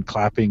that's when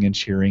clapping and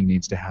cheering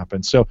needs to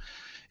happen. So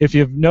if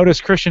you've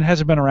noticed, Christian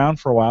hasn't been around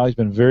for a while. He's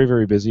been very,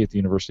 very busy at the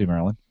University of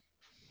Maryland.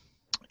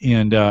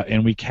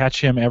 And we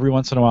catch him every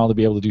once in a while to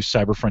be able to do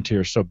Cyber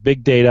Frontiers. So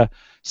big data,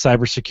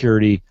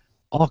 cybersecurity,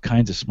 all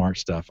kinds of smart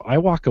stuff. I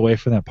walk away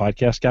from that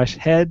podcast, guys,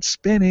 head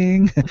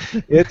spinning.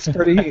 It's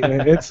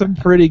some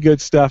pretty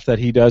good stuff that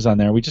he does on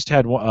there. We just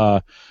had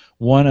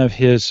one of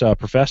his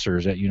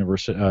professors at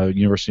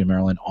University of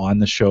Maryland on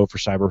the show for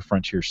Cyber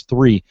Frontiers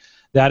 3.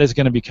 That is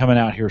going to be coming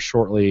out here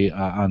shortly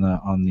on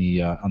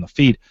the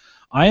feed.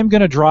 I am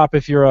going to drop,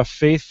 if you're a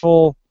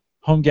faithful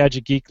Home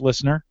Gadget Geek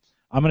listener,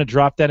 I'm going to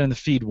drop that in the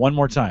feed one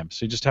more time.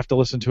 So you just have to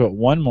listen to it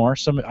one more.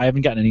 I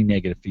haven't gotten any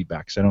negative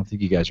feedback, so I don't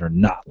think you guys are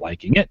not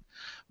liking it.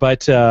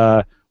 But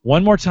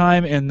one more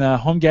time in the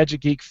Home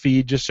Gadget Geek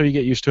feed, just so you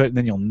get used to it, and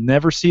then you'll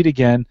never see it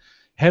again.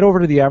 Head over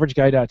to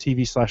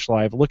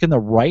theaverageguy.tv/live. Look in the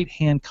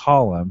right-hand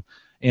column,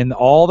 and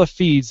all the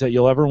feeds that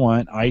you'll ever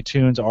want,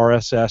 iTunes,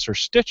 RSS, or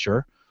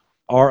Stitcher,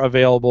 are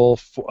available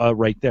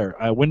right there.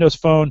 Windows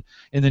Phone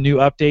in the new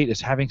update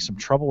is having some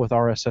trouble with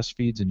RSS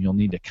feeds, and you'll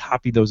need to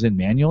copy those in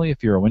manually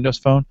if you're a Windows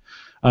Phone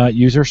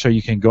user, so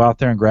you can go out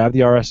there and grab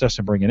the RSS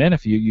and bring it in.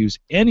 If you use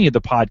any of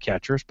the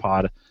podcatchers,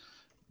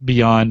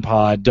 Beyond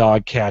Pod,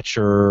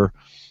 Dogcatcher,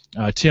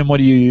 Tim, what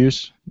do you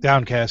use?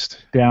 Downcast.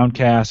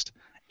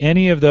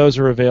 Any of those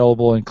are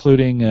available,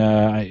 including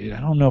I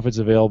don't know if it's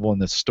available in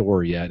the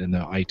store yet, in the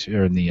iTunes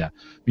or in the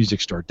music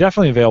store.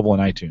 Definitely available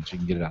in iTunes. You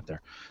can get it out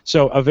there.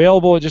 So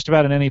available just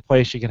about in any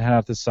place. You can head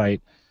out to the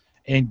site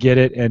and get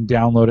it and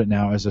download it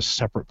now as a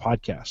separate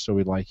podcast. So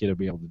we'd like you to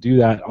be able to do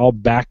that. I'll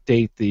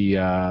backdate the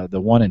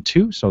 1 and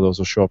 2, so those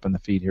will show up in the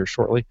feed here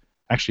shortly.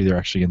 Actually, they're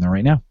actually in there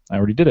right now. I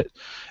already did it.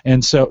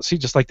 And so, see,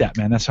 just like that,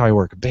 man, that's how I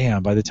work.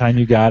 Bam, by the time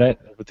you got it,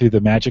 through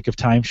the magic of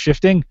time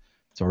shifting,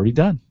 it's already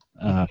done.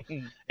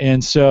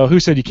 And so, who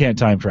said you can't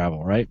time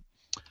travel, right?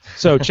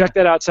 So check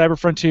that out, Cyber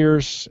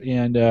Frontiers,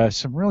 and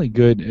some really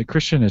good.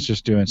 Christian is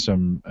just doing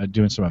some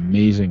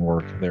amazing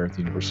work there at the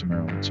University of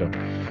Maryland. So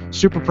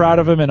super proud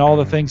of him and all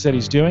the things that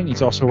he's doing.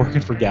 He's also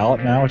working for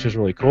Gallup now, which is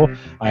really cool.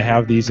 I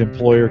have these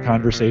employer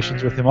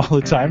conversations with him all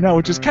the time now,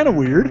 which is kind of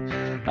weird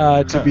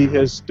to be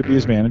his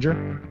manager,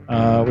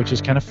 which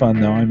is kind of fun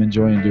though. I'm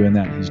enjoying doing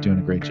that. He's doing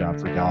a great job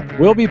for Gallup.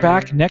 We'll be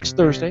back next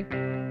Thursday,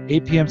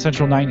 8 p.m.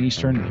 Central, 9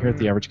 Eastern, here at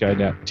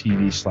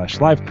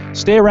theaverageguy.tv/live.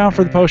 Stay around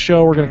for the post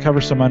show. We're going to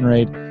cover some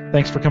Unraid.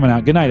 Thanks for coming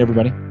out. Good night,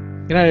 everybody.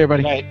 Good night,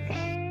 everybody. Night.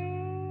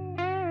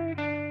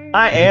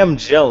 I am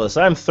jealous.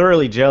 I'm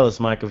thoroughly jealous,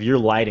 Mike, of your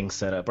lighting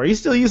setup. Are you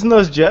still using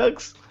those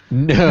jugs?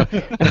 No.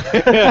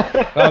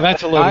 Well,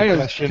 that's a loaded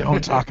question.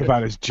 Don't talk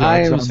about his jugs. I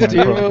am on my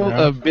still program.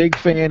 a big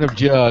fan of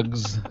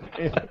jugs.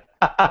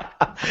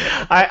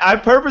 I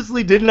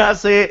purposely did not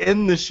say it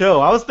in the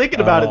show. I was thinking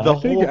about it the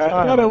whole time.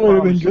 I thought it would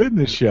have been good in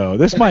the show.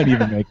 This might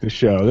even make the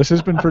show. This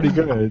has been pretty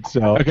good.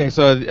 So Okay,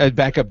 so a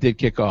backup did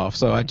kick off,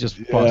 so I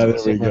just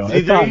paused. there we go. See,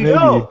 there you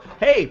go.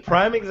 Hey,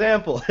 prime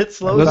example. It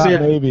slows Let's see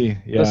down. maybe.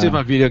 Yeah, Let's see if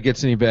my video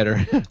gets any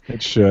better.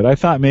 it should. I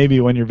thought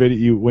maybe when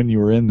when you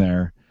were in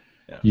there,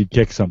 you'd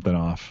kick something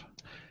off.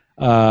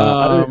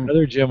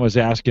 Other Jim was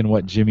asking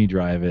what Jimmy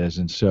Drive is,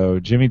 and so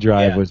Jimmy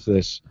Drive was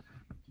this.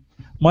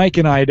 Mike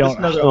and I don't. Just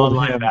another hold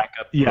online him.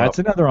 backup. Yeah, it's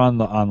another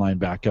online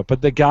backup.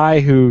 But the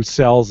guy who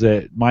sells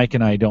it, Mike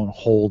and I don't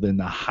hold in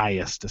the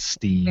highest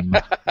esteem.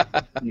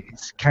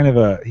 He's kind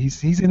of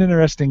he's an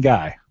interesting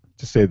guy,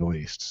 to say the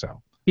least.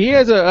 So He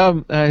has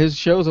his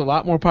show's a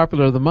lot more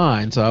popular than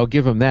mine, so I'll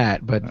give him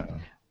that. But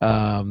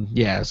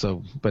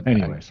but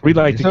anyways, we'd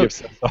like to give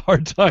Seth a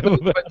hard time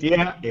of it.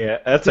 Yeah,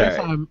 that's all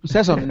right.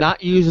 Since I'm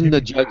not using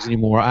the jugs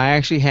anymore, I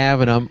actually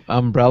have an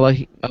umbrella.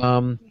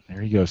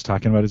 There he goes,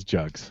 talking about his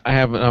jugs. I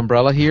have an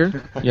umbrella here,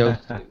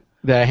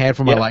 that I had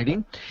for my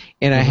lighting,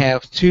 and I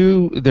have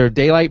they're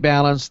daylight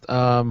balanced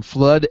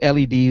flood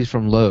LEDs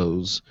from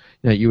Lowe's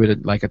that you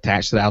would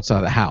attach to the outside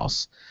of the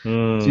house.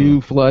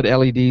 2 flood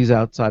LEDs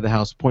outside the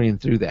house pointing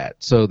through that,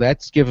 so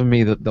that's giving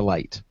me the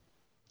light.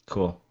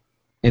 Cool.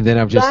 And then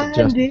I've just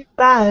adjusted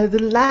by the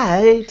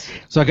light.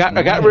 So I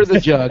got rid of the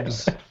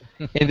jugs,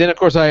 and then of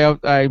course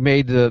I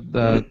made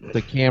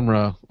the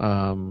camera.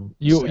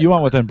 You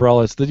went with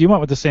umbrellas. You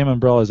went with the same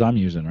umbrellas I'm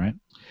using, right?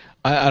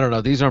 I don't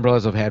know. These are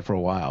umbrellas I've had for a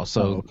while,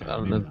 so I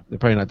don't know. They're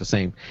probably not the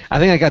same. I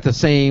think I got the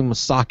same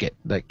socket,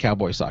 that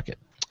cowboy socket.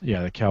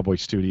 Yeah, the Cowboy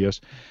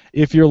Studios.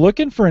 If you're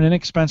looking for an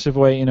inexpensive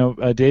way,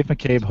 Dave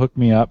McCabe hooked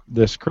me up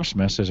this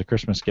Christmas as a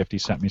Christmas gift. He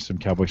sent me some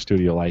Cowboy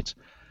Studio lights.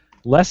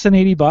 Less than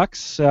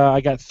 $80. I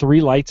got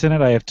 3 lights in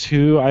it. I have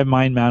 2. I have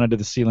mine mounted to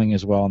the ceiling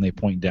as well, and they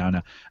point down.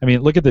 I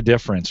mean, look at the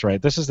difference,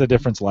 right? This is the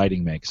difference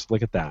lighting makes.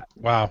 Look at that.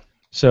 Wow.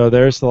 So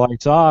there's the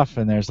lights off,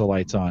 and there's the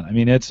lights on. I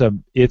mean, I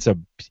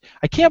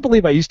can't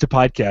believe I used to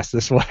podcast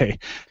this way.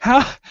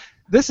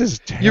 This is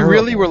terrible. You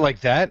really were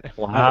like that?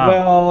 Wow.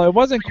 Well, it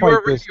wasn't You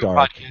were quite a this radio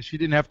dark. podcast. You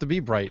didn't have to be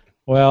bright.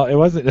 Well, it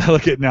wasn't.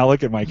 Look at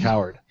my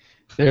coward.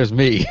 There's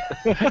me.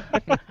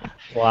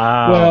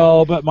 Wow.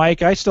 Well, but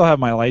Mike, I still have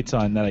my lights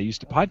on that I used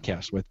to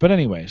podcast with. But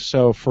anyway,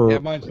 so for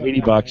mine's on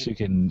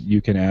 $80,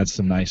 you can add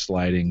some nice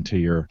lighting to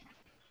your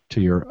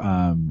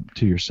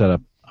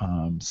setup.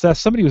 Seth,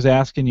 somebody was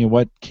asking you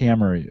what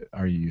camera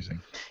are you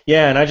using?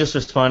 Yeah, and I just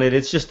responded.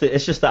 It's just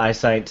the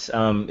eyesight.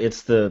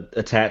 It's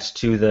attached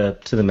to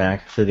the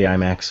Mac, for the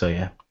iMac. So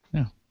yeah.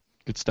 Yeah,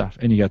 good stuff.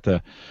 And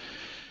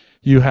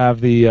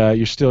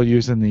you're still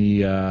using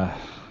the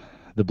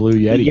Blue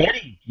Yeti.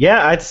 Yeti.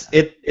 Yeah,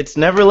 it's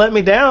never let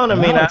me down. I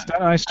mean, it's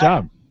done a nice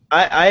job.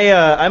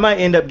 I might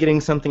end up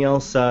getting something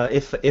else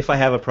if I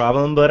have a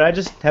problem, but I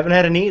just haven't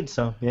had a need.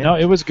 So yeah. No,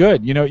 it was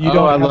good. You don't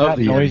I have love that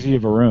the noisy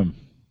of a room.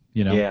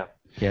 Yeah.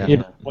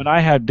 When I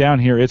had down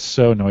here, it's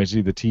so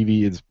noisy. The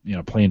TV is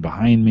playing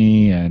behind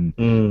me,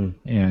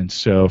 and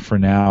so for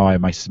now,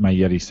 my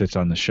Yeti sits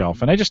on the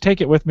shelf, and I just take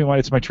it with me when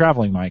it's my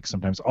traveling mic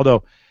sometimes.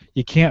 Although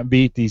you can't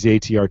beat these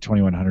ATR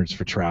 2100s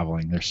for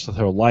traveling. They're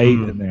so light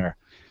and they're.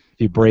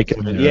 You break it.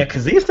 Yeah,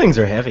 because these things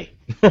are heavy.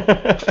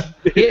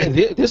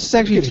 This is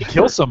actually you could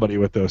kill somebody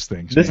with those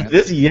things.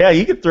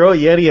 You could throw a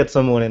Yeti at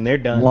someone and they're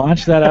done.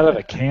 Launch that out of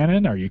a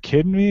cannon? Are you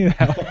kidding me?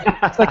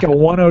 It's like a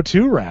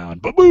 102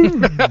 round.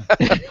 Boom!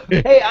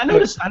 Hey, I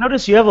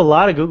noticed you have a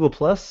lot of Google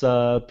Plus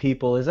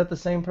people. Is that the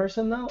same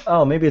person though?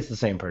 Oh, maybe it's the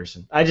same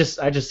person. I just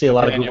see a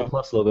lot of Google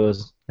Plus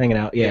logos hanging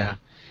out. Yeah.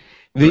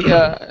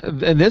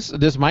 And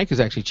this mic is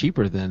actually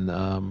cheaper than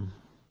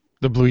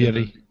the Blue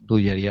Yeti.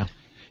 Blue Yeti. Yeah.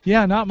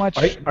 Yeah, not much.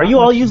 Are you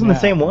all using the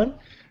same one?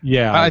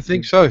 Yeah. I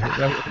think so.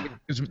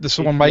 This is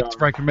the one Mike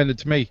recommended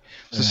to me.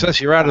 So says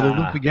you're out of the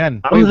loop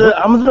again.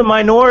 I'm the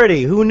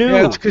minority. Who knew?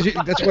 Yeah,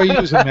 that's why you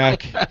use a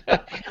Mac.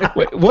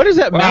 Wait, what is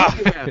that Wow. mount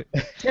you have?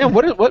 Damn,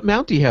 what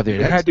mount do you have there?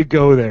 You had to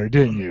go there,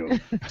 didn't you?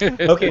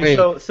 Okay,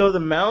 so the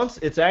mounts,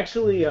 it's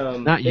actually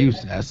Not you,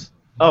 Sess.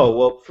 Oh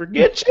well,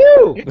 forget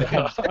you.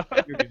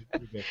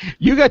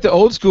 You got the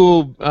old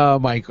school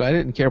mic. I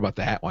didn't care about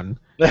that one.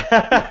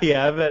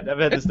 Yeah, I've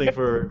had this thing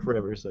for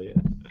forever. So yeah.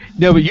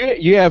 No, but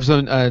you have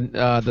some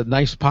the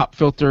nice pop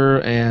filter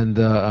and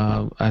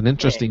an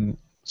interesting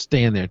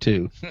stand there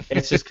too.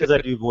 It's just because I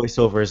do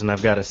voiceovers and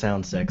I've got to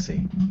sound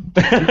sexy.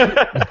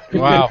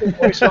 Wow.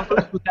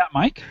 Voiceovers with that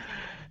mic?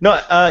 No,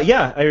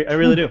 yeah, I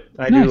really do.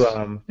 I Nice.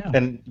 do, Yeah.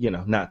 and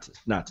not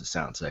to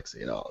sound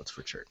sexy at all. It's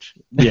for church.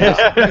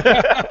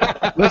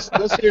 Yeah. Let's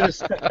hear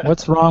this.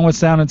 What's wrong with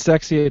sounding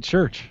sexy at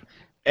church?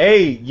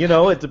 Hey,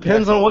 it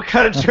depends on what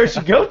kind of church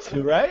you go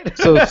to, right?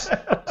 So,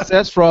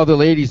 Sess, for all the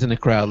ladies in the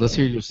crowd, let's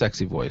hear your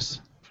sexy voice.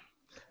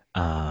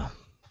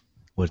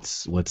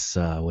 What's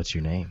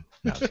your name?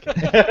 No, I'm just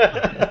kidding.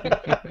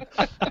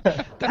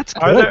 That's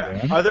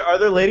good, Are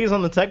there ladies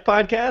on the tech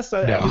podcast?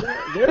 No.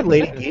 There are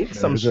lady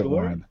geeks, I'm There isn't sure.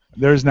 one.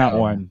 There's not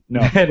one.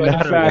 No. Not In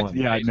a fact, one.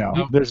 yeah,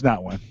 no, there's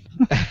not one.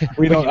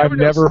 I've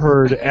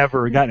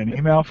never gotten an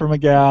email from a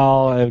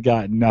gal. I've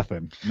got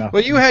nothing.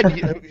 Well, you had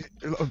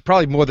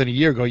probably more than a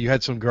year ago. You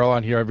had some girl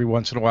on here every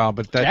once in a while,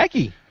 but that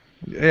Jackie.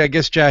 Yeah, I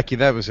guess Jackie.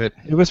 That was it.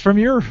 It was from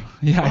your.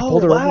 Yeah, I Oh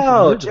pulled her over from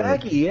wow, your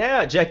Jackie!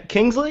 Yeah, Jack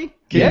Kingsley.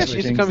 Yeah, she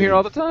used to come here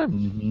all the time.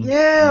 Mm-hmm.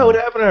 Yeah, what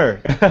happened to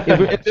her?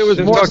 If there was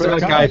Don't more talk to that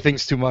guy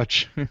thinks too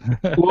much.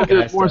 well,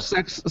 there's more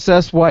sex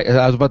white.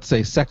 I was about to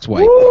say sex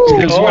white.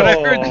 That's what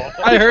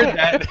I heard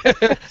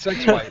that.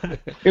 Sex white.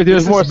 If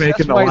there's more making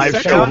sex the white, live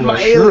sex show Found white.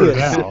 my Sure,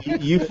 alias. now.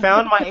 You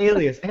found my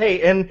alias.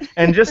 Hey, and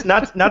just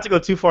not to go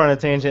too far on a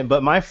tangent,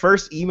 but my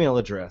first email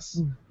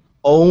address.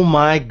 Oh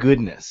my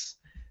goodness,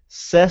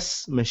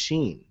 Cess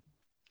Machine.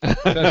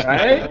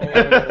 Right?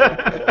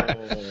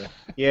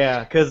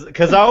 Yeah,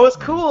 because I was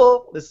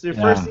cool. This is your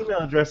first email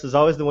address is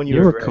always the one you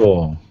You were regret.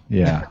 cool.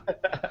 Yeah.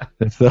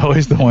 It's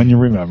always the one you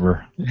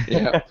remember.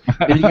 Yeah.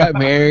 Then you got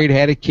married,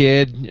 had a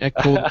kid. That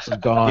coolness is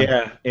gone.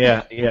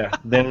 Yeah.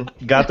 Then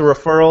got the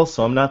referral,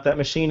 so I'm not that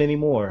machine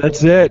anymore.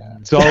 That's it.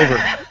 It's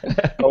over.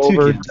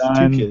 Over,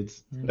 Two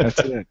kids. That's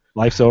it.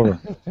 Life's over.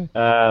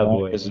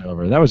 Boy. Life is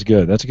over. That was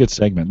good. That's a good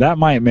segment. That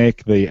might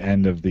make the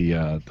end of the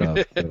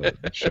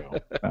show.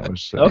 That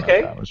was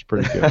Okay. That was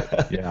pretty good.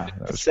 Yeah.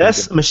 That was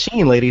Cess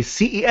Machine, ladies.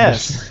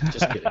 CES.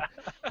 Just kidding.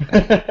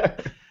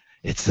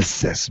 It's the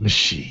Cess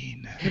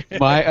Machine.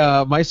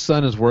 My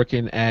son is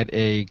working at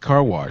a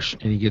car wash,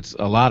 and he gets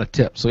a lot of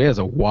tips. So he has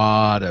a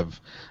wad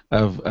of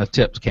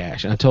tips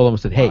cash. And I told him, I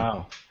said, hey,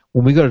 Wow.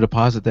 when we go to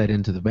deposit that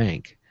into the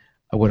bank,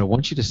 what I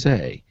want you to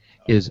say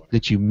is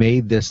that you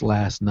made this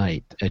last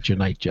night at your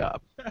night job.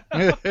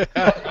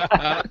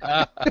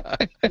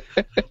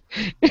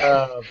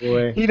 Oh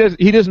boy. He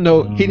doesn't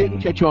know. He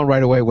didn't catch on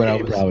right away what I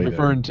was probably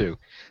referring to.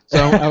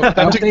 So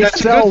They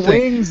sell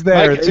wings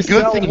there. It's a They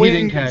good sell thing he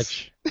didn't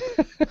catch.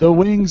 The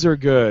wings are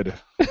good.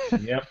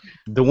 Yep.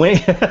 The wing.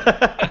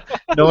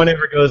 No one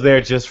ever goes there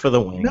just for the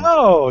wing.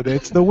 No,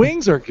 it's the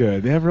wings are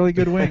good. They have really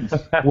good wings.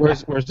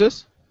 where's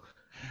this?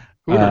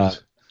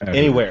 Hooters.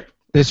 Anywhere.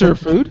 They serve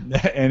food?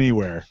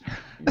 Anywhere.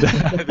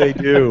 They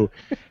do.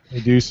 They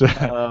do so.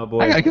 Oh boy.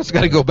 I guess I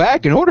got to go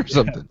back and order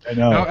something. I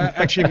know. No,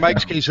 actually, in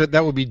Mike's case,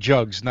 that would be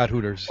Jugs, not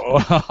Hooters.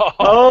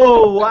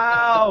 Oh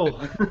wow.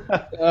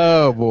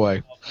 Oh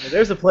boy.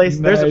 There's a place.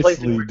 There's a place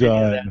in Nicely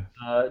Virginia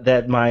done.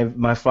 that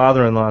my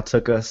father-in-law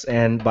took us,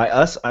 and by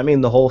us I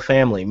mean the whole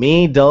family.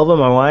 Me, Delva,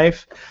 my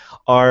wife,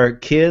 our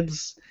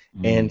kids,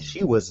 and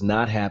she was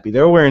not happy. They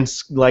were wearing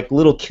like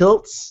little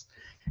kilts,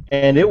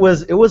 and it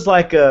was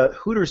like a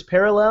Hooters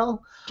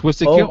parallel.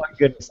 Twisted Oh kilt. my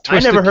goodness!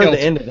 Twisted I never heard Kilt.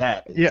 the end of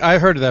that. Yeah, I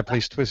heard of that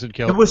place, Twisted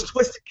Kilt. It was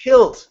Twisted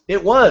Kilt.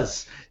 It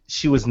was.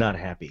 She was not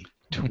happy.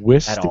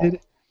 Twisted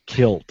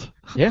kilt.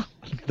 Yeah.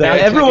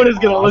 Everyone is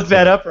going to look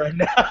that up right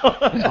now.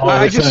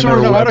 I just saw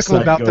an article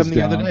about them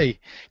the other day.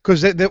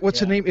 Because what's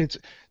the name?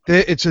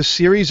 It's a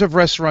series of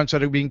restaurants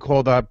that are being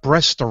called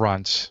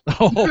breastaurants.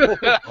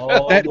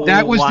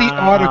 That was the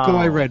article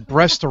I read.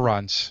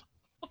 Breastaurants.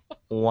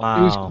 Wow.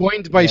 It was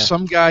coined by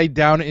some guy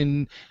down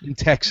in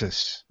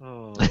Texas.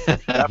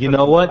 You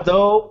know what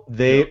though?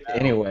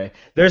 Anyway.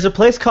 There's a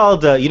place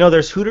called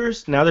there's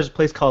Hooters. Now there's a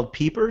place called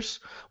Peepers.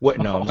 What?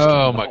 No. I'm just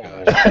Oh my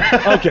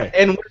gosh. Okay.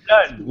 and we're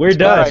done. We're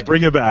done. Let's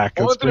bring it back.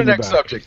 On Let's to the bring it next back. subject.